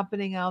that's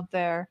happening out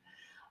there.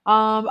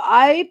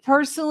 I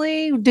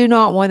personally do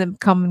not want to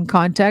come in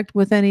contact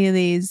with any of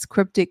these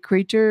cryptic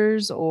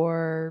creatures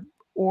or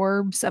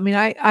orbs. I mean,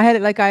 I had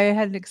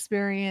an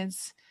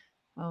experience,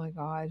 oh my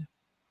God,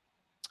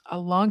 a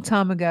long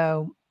time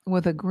ago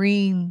with a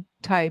green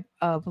type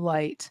of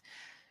light.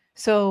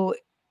 So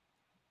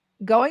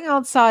going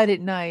outside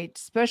at night,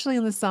 especially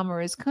in the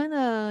summer, is kind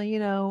of,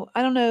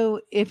 I don't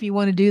know if you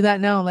want to do that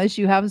now unless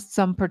you have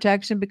some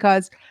protection,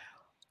 because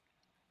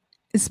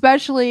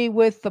especially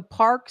with the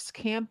parks,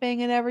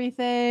 camping and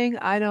everything,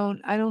 I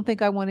don't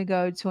think I want to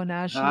go to a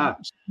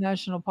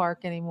national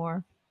park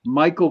anymore.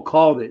 Michael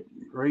called it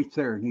right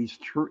there, and he's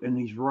true, and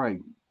he's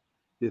right.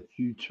 If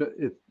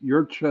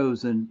you're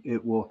chosen,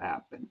 it will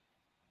happen.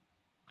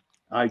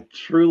 I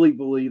truly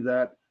believe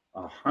that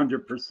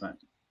 100%.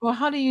 Well,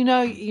 how do you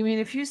know? You mean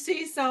if you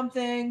see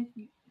something?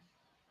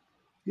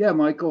 Yeah,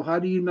 Michael, how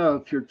do you know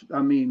if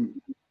can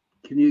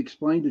you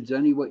explain to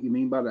Jenny what you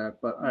mean by that?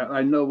 But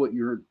I know what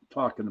you're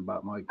talking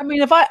about, Mike. I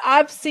mean, if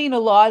I've seen a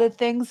lot of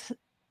things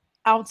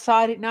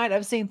outside at night.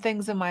 I've seen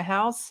things in my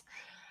house.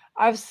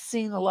 I've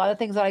seen a lot of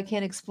things that I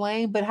can't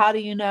explain, but how do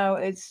you know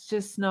it's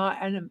just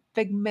not a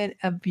figment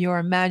of your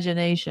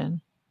imagination?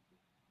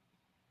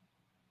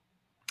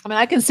 I mean,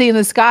 I can see in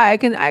the sky. I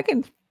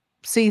can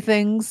see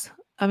things.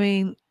 I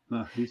mean,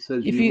 he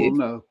says you will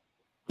know.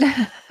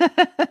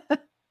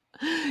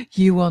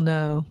 You will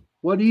know.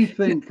 What do you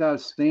think,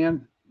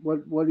 Stan?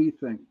 What do you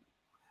think?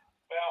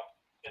 Well,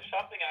 it's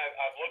something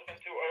I've looked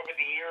into over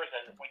the years,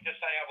 and we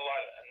just don't have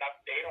enough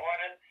data on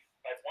it.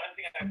 But one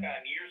thing I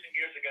found years and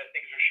years ago,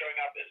 things are showing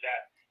up, is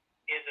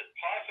it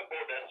possible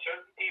that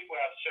certain people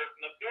have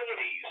certain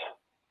abilities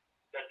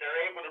that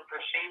they're able to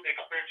perceive and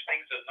experience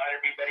things that not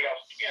everybody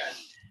else can,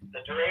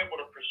 that they're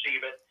able to perceive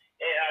it.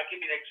 And I'll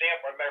give you an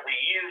example. I remember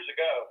years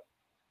ago,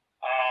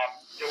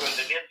 there was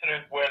an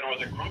incident where there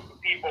was a group of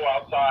people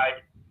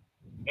outside,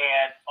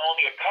 and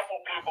only a couple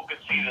people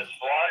could see this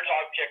large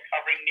object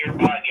hovering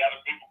nearby, and the other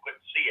people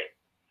couldn't see it.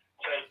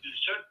 So do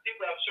certain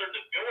people have certain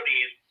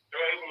abilities,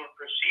 they're able to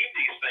perceive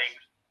these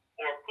things,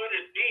 or could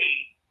it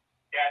be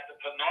that the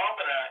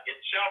phenomena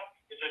itself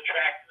is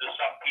attracted to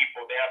some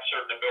people? They have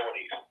certain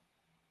abilities.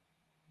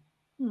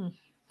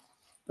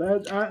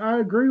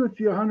 I agree with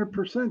you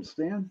 100%,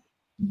 Stan.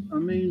 I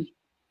mean,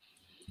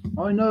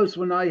 all I know is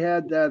when I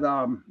had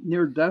that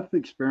near-death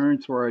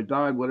experience where I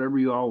died, whatever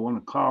you all want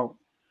to call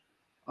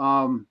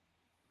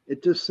it,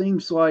 it just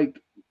seems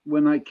like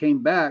when I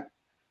came back,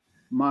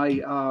 my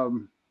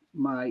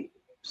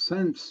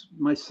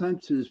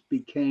senses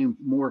became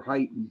more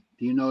heightened.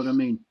 Do you know what I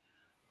mean?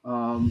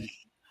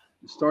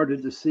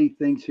 Started to see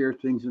things, hear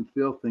things, and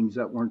feel things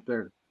that weren't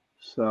there.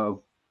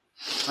 So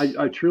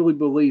I truly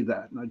believe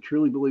that, and I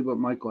truly believe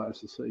what Michael has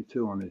to say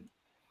too on it.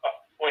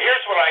 Well,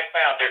 here's what I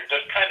found.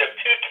 There's kind of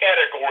two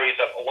categories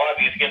of a lot of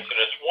these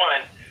incidents.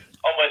 One,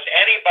 almost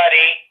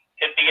anybody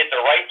can be at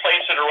the right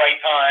place at the right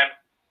time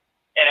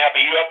and have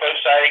a UFO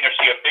sighting or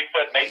see a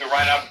Bigfoot maybe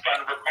right out in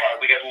front of her car.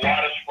 We get a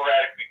lot of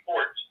sporadic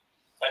reports.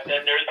 But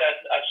then there's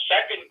a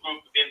second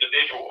group of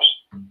individuals.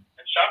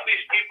 And some of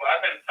these people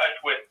I've been in touch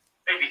with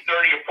maybe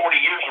 30 or 40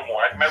 years or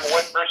more. I remember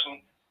one person,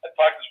 I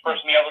talked to this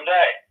person the other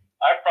day.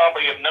 I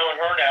probably have known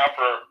her now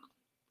for,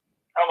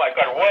 oh my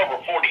God, well over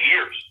 40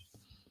 years.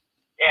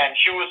 And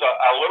she was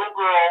a little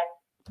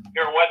girl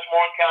here in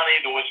Westmoreland County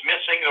that was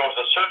missing. There was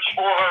a search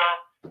for her.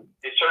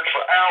 They searched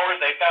for hours.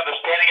 They found her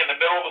standing in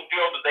the middle of the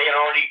field that they had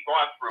already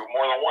gone through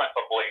more than once,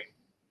 I believe.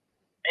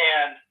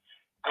 And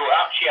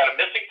throughout, she had a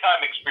missing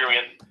time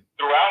experience.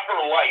 Throughout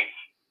her life,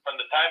 from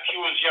the time she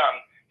was young,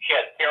 she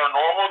had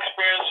paranormal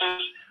experiences.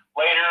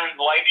 Later in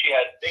life, she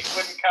had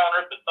Bigfoot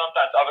encounters, but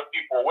sometimes other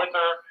people were with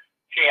her.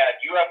 She had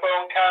UFO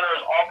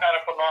encounters, all kind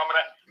of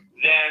phenomena.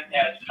 Then,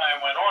 as time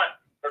went on,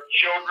 her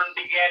children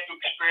began to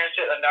experience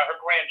it, and now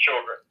her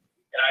grandchildren.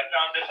 And I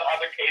found this in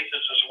other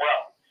cases as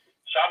well.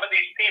 Some of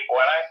these people,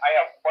 and I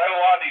have quite a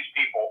lot of these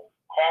people,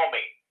 call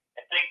me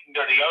and thinking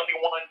they're the only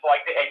ones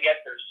like that, and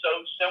yet they're so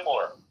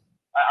similar.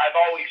 I've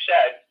always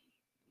said,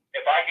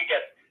 if I could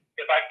get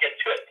 10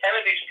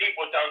 of these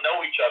people that don't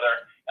know each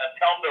other and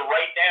tell them to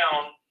write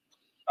down,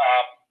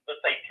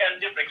 let's say,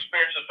 10 different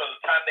experiences from the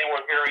time they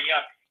were very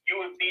young, you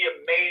would be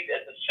amazed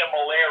at the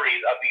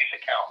similarities of these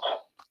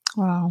accounts.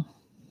 Wow.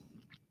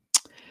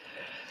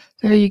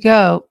 There you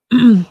go.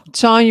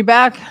 Sean, you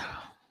back?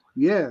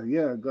 Yeah,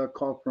 I got a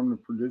call from the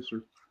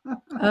producer.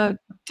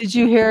 Did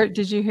you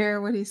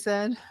hear what he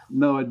said?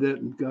 No, I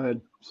didn't. Go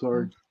ahead.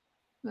 Sorry.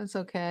 That's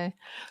okay.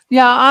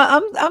 Yeah,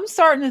 I'm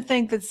starting to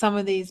think that some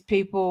of these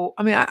people,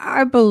 I mean,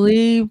 I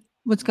believe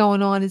what's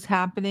going on is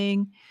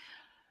happening.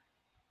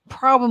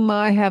 Problem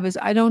I have is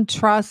I don't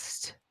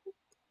trust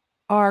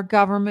our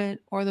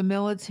government or the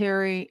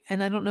military,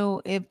 and I don't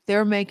know if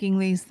they're making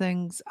these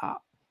things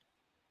up.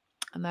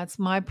 And that's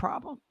my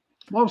problem.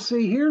 Well,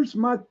 see, here's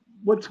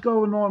what's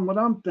going on. What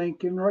I'm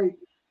thinking right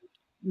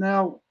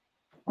now.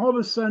 All of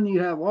a sudden,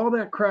 you have all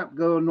that crap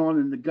going on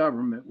in the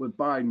government with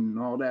Biden and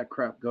all that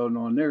crap going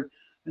on there,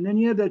 and then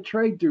you had that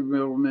trade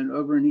development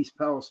over in East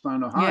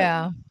Palestine, Ohio.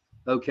 Yeah.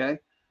 Okay.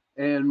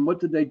 And what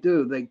did they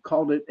do? They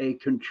called it a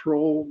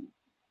control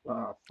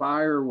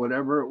fire,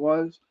 whatever it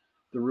was,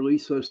 to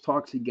release those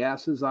toxic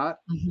gases out.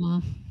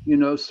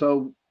 Mm-hmm.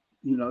 So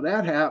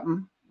that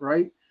happened,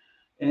 right?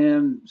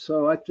 And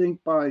so I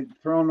think by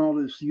throwing all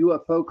this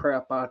UFO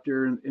crap out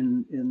there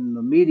in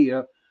the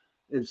media,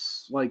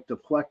 it's like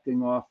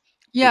deflecting off.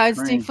 Yeah,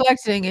 it's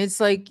deflecting. It's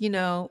like,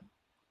 what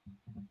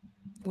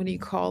do you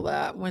call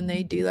that when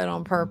they do that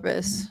on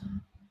purpose?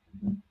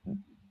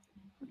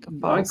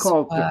 I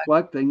call it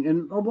deflecting.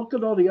 And look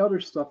at all the other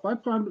stuff.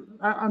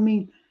 I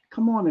mean,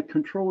 come on, a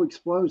control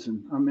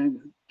explosion. I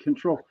mean,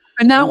 control.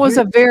 And that was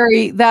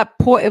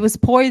it was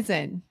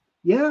poison.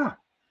 Yeah.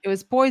 It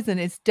was poison.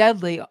 It's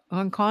deadly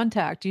on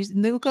contact.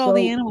 Look at all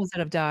the animals that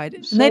have died.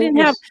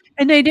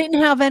 And they didn't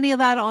have any of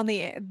that on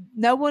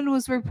no one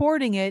was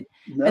reporting it.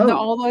 No. And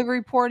all they're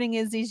reporting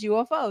is these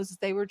UFOs.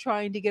 They were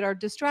trying to get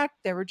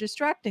they were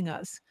distracting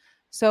us.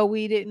 So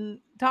we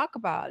didn't talk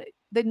about it.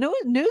 The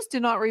news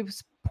did not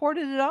report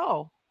it at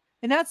all.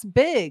 And that's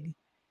big.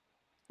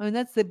 I mean,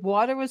 the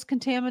water was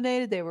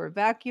contaminated. They were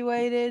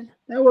evacuated.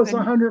 That was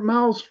 100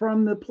 miles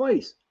from the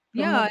place.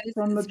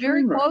 It's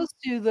very close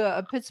to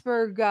the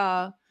Pittsburgh.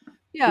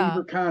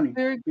 Beaver County.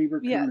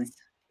 Beaver County. Yes,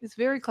 it's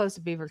very close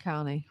to Beaver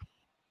County.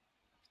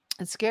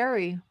 It's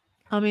scary.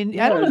 I mean,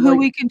 I don't know who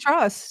we can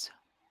trust.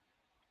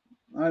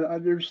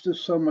 There's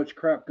just so much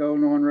crap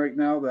going on right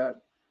now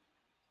that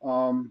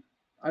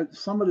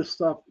some of the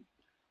stuff,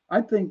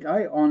 I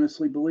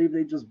honestly believe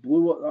they just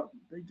blew up.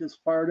 They just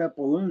fired up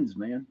balloons,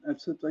 man.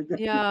 That's it. They did.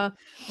 Yeah.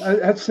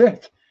 That's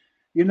it.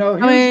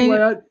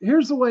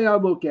 Here's the way I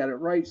look at it,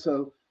 right?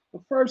 So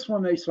the first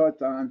one they shut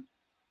down,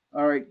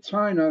 all right,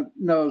 China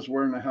knows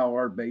where in the hell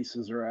our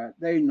bases are at.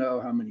 They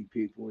know how many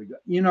people we got.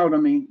 You know what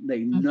I mean? They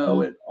know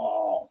it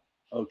all.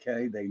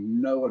 Okay? They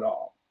know it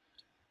all.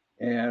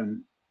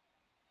 And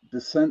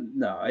it's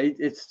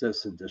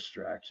just a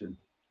distraction.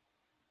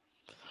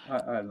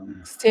 I don't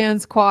know.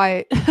 Stands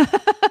quiet. Just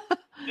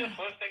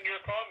listening to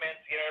your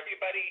comments,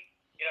 everybody,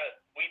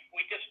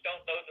 we just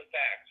don't know the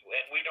facts,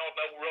 and we don't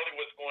know really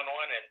what's going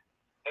on, and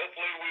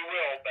hopefully we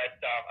will. But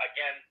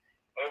again,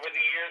 over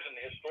the years and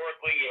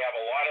historically, you have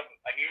a lot of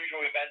unusual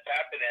events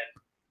happen, and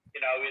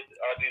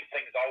are these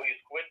things always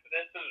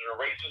coincidences or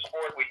races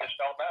for it? We just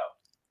don't know.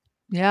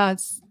 Yeah,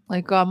 it's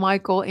like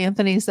Michael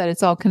Anthony said,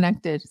 it's all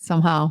connected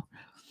somehow.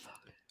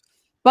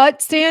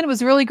 But Stan, it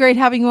was really great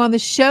having you on the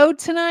show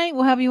tonight.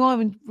 We'll have you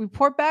on and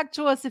report back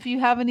to us if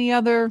you have any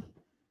other.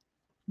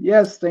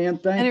 Yes, Stan,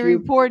 thank you. Any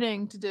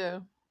reporting to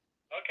do.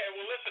 Okay,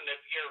 well, listen, if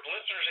your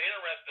listeners are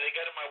interested, they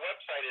go to my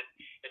website.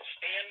 It's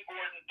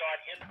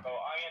stangordon.info,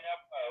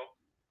 INFO.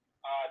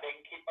 They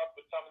can keep up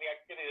with some of the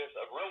activities.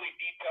 A really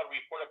detailed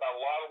report about a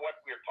lot of what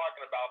we were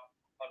talking about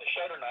on the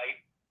show tonight.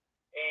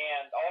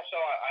 And also,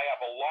 I have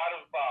a lot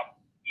of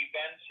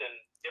events and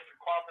different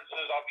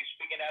conferences I'll be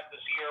speaking at this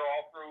year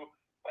all through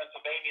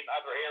Pennsylvania and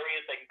other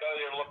areas. They can go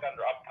there and look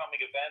under upcoming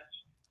events.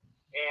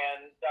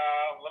 And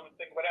let me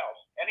think what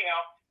else.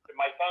 Anyhow,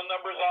 my phone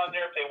number is on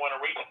there. If they want to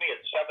reach me,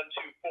 it's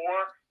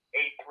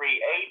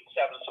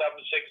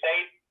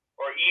 724-838-7768.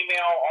 Or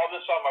email all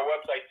this on my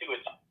website, too.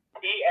 It's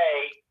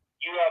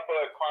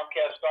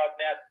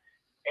PAUFO@Comcast.net.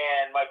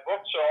 And my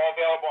books are all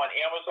available on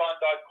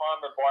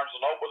Amazon.com and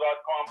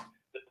BarnesandNoble.com.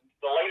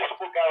 The latest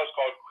book out is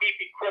called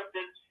Creepy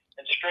Cryptids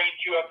and Strange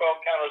UFO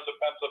Encounters of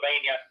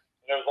Pennsylvania.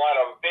 And there's a lot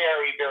of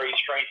very, very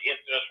strange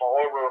incidents from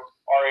all over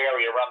our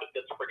area, around the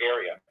Pittsburgh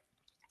area.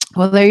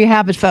 Well, there you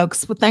have it,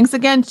 folks. Well, thanks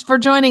again for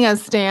joining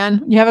us,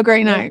 Stan. You have a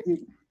great night.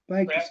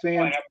 Thank you,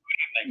 Stan.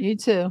 You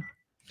too.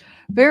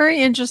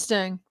 Very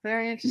interesting.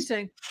 Very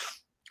interesting.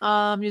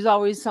 There's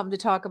always something to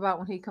talk about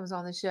when he comes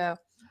on the show.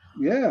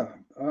 Yeah.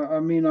 I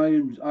mean,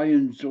 I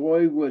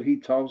enjoy what he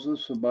tells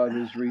us about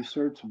his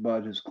research,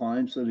 about his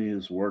clients that he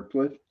has worked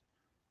with,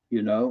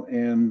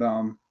 and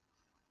I'm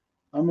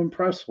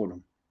impressed with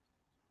him.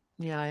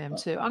 Yeah, I am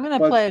too. I'm going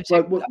to play a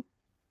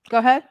Go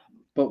ahead.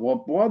 But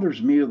what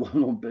bothers me a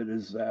little bit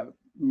is that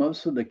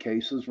most of the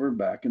cases were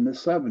back in the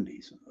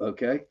 70s,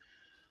 okay?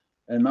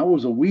 And I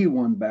was a wee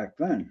one back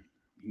then,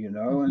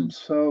 and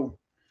so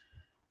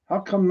how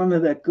come none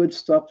of that good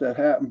stuff that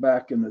happened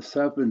back in the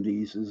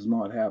 70s is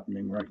not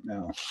happening right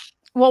now?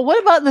 Well,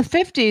 what about in the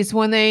 50s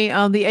when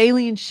the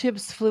alien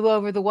ships flew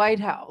over the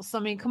White House? I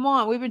mean, come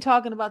on, we've been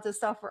talking about this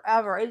stuff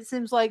forever. It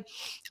seems like,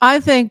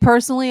 I think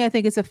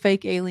it's a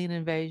fake alien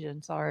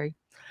invasion. Sorry.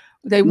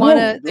 They want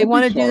to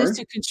do this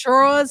to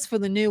control us for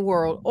the New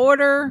World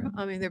Order.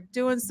 I mean, they're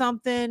doing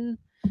something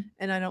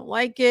and I don't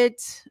like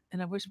it.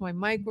 And I wish my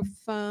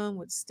microphone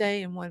would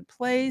stay in one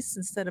place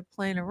instead of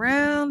playing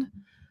around.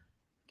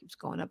 It keeps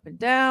going up and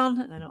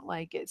down and I don't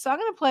like it. So I'm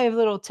going to play a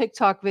little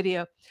TikTok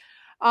video.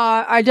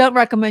 I don't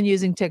recommend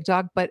using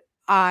TikTok, but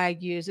I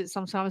use it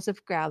sometimes to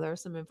gather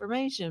some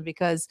information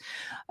because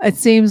it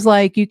seems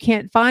like you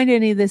can't find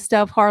any of this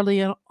stuff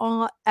hardly at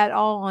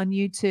all on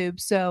YouTube.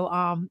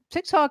 So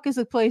TikTok is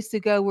a place to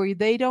go where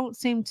they don't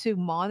seem to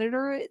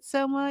monitor it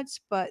so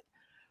much, but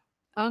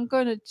I'm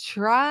gonna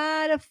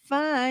try to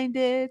find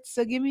it.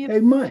 So give me a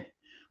Hey,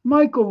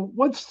 Michael,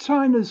 what's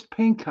China's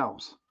pink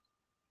house?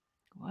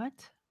 what?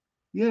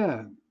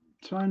 Yeah,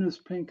 China's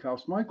pink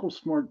house. Michael's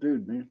smart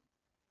dude, man.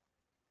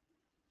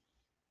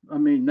 I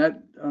mean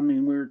that. I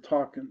mean, we were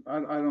talking. I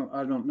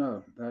don't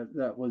know.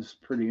 That was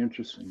pretty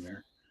interesting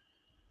there.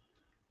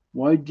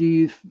 Why do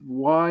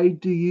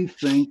you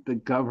think the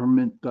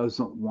government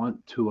doesn't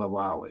want to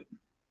allow it,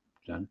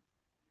 Jen?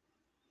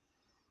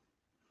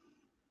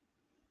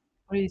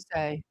 What do you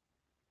say?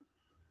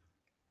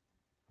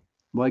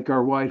 Like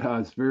our White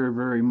House, very,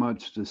 very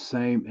much the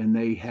same, and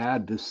they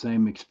had the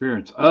same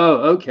experience. Oh,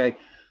 okay.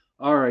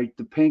 All right.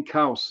 The pink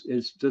house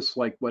is just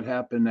like what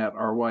happened at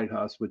our White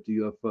House with the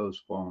UFOs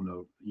falling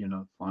over,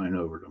 flying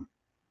over them.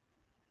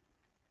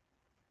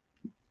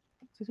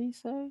 What did he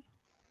say?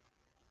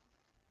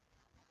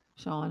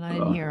 Sean, I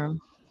didn't Uh, hear him.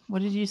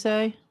 What did you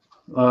say?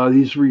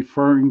 he's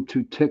referring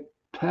to Tic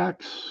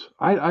Tacs.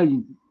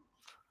 I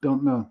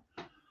don't know.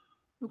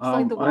 Looks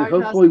like the I White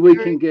House hopefully is we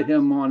very can get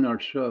him on our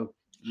show.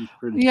 He's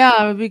pretty.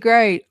 yeah, it would be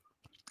great.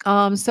 So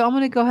I'm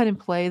gonna go ahead and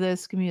play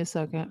this. Give me a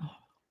second.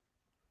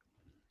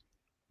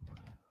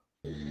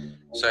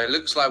 So it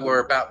looks like we're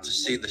about to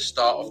see the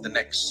start of the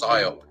next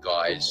PSYOP,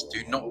 guys.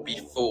 Do not be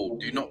fooled.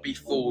 Do not be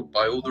fooled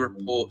by all the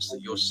reports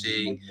that you're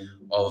seeing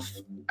of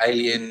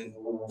alien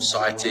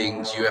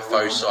sightings,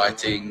 UFO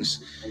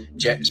sightings,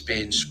 jets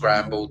being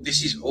scrambled.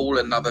 This is all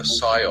another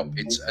PSYOP.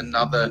 It's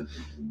another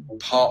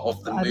part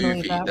of the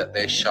movie that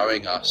they're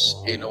showing us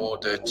in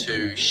order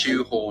to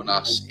shoehorn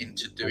us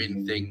into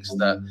doing things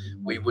that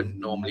we wouldn't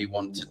normally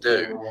want to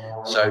do.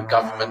 So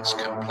governments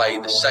can play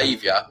the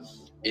savior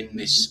in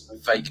this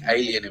fake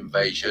alien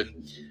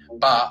invasion,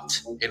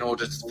 but in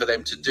order for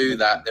them to do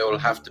that, there will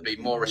have to be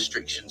more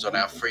restrictions on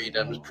our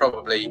freedoms,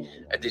 probably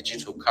a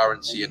digital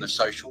currency and a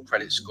social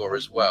credit score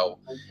as well.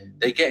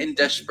 They're getting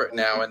desperate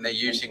now and they're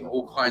using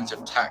all kinds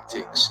of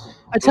tactics.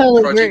 I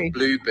totally Project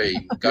agree.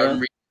 Bluebeam, go and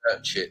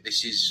research it.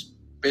 This has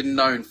been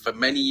known for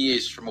many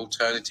years from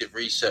alternative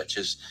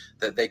researchers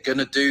that they're going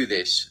to do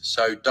this.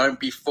 So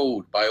don't be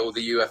fooled by all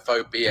the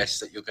UFO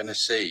BS that you're going to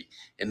see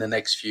in the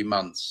next few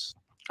months.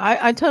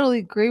 I totally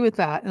agree with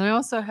that. And I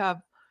also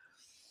have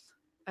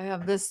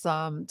this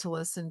to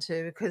listen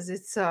to because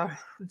it's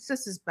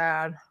just as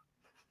bad.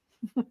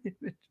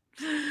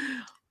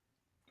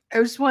 It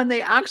was when they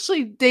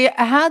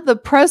had the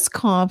press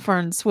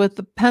conference with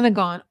the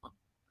Pentagon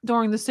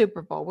during the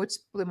Super Bowl, which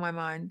blew my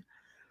mind.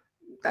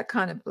 That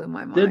kind of blew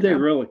my mind. Did they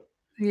really?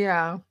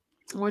 Yeah,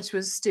 which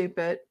was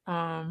stupid.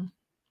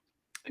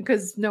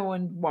 Because no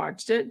one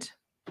watched it.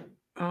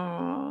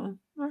 I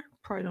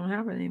probably don't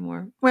have it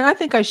anymore. Well, I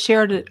think I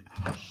shared it.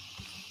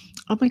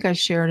 I think I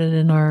shared it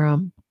in our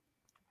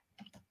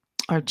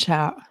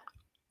chat.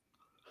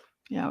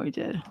 Yeah, we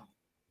did.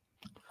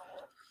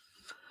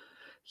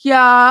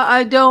 Yeah,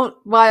 I don't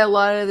buy a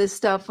lot of this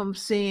stuff I'm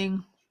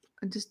seeing.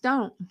 I just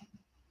don't.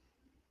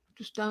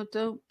 Just don't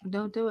do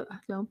it.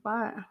 Don't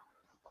buy it.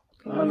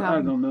 Okay,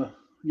 I don't know.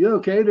 You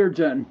okay there,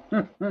 Jen?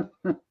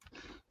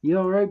 You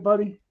all right,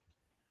 buddy?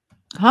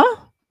 Huh?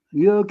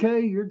 You okay?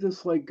 You're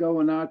just like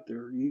going out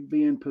there. You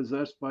being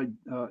possessed by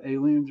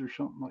aliens or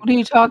something like that? What are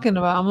you talking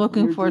about? I'm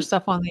looking for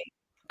stuff on the.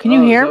 Can Oh,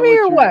 you is hear that me what or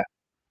you're- what?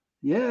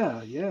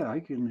 Yeah, I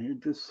can hear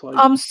just like.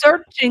 I'm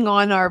searching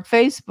on our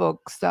Facebook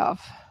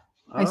stuff.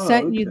 I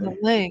sent you the okay.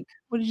 link.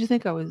 What did you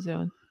think I was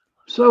doing?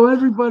 So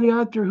everybody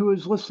out there who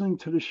is listening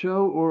to the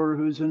show or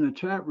who's in the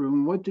chat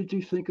room, what did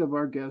you think of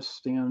our guest,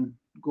 Stan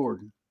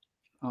Gordon?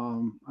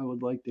 I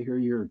would like to hear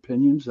your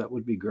opinions. That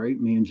would be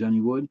great. Me and Jenny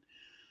would.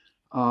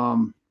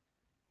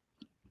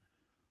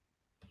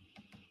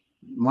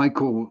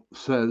 Michael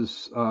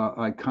says,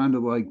 I kind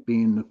of like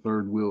being the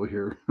third wheel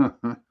here.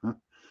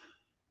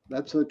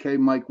 That's okay,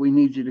 Mike. We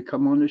need you to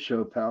come on the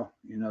show, pal.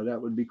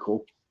 That would be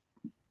cool.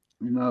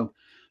 And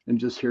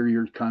just hear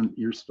your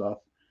stuff.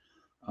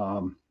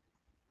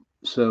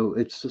 So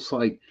it's just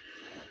like,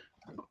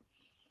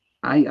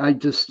 I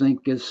just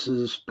think this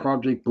is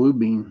Project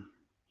Bluebeam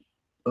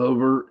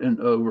over and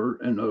over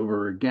and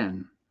over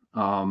again.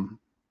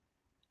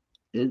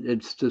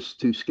 It's just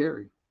too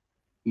scary,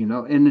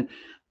 and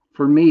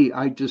for me,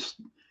 I just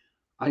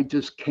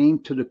came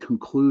to the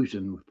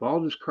conclusion with all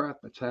this crap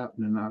that's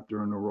happening out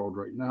there in the world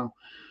right now.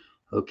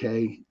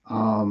 Okay.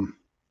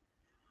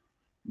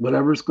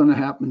 Whatever's going to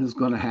happen is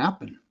going to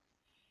happen.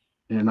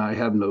 And I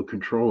have no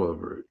control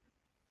over it.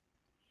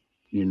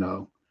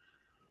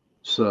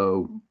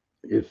 So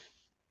if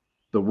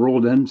the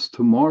world ends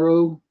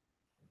tomorrow,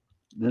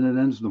 then it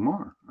ends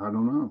tomorrow. I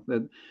don't know.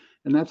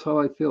 And that's how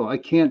I feel. I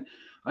can't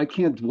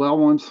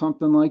dwell on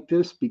something like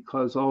this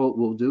because all it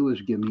will do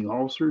is give me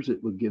ulcers.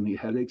 It would give me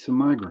headaches and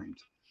migraines.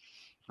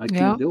 I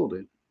can't deal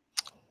with it.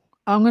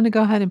 I'm going to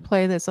go ahead and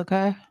play this,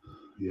 okay?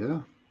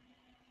 Yeah.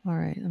 All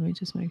right. Let me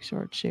just make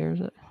sure it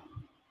shares it.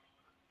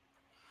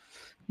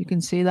 You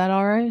can see that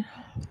all right?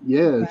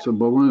 Yeah, it's a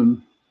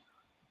balloon.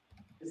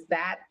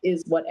 That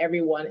is what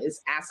everyone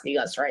is asking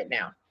us right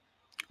now.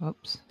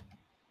 Oops.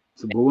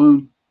 It's a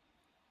balloon.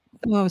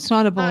 No, it's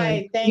not a balloon. Hi,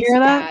 You thanks, hear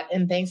that? Pat,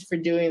 and thanks for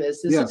doing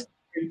this. This Yeah. is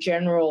for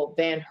General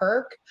Van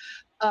Herk.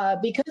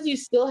 Because you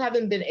still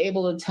haven't been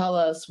able to tell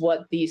us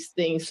what these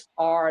things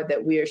are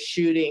that we are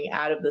shooting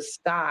out of the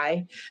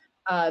sky,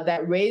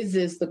 that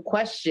raises the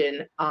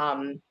question,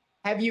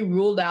 have you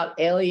ruled out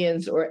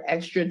aliens or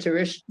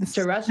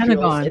extraterrestrials?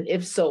 Pentagon. And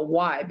if so,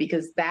 why?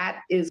 Because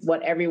that is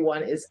what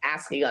everyone is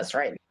asking us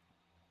right now.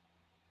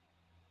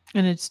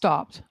 And it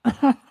stopped.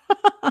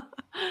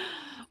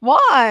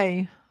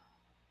 Why?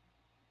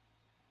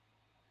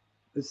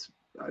 It's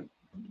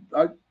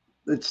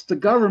it's the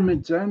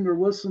government, Jen. They're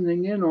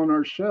listening in on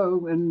our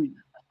show, and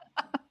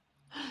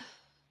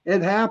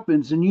it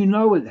happens, and you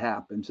know it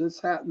happens.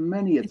 It's happened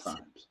many a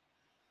times.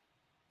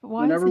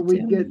 Why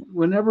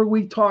Whenever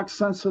we talk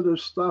sensitive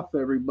stuff,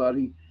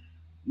 everybody,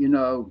 you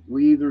know,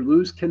 we either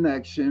lose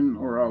connection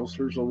or else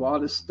there's a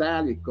lot of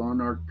static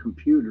on our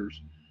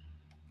computers,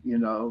 you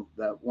know,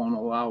 that won't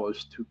allow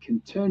us to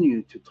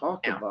continue to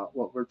talk about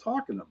what we're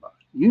talking about.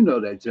 You know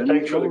that, Jen.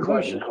 Thanks for the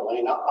question,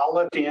 Helene. I'll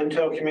let the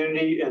intel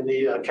community and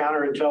the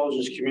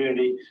counterintelligence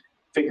community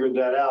figure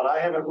that out. I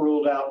haven't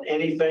ruled out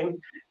anything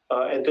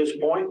at this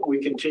point.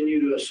 We continue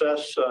to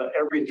assess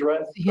every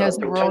threat,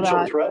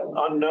 potential threat,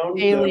 unknown,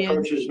 that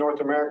approaches North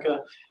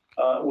America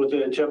with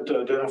an attempt to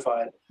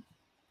identify it.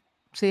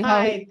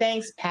 Hi,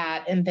 thanks,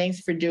 Pat, and thanks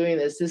for doing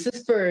this. This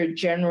is for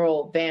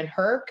General Van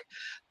Herk.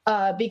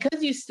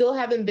 Because you still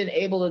haven't been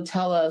able to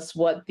tell us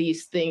what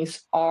these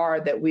things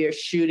are that we are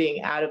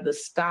shooting out of the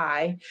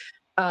sky,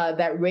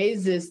 that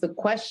raises the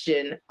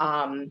question,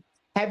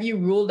 have you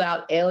ruled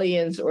out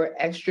aliens or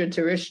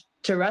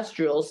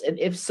extraterrestrials? And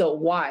if so,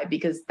 why?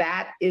 Because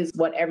that is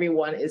what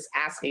everyone is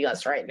asking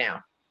us right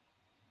now.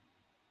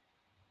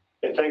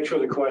 Yeah, thanks for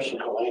the question,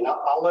 Helene.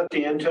 I'll let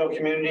the intel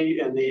community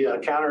and the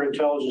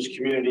counterintelligence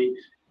community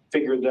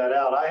figure that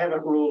out. I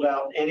haven't ruled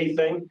out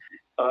anything.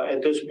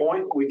 At this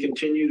point, we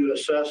continue to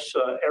assess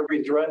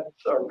every threat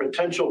or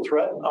potential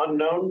threat,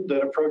 unknown,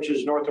 that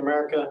approaches North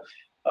America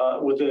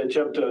with an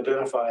attempt to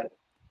identify it.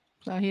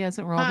 So he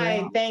hasn't rolled it out.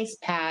 Hi, thanks,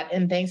 Pat,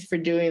 and thanks for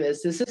doing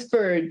this. This is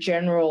for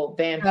General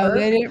Van Herk. No,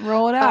 they didn't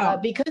roll it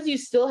out. Because you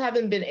still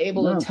haven't been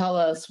able to tell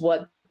us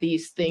what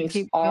these things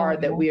are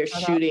that we are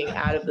shooting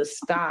out of the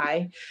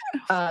sky,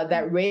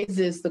 that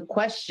raises the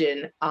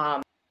question.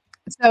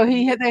 So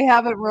they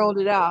haven't rolled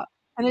it out,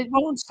 and it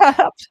won't shut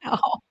up now.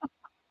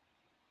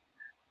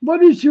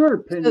 What is your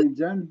opinion,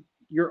 Jen?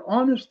 Your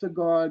honest to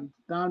God,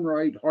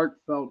 downright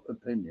heartfelt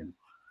opinion.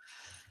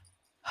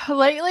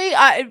 Lately,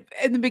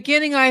 in the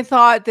beginning, I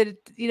thought that,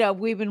 you know,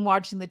 we've been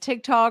watching the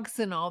TikToks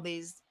and all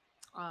these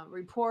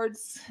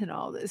reports and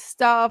all this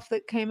stuff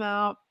that came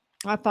out.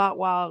 I thought,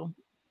 wow,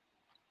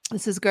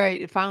 this is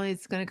great. Finally,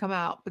 it's going to come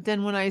out. But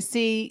then when I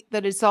see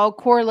that it's all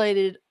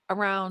correlated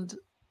around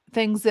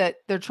things that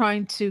they're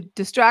trying to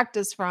distract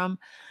us from,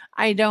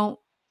 I don't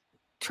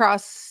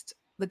trust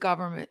the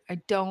government.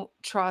 I don't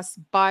trust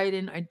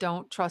Biden. I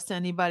don't trust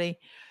anybody.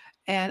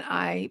 And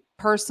I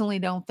personally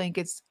don't think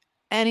it's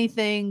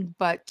anything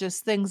but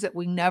just things that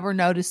we never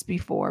noticed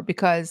before,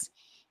 because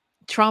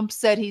Trump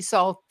said he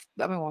saw,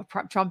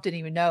 Trump didn't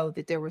even know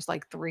that there was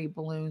like 3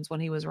 balloons when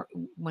he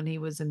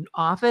was in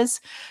office.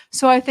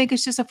 So I think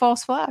it's just a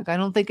false flag. I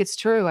don't think it's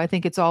true. I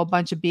think it's all a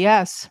bunch of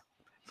BS.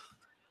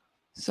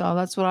 So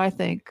that's what I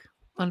think.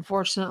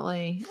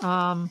 Unfortunately,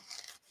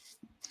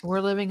 we're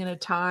living in a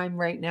time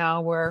right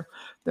now where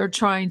they're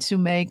trying to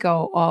make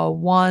a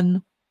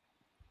one,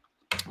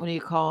 what do you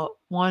call it?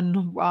 One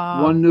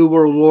new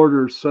world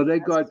order. So they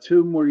got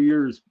 2 more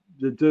years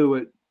to do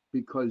it,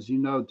 because, you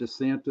know,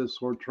 DeSantis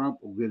or Trump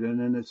will get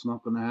in and it's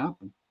not going to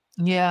happen.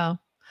 Yeah.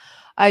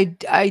 I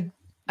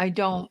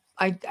don't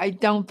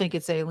think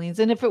it's aliens.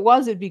 And if it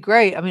was, it'd be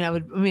great.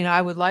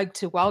 I would like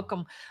to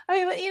welcome.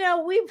 You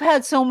know, we've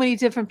had so many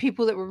different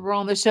people that were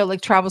on the show,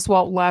 like Travis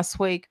Walton last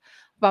week,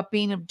 about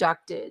being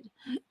abducted,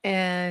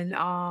 and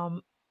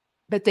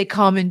that they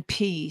come in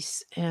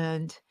peace.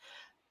 And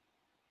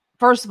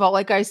first of all,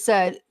 like I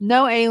said,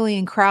 no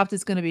alien craft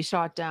is going to be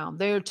shot down.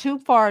 They are too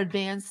far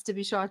advanced to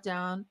be shot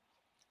down.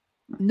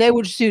 They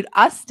would shoot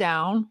us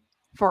down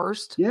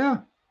first. Yeah.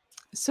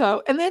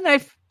 So, and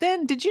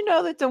then did you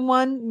know that the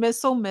one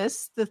missile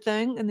missed the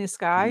thing in the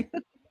sky?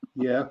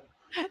 Yeah.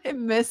 It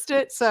missed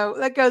it. So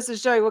that goes to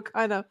show you what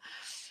kind of,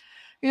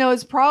 you know,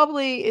 it's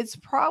probably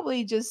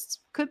just,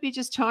 could be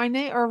just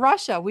China or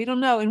Russia. We don't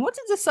know. And what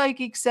did the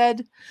psychic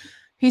said?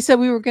 He said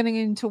we were getting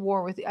into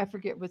war with, I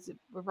forget, was it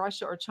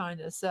Russia or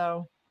China?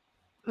 So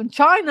in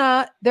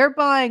China, they're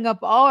buying up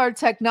all our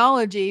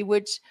technology,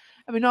 which,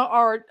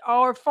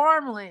 our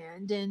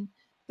farmland, and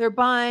they're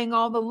buying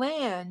all the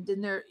land,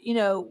 and they're, you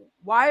know,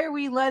 why are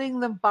we letting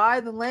them buy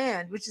the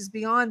land, which is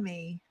beyond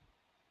me?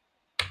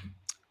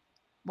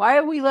 Why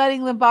are we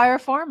letting them buy our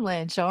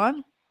farmland,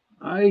 Sean?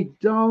 I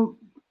don't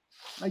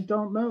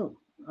know.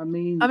 I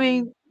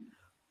mean,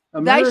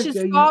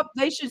 America,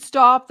 they should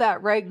stop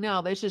that right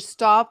now. They should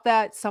stop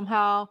that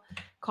somehow.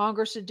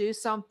 Congress should do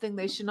something.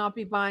 They should not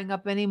be buying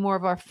up any more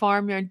of our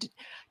farmyard.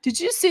 Did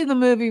you see the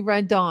movie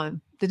Red Dawn?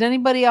 Did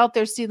anybody out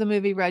there see the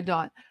movie Red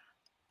Dawn?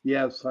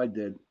 Yes, I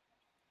did.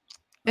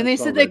 And they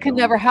said they can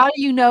never. How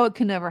do you know it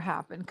can never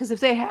happen? Because if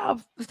they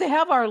have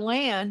our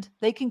land,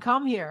 they can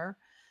come here.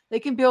 They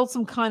can build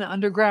some kind of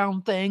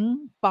underground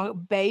thing,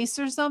 base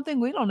or something.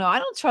 We don't know. I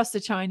don't trust the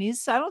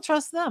Chinese. I don't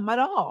trust them at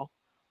all.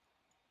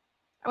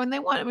 When they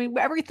want, I mean,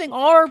 everything,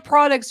 all our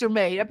products are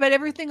made. I bet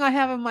everything I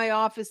have in my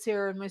office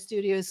here in my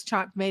studio is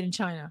made in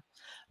China.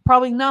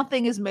 Probably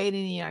nothing is made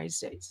in the United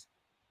States.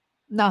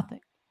 Nothing.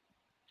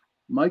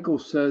 Michael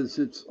says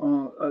it's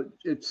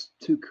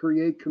to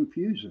create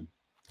confusion.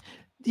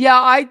 Yeah,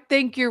 I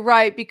think you're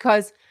right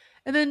because,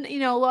 and then,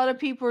 a lot of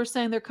people are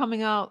saying they're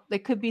coming out. They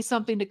could be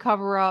something to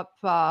cover up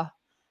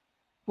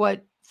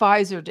what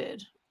Pfizer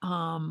did.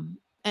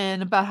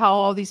 And about how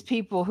all these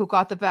people who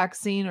got the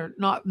vaccine are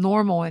not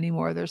normal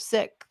anymore. They're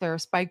sick. Their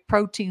spike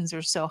proteins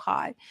are so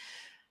high.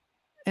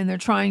 And they're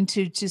trying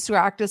to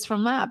distract us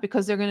from that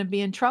because they're going to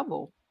be in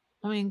trouble.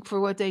 I mean, for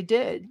what they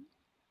did.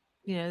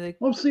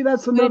 See,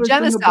 that's another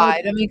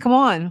genocide. I mean, come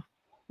on.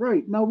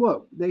 Right. Now,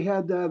 look, they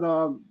had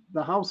that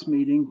the House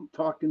meeting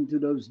talking to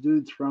those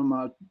dudes from,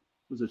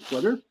 was it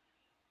Twitter?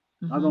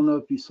 Mm-hmm. I don't know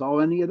if you saw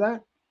any of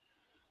that.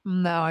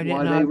 No, I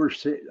didn't. Why they were,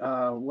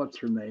 what's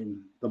her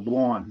name? The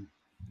blonde.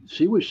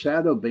 She was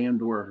shadow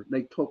banned where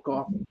they took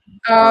off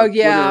her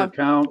Twitter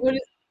account.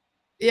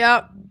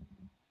 Yeah.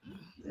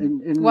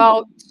 And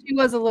well, she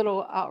was a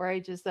little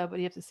outrageous though, but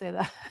you have to say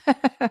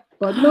that.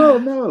 But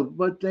no,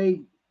 but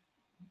they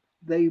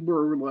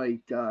were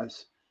like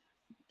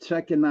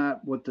checking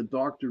out what the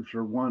doctors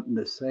are wanting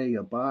to say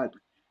about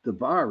the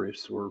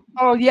virus or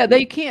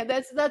they can't.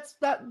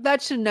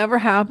 That should never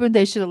happen.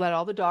 They should have let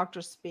all the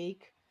doctors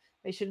speak.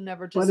 They should have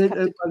never just but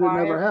it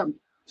never happened.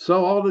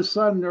 So all of a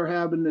sudden they're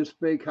having this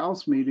big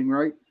House meeting,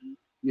 right?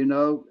 And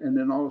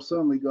then all of a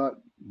sudden we got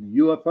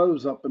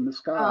UFOs up in the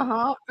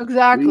sky.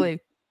 Exactly.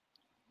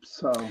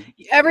 So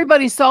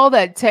everybody saw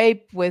that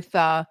tape with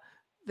the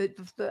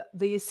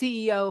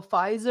CEO of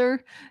Pfizer,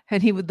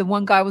 and the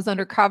one guy was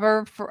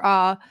undercover for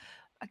I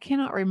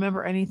cannot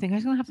remember anything.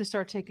 I'm gonna have to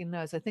start taking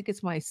notes. I think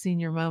it's my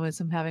senior moments.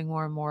 I'm having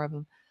more and more of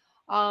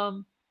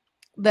them.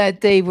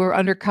 That they were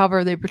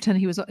undercover. They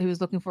pretended he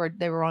was looking for.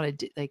 They were on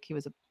he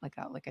was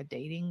like a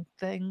dating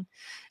thing,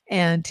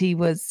 and he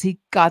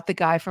got the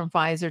guy from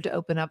Pfizer to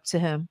open up to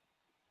him.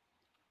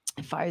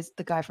 And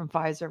the guy from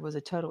Pfizer was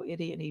a total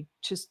idiot, and he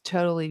just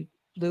totally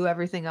blew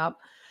everything up.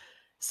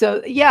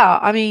 So yeah,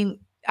 I mean,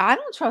 I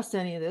don't trust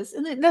any of this,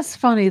 and that's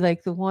funny.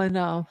 Like the one,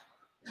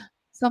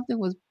 something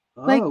was.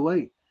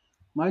 Wait,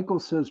 Michael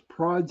says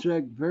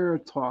Project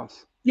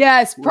Veritas.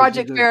 Yes,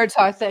 Project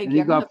Veritas. Thank you. And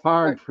he got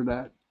fired for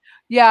that.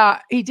 Yeah,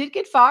 he did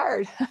get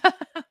fired.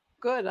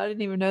 Good. I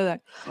didn't even know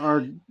that.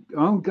 Our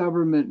own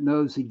government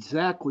knows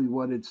exactly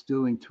what it's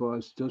doing to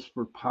us just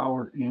for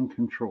power and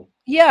control.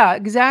 Yeah,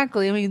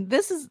 exactly. I mean, the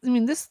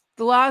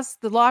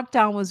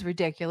lockdown was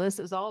ridiculous.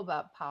 It was all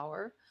about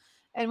power.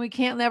 And we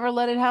can't never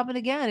let it happen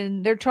again.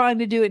 And they're trying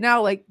to do it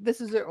now. Like, this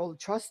is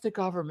trust the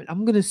government.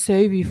 I'm going to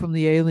save you from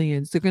the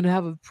aliens. They're going to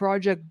have a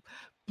Project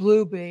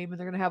Blue Beam, and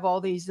they're going to have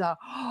all these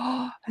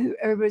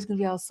everybody's going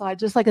to be outside,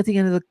 just like at the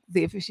end of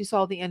if you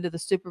saw the end of the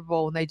Super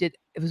Bowl, and it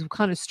was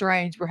kind of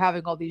strange. We're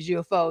having all these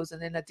UFOs,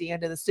 and then at the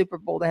end of the Super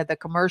Bowl they had the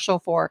commercial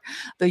for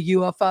the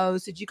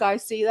UFOs. Did you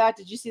guys see that?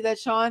 Did you see that,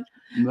 Sean?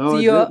 No,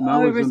 I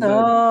didn't.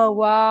 Oh,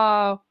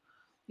 wow.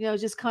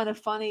 Just kind of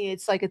funny.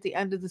 It's like at the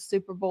end of the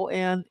Super Bowl,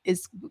 and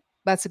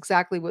that's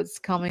exactly what's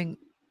coming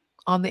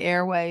on the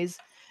airways.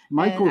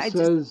 Michael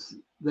says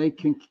they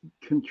can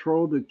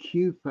control the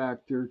Q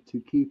factor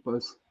to keep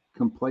us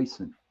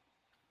complacent.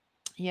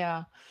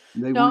 Yeah.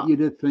 They want you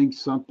to think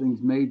something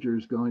major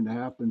is going to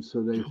happen,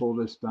 so they hold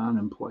us down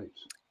in place.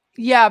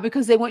 Yeah,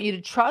 because they want you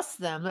to trust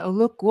them. Oh,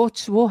 look,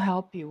 we'll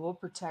help you. We'll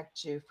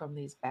protect you from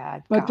these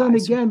bad guys. But then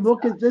again,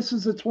 look at this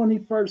is the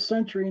 21st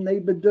century, and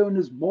they've been doing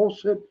this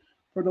bullshit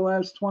for the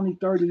last 20,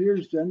 30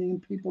 years, Jenny,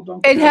 and people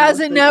don't. It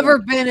hasn't never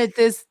been at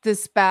this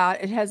bad.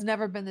 It has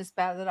never been this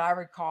bad that I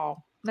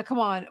recall. Now, come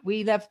on.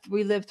 We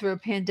lived through a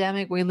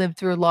pandemic. We lived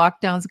through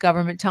lockdowns,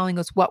 government telling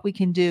us what we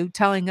can do,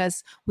 telling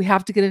us we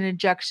have to get an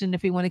injection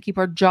if we want to keep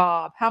our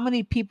job. How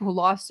many people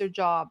lost their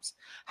jobs?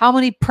 How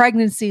many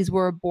pregnancies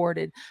were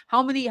aborted?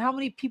 How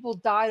many people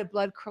died of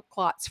blood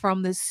clots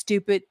from this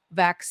stupid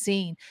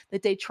vaccine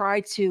that they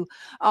tried to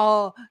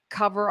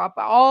cover up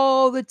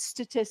all the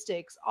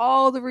statistics,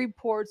 all the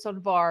reports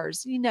on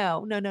VARs?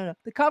 No.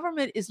 The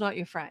government is not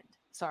your friend.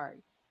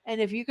 Sorry. And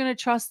if you're going to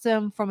trust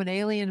them from an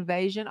alien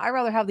invasion, I'd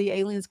rather have the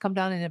aliens come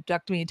down and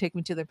abduct me and take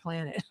me to their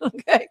planet.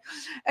 Okay.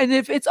 And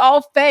if it's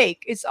all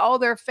fake,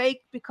 they're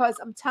fake, because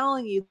I'm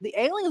telling you, the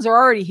aliens are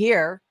already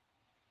here,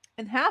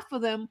 and half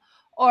of them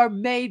are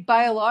made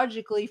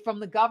biologically from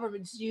the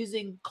government's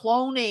using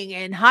cloning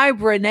and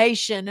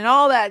hibernation and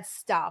all that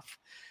stuff.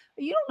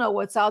 You don't know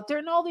what's out there.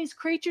 And all these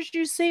creatures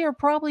you see are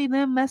probably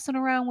them messing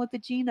around with the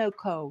genome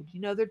code.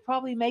 They're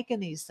probably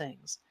making these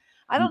things.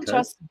 I don't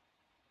trust them.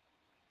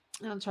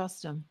 I don't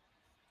trust them.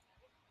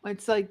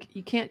 It's like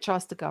you can't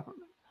trust the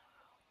government.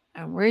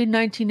 And we're in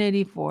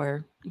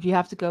 1984. If you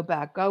have to go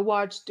back, go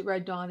watch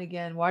Red Dawn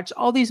again. Watch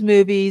all these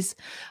movies.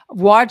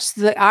 Watch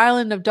The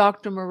Island of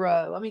Dr.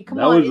 Moreau. I mean, come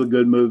That on. was a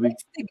good movie.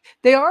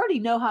 They already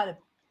know how to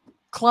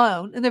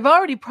clone, and they've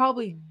already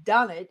probably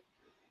done it.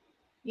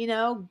 You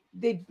know,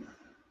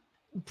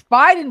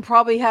 Biden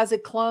probably has a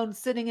clone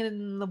sitting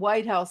in the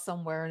White House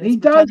somewhere. And He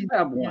does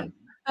have one.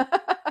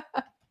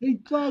 He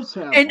does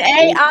have an one.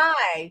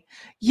 AI.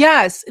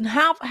 Yes, and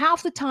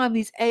half the time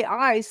these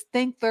AIs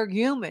think they're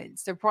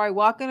humans. They're probably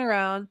walking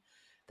around.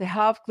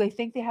 They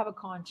think they have a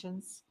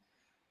conscience,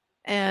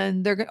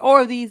 and they've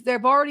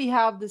already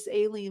have this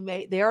alien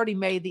made. They already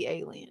made the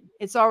alien.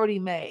 It's already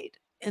made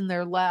in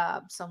their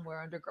lab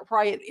somewhere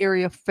probably at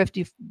Area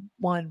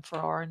 51 for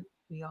our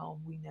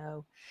we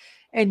know.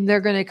 And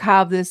they're going to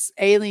have this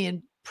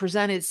alien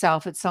present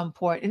itself at some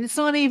point. And it's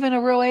not even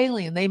a real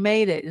alien. They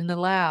made it in the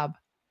lab.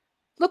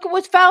 Look at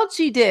what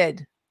Fauci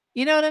did.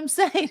 You know what I'm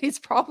saying? It's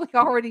probably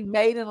already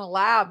made in a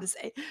lab.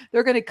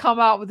 They're going to come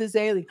out with this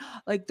alien.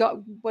 Like,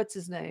 what's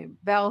his name?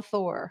 Val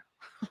Thor.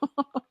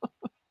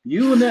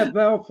 You and that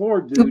Val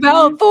Thor dude.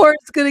 Val Thor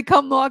is going to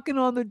come knocking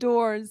on the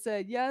door and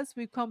say, yes,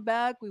 we've come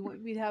back. We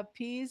want me to have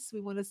peace.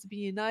 We want us to be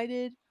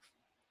united.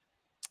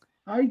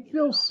 I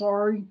feel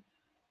sorry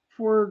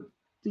for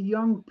the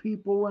young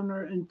people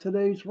in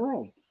today's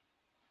world.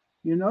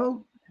 You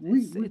know,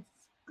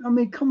 I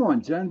mean, come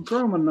on, Jen,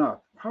 grown enough.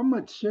 How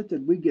much shit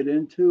did we get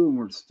into and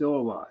we're still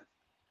alive?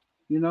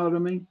 You know what I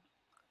mean?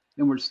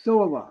 And we're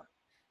still alive.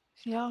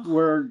 Yeah.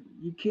 Where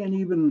you can't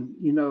even,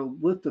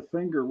 lift a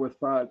finger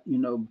without,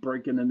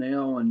 breaking a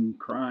nail and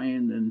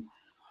crying and,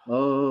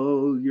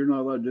 oh, you're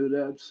not allowed to do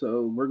that.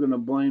 So we're going to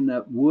blame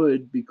that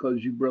wood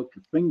because you broke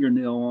your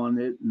fingernail on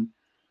it. And,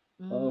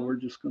 oh, we're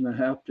just going to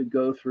have to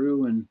go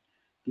through and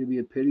give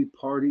you a pity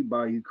party,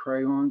 buy you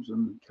crayons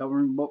and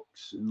coloring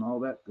books and all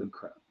that good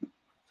crap.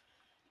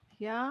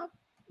 Yeah,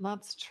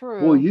 that's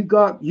true. Well, you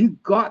got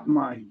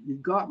my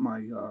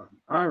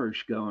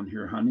Irish going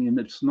here, honey, and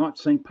it's not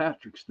St.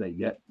 Patrick's Day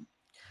yet.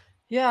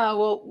 Yeah,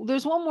 well,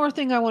 there's one more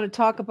thing I want to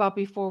talk about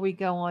before we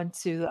go on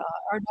to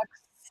our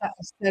next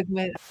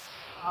segment.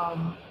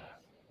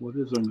 What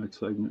is our next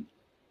segment?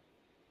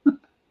 We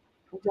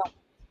don't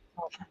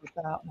talk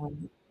about that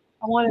one.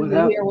 I wanted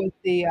to hear what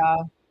the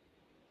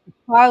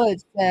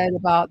pilot said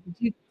about. Did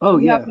you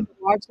happen to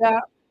watch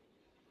that?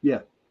 Yeah.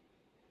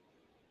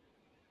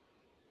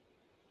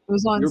 It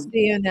was on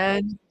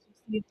CNN.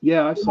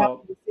 Yeah, I saw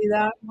it. Did you see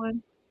that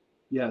one?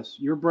 Yes,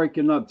 you're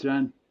breaking up,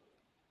 Jen.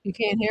 You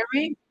can't hear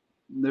me?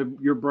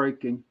 You're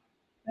breaking.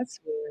 That's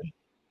weird.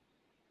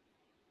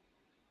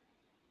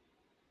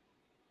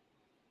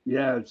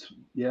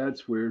 Yeah,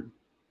 it's weird.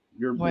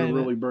 You're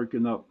really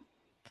breaking up.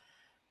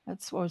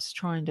 That's what I was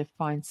trying to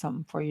find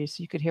something for you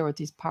so you could hear what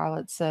these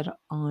pilots said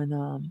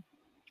on.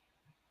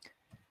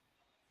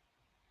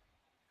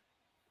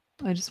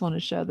 I just want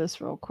to show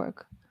this real quick.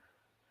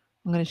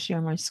 I'm going to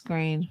share my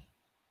screen.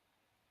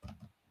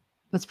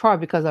 That's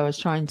probably because I was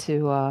trying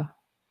to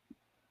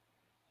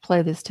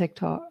play this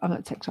TikTok. I'm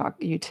not TikTok,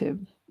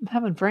 YouTube. I'm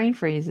having brain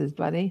freezes,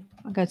 buddy.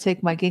 I got to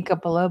take my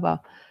ginkgo biloba.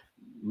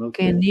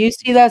 Okay. Can you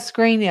see that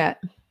screen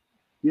yet?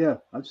 Yeah,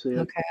 I see it.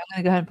 Okay, I'm going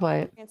to go ahead and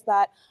play it. It's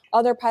that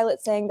other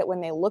pilots saying that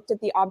when they looked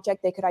at the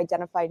object, they could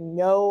identify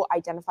no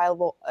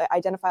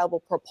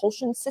identifiable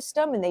propulsion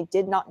system, and they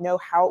did not know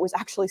how it was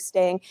actually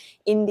staying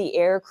in the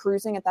air,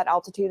 cruising at that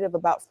altitude of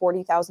about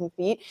 40,000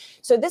 feet.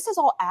 So this has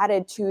all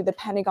added to the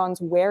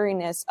Pentagon's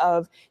wariness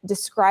of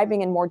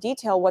describing in more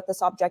detail what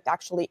this object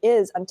actually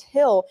is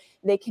until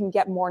they can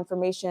get more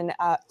information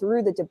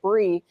through the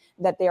debris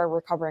that they are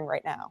recovering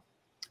right now.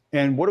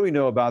 And what do we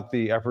know about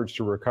the efforts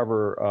to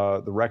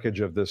recover the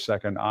wreckage of this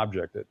second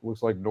object? It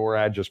looks like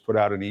NORAD just put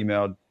out an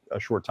email a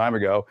short time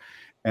ago,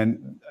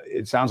 and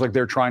it sounds like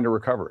they're trying to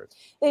recover it.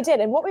 They did.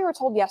 And what we were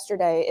told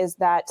yesterday is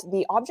that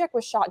the object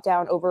was shot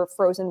down over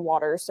frozen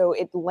water. So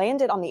it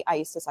landed on the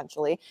ice,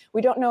 essentially.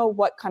 We don't know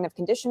what kind of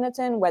condition it's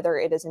in, whether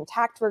it is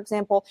intact, for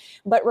example,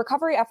 but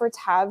recovery efforts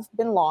have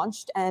been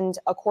launched. And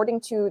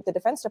according to the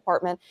Defense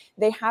Department,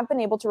 they have been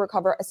able to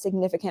recover a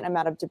significant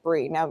amount of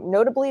debris. Now,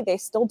 notably, they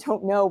still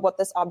don't know what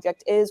this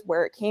object is,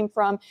 where it came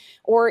from,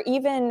 or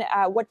even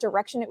what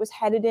direction it was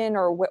headed in,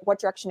 or what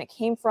direction it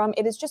came from.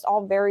 It is just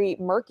all very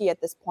murky at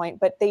this point.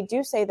 But they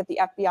do say that the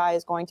FBI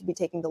is going to be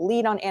taking the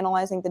lead on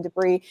analyzing the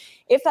debris.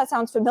 If that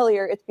sounds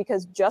familiar, it's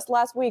because just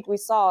last week we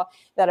saw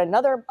that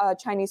another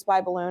Chinese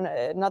spy balloon,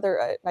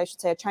 I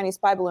should say a Chinese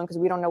spy balloon, because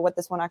we don't know what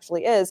this one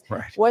actually is,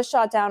 was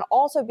shot down,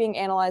 also being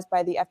analyzed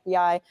by the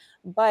FBI.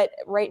 But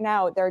right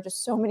now, there are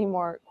just so many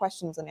more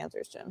questions than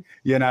answers, Jim.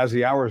 Yeah, and as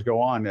the hours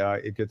go on,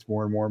 it gets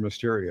more and more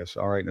mysterious.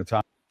 All right,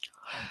 Natasha.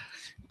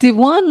 The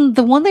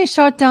one they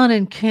shot down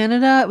in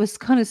Canada, it was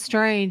kind of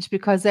strange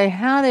because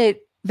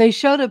they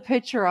showed a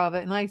picture of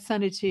it, and I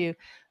sent it to you.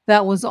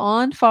 That was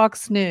on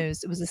Fox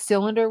News. It was a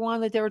cylinder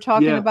one that they were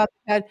talking about,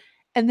 and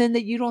then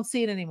that you don't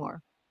see it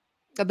anymore.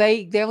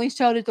 They only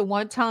showed it the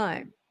one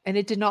time, and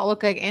it did not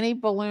look like any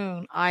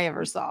balloon I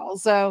ever saw.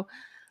 So,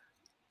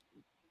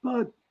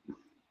 but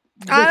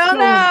I don't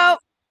know.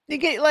 You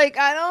get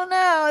I don't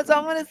know. That's all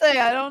I'm gonna say.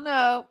 I don't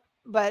know.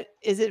 but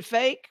is it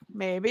fake?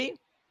 Maybe.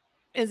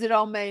 Is it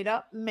all made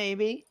up?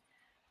 Maybe.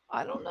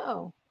 I don't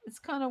know. It's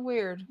kind of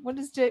weird. What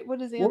is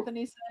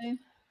Anthony saying?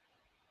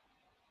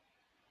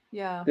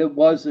 Yeah. It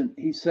wasn't.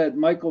 He said,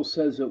 Michael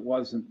says it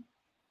wasn't.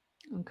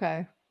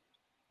 Okay.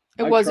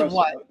 It wasn't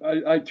what?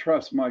 I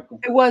trust Michael.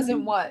 It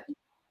wasn't what?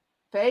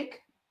 Fake?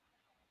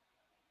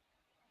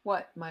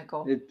 What,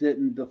 Michael? It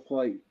didn't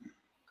deflate.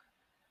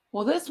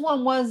 Well, this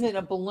one wasn't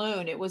a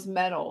balloon. It was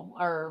metal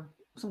or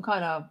some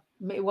kind of,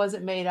 it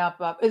wasn't made up.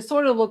 It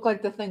sort of looked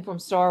like the thing from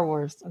Star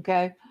Wars.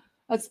 Okay.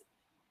 That's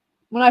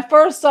when I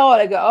first saw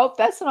it, I go, oh,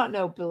 that's not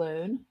no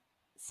balloon.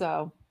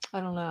 So I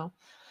don't know.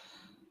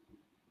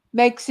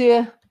 Makes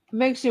you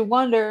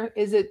wonder,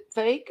 is it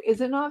fake?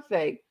 Is it not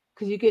fake?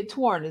 Because you get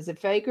torn. Is it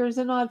fake or is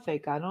it not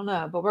fake? I don't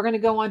know. But we're going to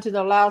go on to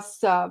the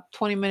last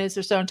 20 minutes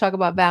or so and talk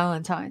about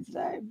Valentine's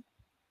Day.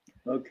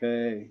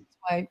 Okay.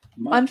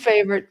 My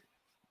unfavorite.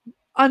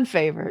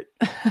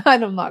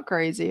 I'm not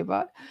crazy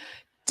about.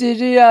 Did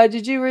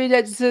you read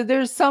that? So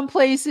there's some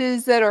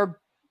places that are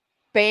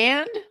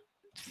banned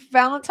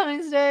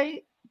Valentine's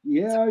Day.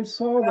 Yeah, I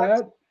saw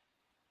that.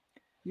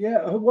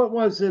 Yeah, what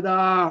was it?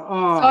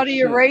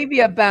 Saudi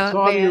Arabia banned.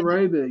 Saudi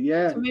Arabia,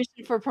 yeah.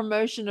 Commission for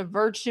Promotion of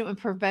Virtue and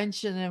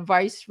Prevention and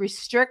Vice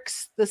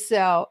restricts the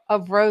sale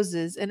of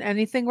roses and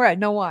anything red.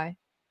 Know why?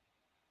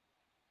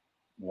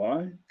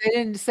 Why? They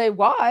didn't say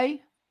why.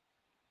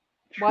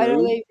 True. Why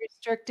are they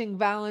restricting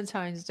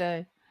Valentine's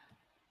Day?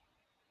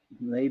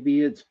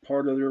 Maybe it's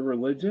part of their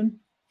religion.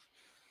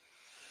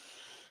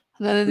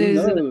 Who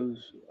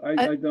knows?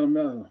 I don't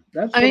know.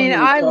 That's.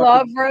 I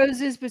love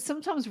roses, but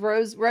sometimes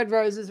red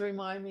roses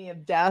remind me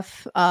of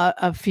death,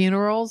 of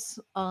funerals.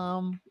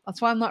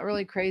 That's why I'm not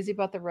really crazy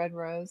about the red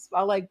rose.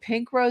 I like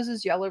pink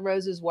roses, yellow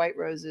roses, white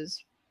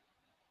roses.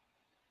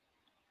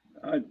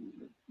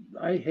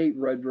 I hate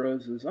red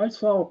roses.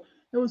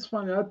 It was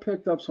funny. I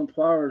picked up some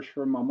flowers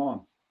for my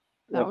mom.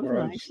 That was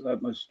nice.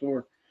 At my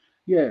store.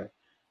 Yeah.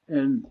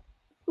 And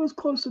it was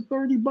close to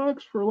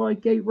 $30 for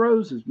like 8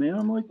 roses, man.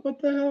 I'm like,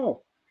 what the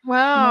hell?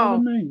 Wow.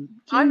 You know what I mean?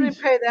 I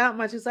didn't pay that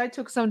much because I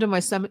took some to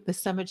the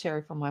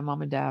cemetery from my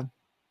mom and dad.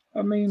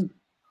 I mean,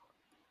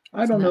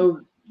 I don't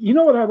know. You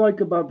know what I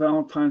like about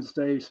Valentine's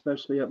Day,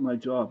 especially at my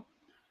job?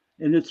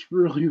 And it's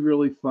really,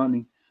 really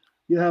funny.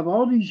 You have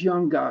all these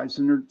young guys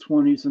in their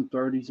 20s and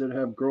 30s that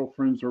have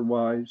girlfriends or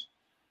wives,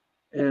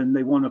 and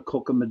they want to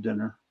cook them a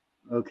dinner.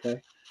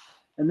 Okay.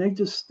 And they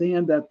just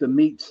stand at the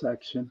meat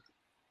section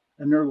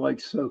and they're like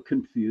so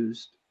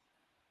confused.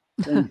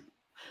 And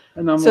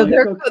I'm so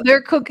like,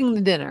 they're cooking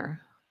the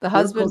dinner. The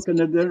husband's cooking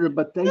the dinner,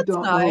 but they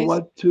don't know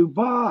what to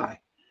buy.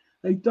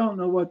 They don't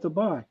know what to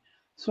buy.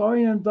 So I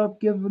end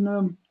up giving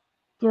them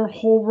their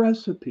whole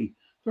recipe,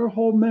 their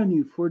whole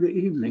menu for the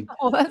evening.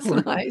 Oh, that's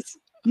nice.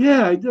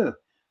 Yeah, I do.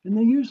 And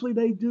then usually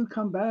they do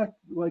come back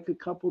like a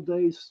couple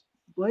days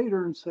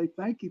later and say,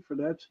 thank you for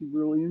that. She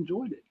really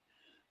enjoyed it.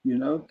 You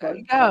know, there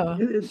you go.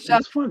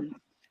 It's fun.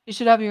 You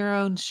should have your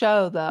own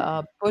show,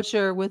 the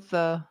Butcher with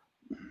the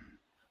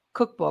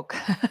Cookbook.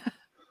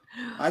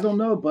 I don't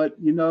know, but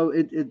you know,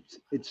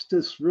 it's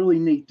just really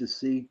neat to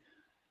see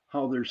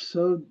how they're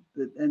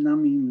and I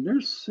mean,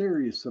 they're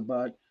serious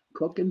about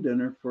cooking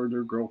dinner for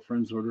their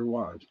girlfriends or their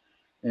wives,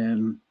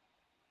 and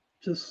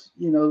just,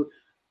 you know,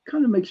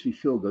 kind of makes me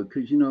feel good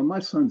because, you know, my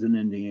son's in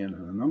Indiana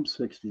and I'm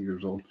 60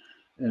 years old.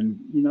 And,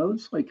 you know,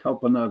 it's like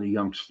helping out a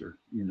youngster,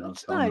 you know,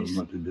 telling them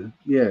what to do.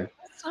 Yeah.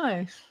 That's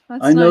nice.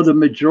 I know the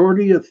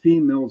majority of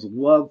females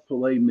love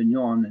filet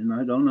mignon, and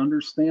I don't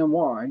understand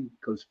why,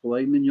 because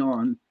filet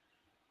mignon,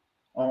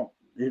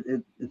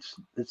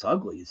 it's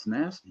ugly. It's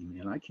nasty,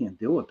 man. I can't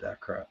deal with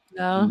that crap.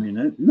 No. I mean,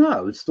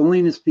 it's the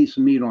leanest piece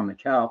of meat on the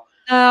cow.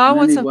 No, I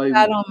want some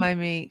fat on my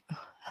meat.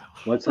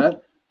 What's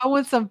that? I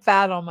want some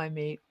fat on my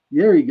meat.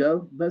 There you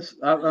go.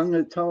 I'm going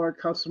to tell our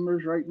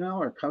customers right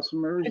now, it's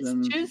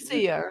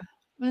juicier.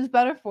 It's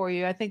better for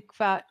you. I think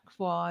fat.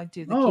 Well, I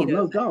do the keto. Oh,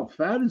 no doubt.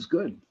 Fat is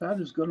good.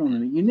 Fat is good on the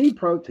meat. You need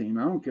protein.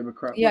 I don't give a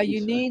crap. Yeah,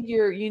 you need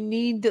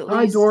at least.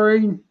 Hi,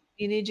 Doreen.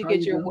 You need to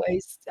get your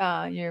waste,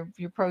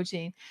 your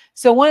protein.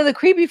 So one of the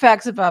creepy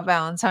facts about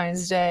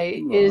Valentine's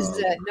Day is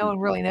that no one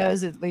really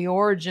knows the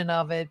origin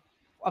of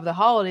the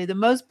holiday. The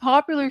most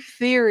popular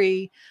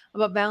theory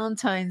about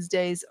Valentine's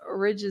Day's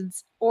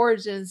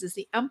origins is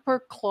the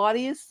Emperor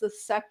Claudius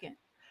II.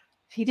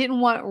 He didn't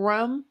want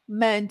Rome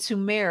men to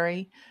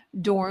marry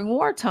during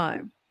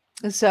wartime.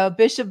 And so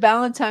Bishop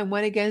Valentine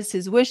went against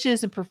his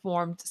wishes and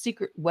performed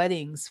secret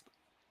weddings.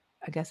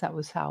 I guess that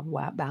was how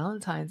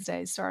Valentine's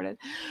Day started.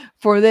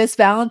 For this,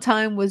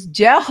 Valentine was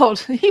jailed.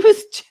 He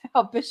was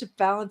jailed. Bishop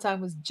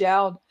Valentine was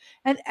jailed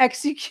and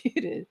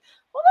executed.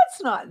 Well,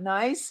 that's not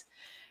nice.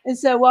 And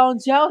so while in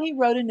jail, he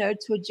wrote a note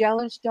to a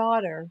jailer's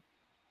daughter,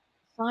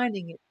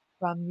 signing it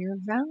from your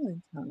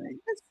Valentine.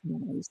 That's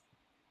nice.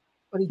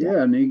 But he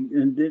got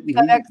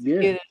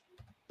executed. Yeah.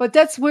 But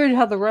that's weird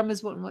how the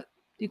Romans wouldn't.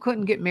 You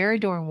couldn't get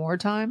married during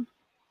wartime.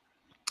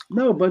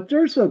 No, but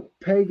there's a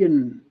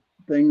pagan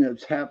thing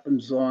that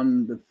happens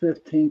on the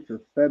 15th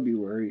of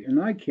February,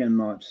 and I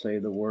cannot say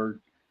the word.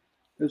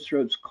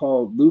 It's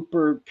called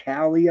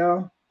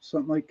Lupercalia,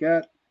 something like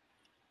that.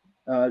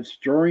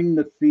 During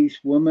the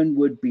feast, women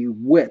would be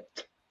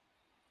whipped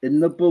in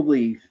the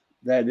belief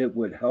that it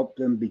would help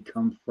them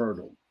become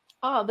fertile.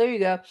 Oh, there you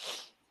go.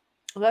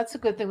 Well, that's a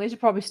good thing. They should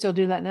probably still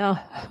do that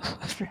now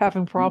if you're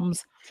having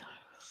problems.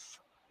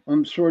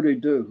 I'm sure they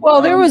do.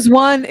 Well, there was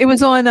one. It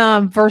was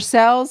on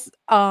Versailles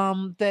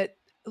that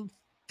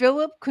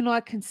Philip could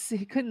not conceive.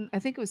 He couldn't. I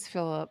think it was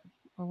Philip,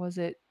 or was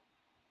it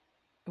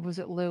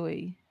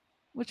Louis?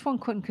 Which one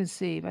couldn't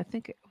conceive? I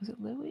think was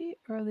it Louis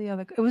or the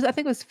other. It was. I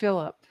think it was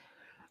Philip.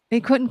 He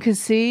couldn't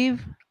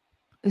conceive,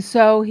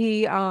 so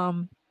he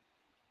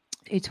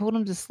told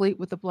him to sleep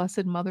with the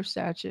Blessed Mother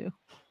statue.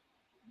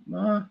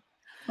 Oh,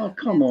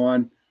 come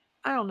on.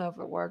 I don't know if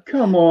it worked.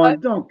 Come on,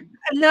 don't.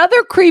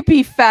 Another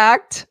creepy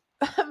fact.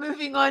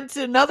 Moving on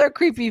to another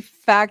creepy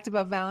fact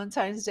about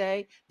Valentine's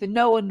Day that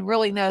no one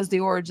really knows the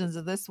origins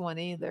of this one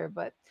either.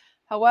 But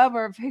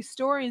however,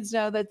 historians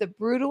know that the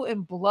brutal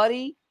and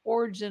bloody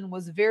origin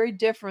was very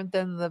different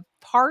than the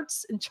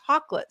tarts and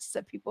chocolates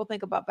that people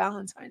think about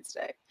Valentine's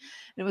Day.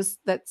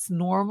 That's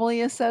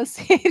normally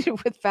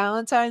associated with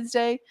Valentine's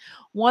Day.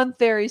 One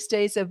theory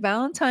states that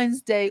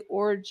Valentine's Day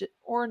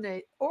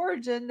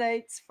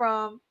originates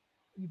from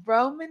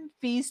Roman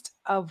feast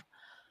of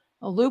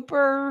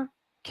Lupercalia,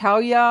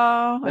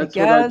 That's I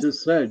guess. what I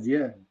just said.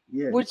 Yeah.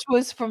 Which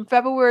was from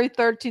February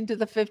 13th to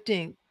the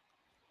 15th.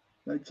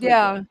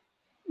 Yeah.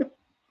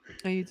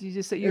 You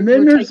just said and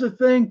then there's a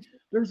thing.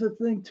 There's a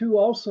thing too.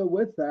 Also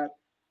with that,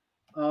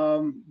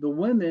 the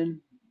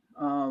women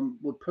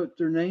would put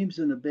their names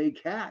in a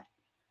big hat,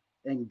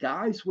 and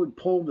guys would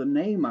pull the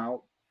name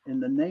out,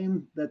 and the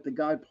name that the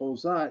guy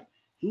pulls out,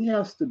 he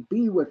has to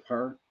be with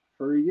her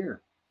for a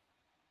year.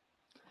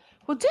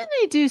 Well, didn't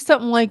they do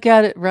something like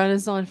that at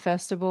Renaissance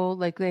Festival?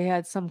 Like they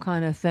had some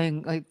kind of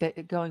thing like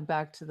that going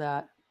back to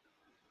that.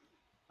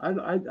 I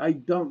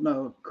don't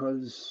know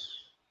because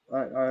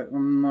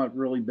I'm not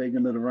really big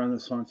into the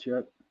Renaissance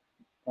yet.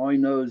 All I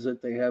know is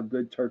that they have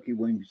good turkey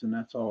wings, and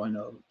that's all I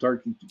know.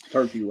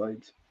 Turkey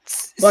legs.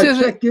 But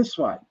so check this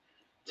out.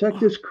 Check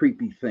this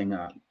creepy thing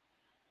out.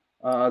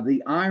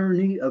 The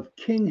irony of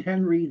King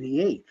Henry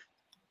VIII.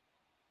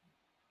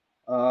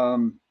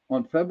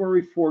 On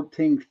February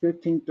 14,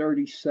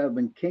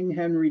 1537, King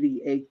Henry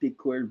VIII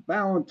declared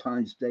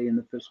Valentine's Day an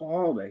official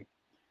holiday.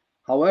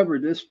 However,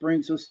 this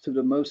brings us to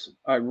the most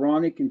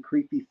ironic and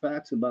creepy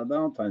facts about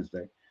Valentine's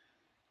Day.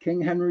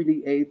 King Henry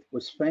VIII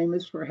was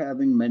famous for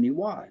having many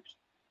wives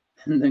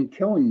and then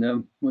killing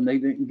them when they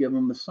didn't give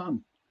him a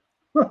son.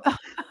 Come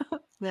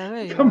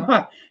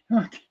on.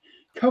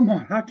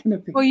 How can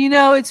it be?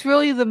 Well, it's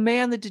really the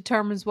man that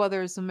determines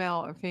whether it's a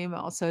male or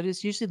female. So it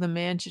is usually the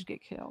man should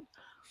get killed.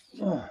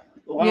 Oh.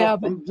 Well,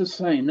 I'm just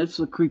saying, that's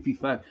a creepy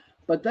fact.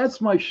 But that's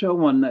my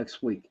show on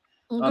next week.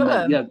 This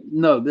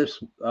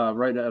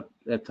right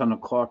at 10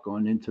 o'clock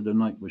on Into the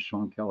Night with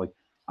Sean Kelly.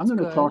 I'm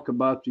going to talk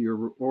about the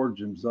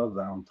origins of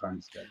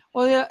Valentine's Day.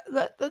 Well, yeah,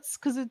 that's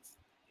because I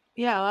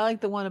like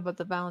the one about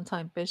the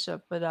Valentine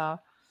Bishop. But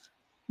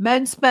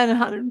men spend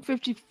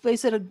 $150. They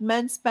said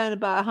men spend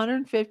about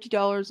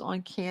 $150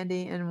 on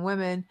candy, and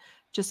women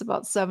just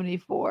about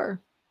 $74.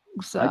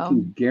 So I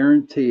can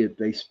guarantee it,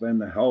 they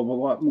spend a hell of a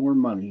lot more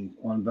money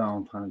on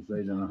Valentine's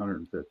Day than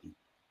 $150.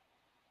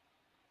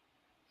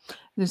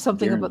 There's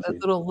something about that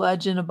little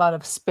legend about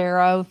a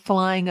sparrow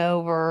flying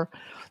over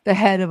the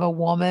head of a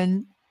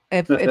woman.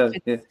 If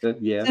this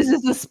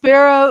is a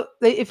sparrow,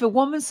 if a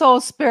woman saw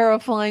a sparrow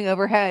flying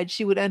overhead,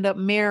 she would end up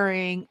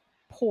marrying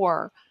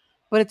poor,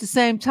 but at the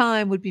same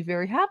time would be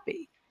very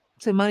happy.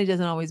 So money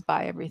doesn't always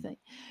buy everything.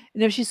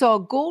 And if she saw a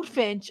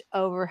goldfinch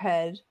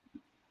overhead,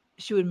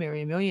 she would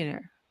marry a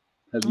millionaire.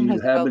 Have you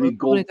had any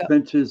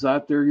goldfinches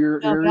out there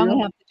your area? I'm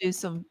gonna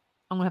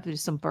have to do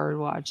some bird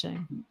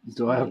watching.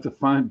 Do I have to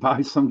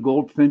buy some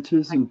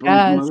goldfinches and bring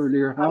them over to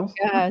your house?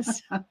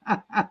 Yes.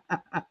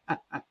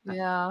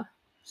 Yeah.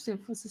 See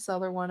what's this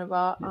other one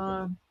about?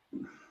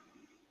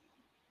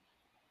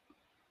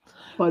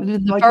 But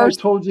like I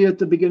told you at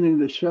the beginning of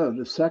the show,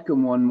 the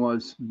second one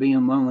was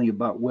being lonely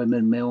about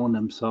women mailing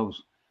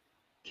themselves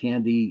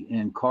candy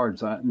and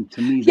cards. And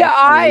to me,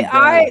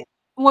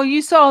 well,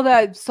 you saw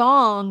that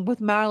song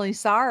with Miley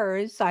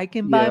Cyrus. I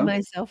can buy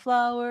myself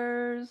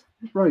flowers.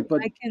 Right,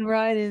 but I can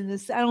write in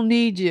this. I don't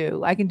need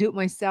you. I can do it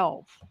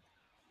myself.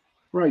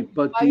 Right,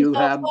 but do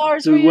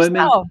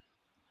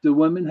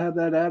women have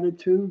that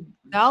attitude?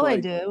 Now they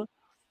do.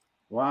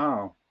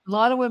 Wow. A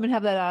lot of women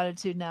have that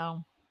attitude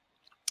now.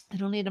 They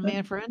don't need a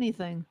man for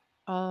anything.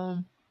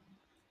 If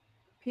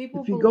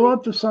you go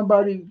up to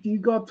somebody, you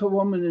go up to a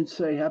woman and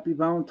say, "Happy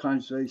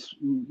Valentine's Day,"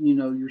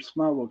 your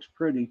smile looks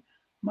pretty.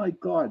 My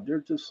God,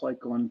 they're just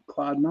like on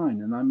cloud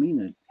nine, and I mean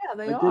it. Yeah,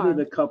 they are. I did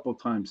it a couple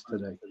times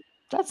today.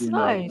 That's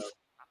nice.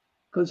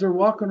 Because they're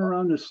walking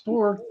around the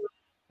store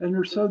and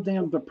they're so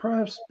damn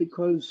depressed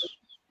because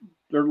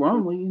they're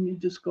lonely, and you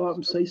just go up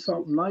and say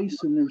something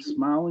nice, and they're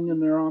smiling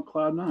and they're on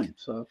cloud nine.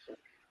 So,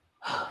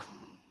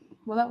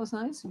 well, that was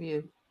nice of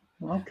you.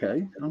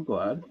 Okay, I'm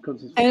glad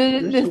because.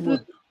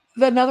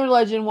 Another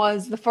legend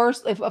was the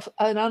first, if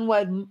an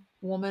unwed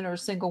woman or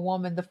single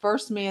woman, the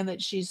first man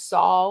that she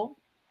saw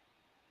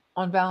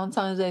on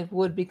Valentine's Day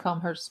would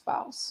become her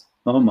spouse.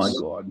 Oh my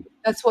God.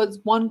 That's what's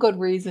one good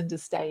reason to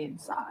stay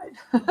inside.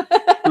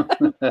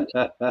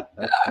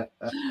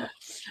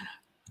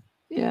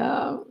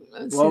 Yeah.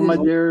 Well, my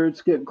dear,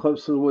 it's getting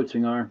close to the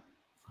witching hour.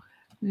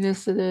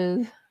 Yes, it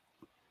is.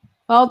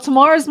 Well,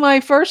 tomorrow's my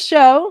first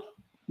show.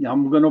 Yeah,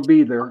 I'm going to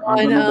be there.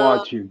 I'm going to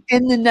watch you.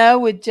 In the Know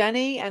with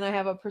Jenny, and I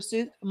have a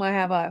pursuit.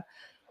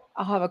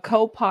 I'll have a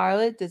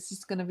co-pilot that's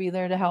just going to be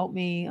there to help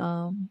me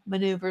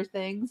maneuver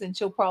things, and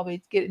she'll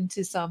probably get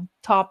into some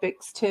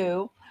topics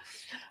too.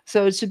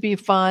 So it should be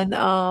fun.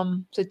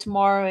 So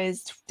tomorrow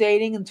is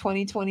dating in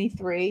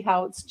 2023,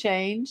 how it's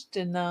changed,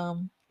 and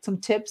some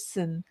tips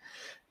and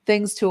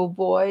things to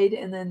avoid.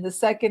 And then the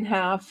second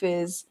half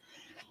is,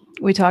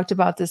 we talked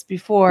about this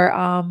before.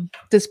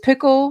 Does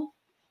pickles,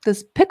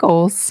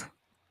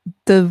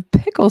 the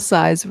pickle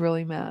size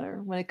really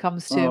matter when it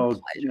comes to?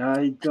 Oh,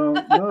 I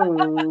don't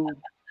know.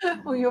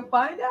 Well, you'll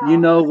find out. You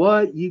know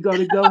what? You got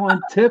to go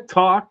on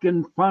TikTok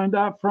and find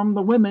out from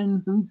the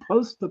women who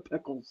post the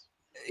pickles.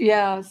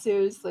 Yeah,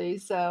 seriously.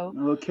 So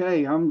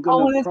okay, I'm I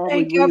going want to to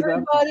thank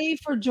everybody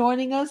for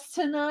joining us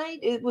tonight.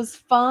 It was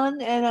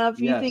fun, and if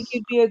you think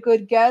you'd be a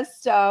good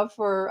guest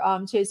for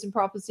Chasing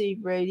Prophecy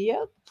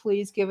Radio,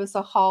 please give us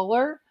a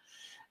holler.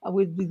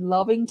 We'd be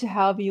loving to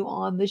have you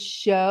on the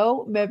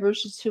show. Remember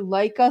to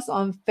like us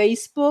on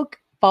Facebook,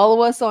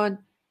 follow us on.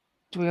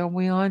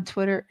 We on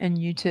Twitter and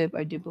YouTube,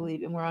 I do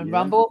believe, and we're on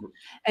Rumble.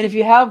 And if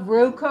you have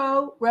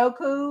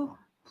Roku,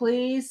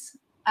 please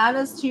add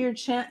us to your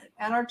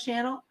our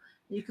channel.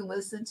 You can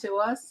listen to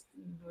us.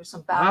 There's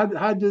some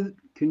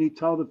can you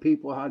tell the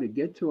people how to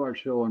get to our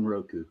show on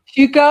Roku? If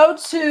you go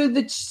to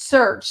the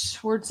search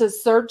where it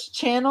says search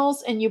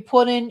channels and you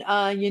put in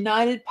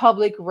United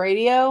Public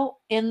Radio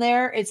in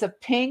there, it's a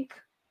pink.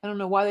 I don't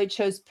know why they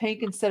chose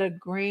pink instead of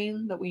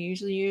green that we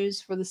usually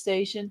use for the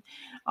station.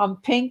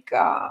 Pink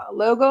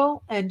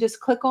logo, and just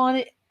click on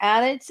it,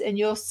 add it, and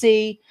you'll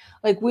see,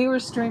 like, we were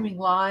streaming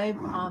live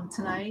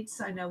tonight.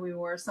 I know we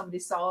were. Somebody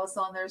saw us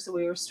on there, so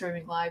we were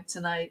streaming live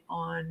tonight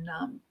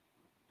on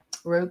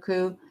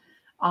Roku.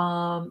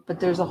 But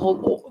there's we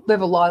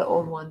have a lot of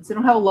old ones. They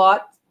don't have a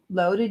lot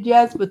loaded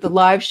yet, but the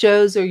live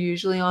shows are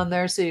usually on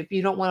there. So if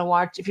you don't want to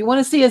watch, if you want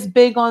to see us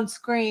big on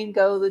screen,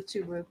 go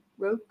to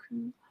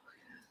Roku.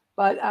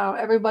 But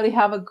everybody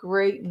have a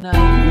great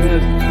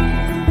night.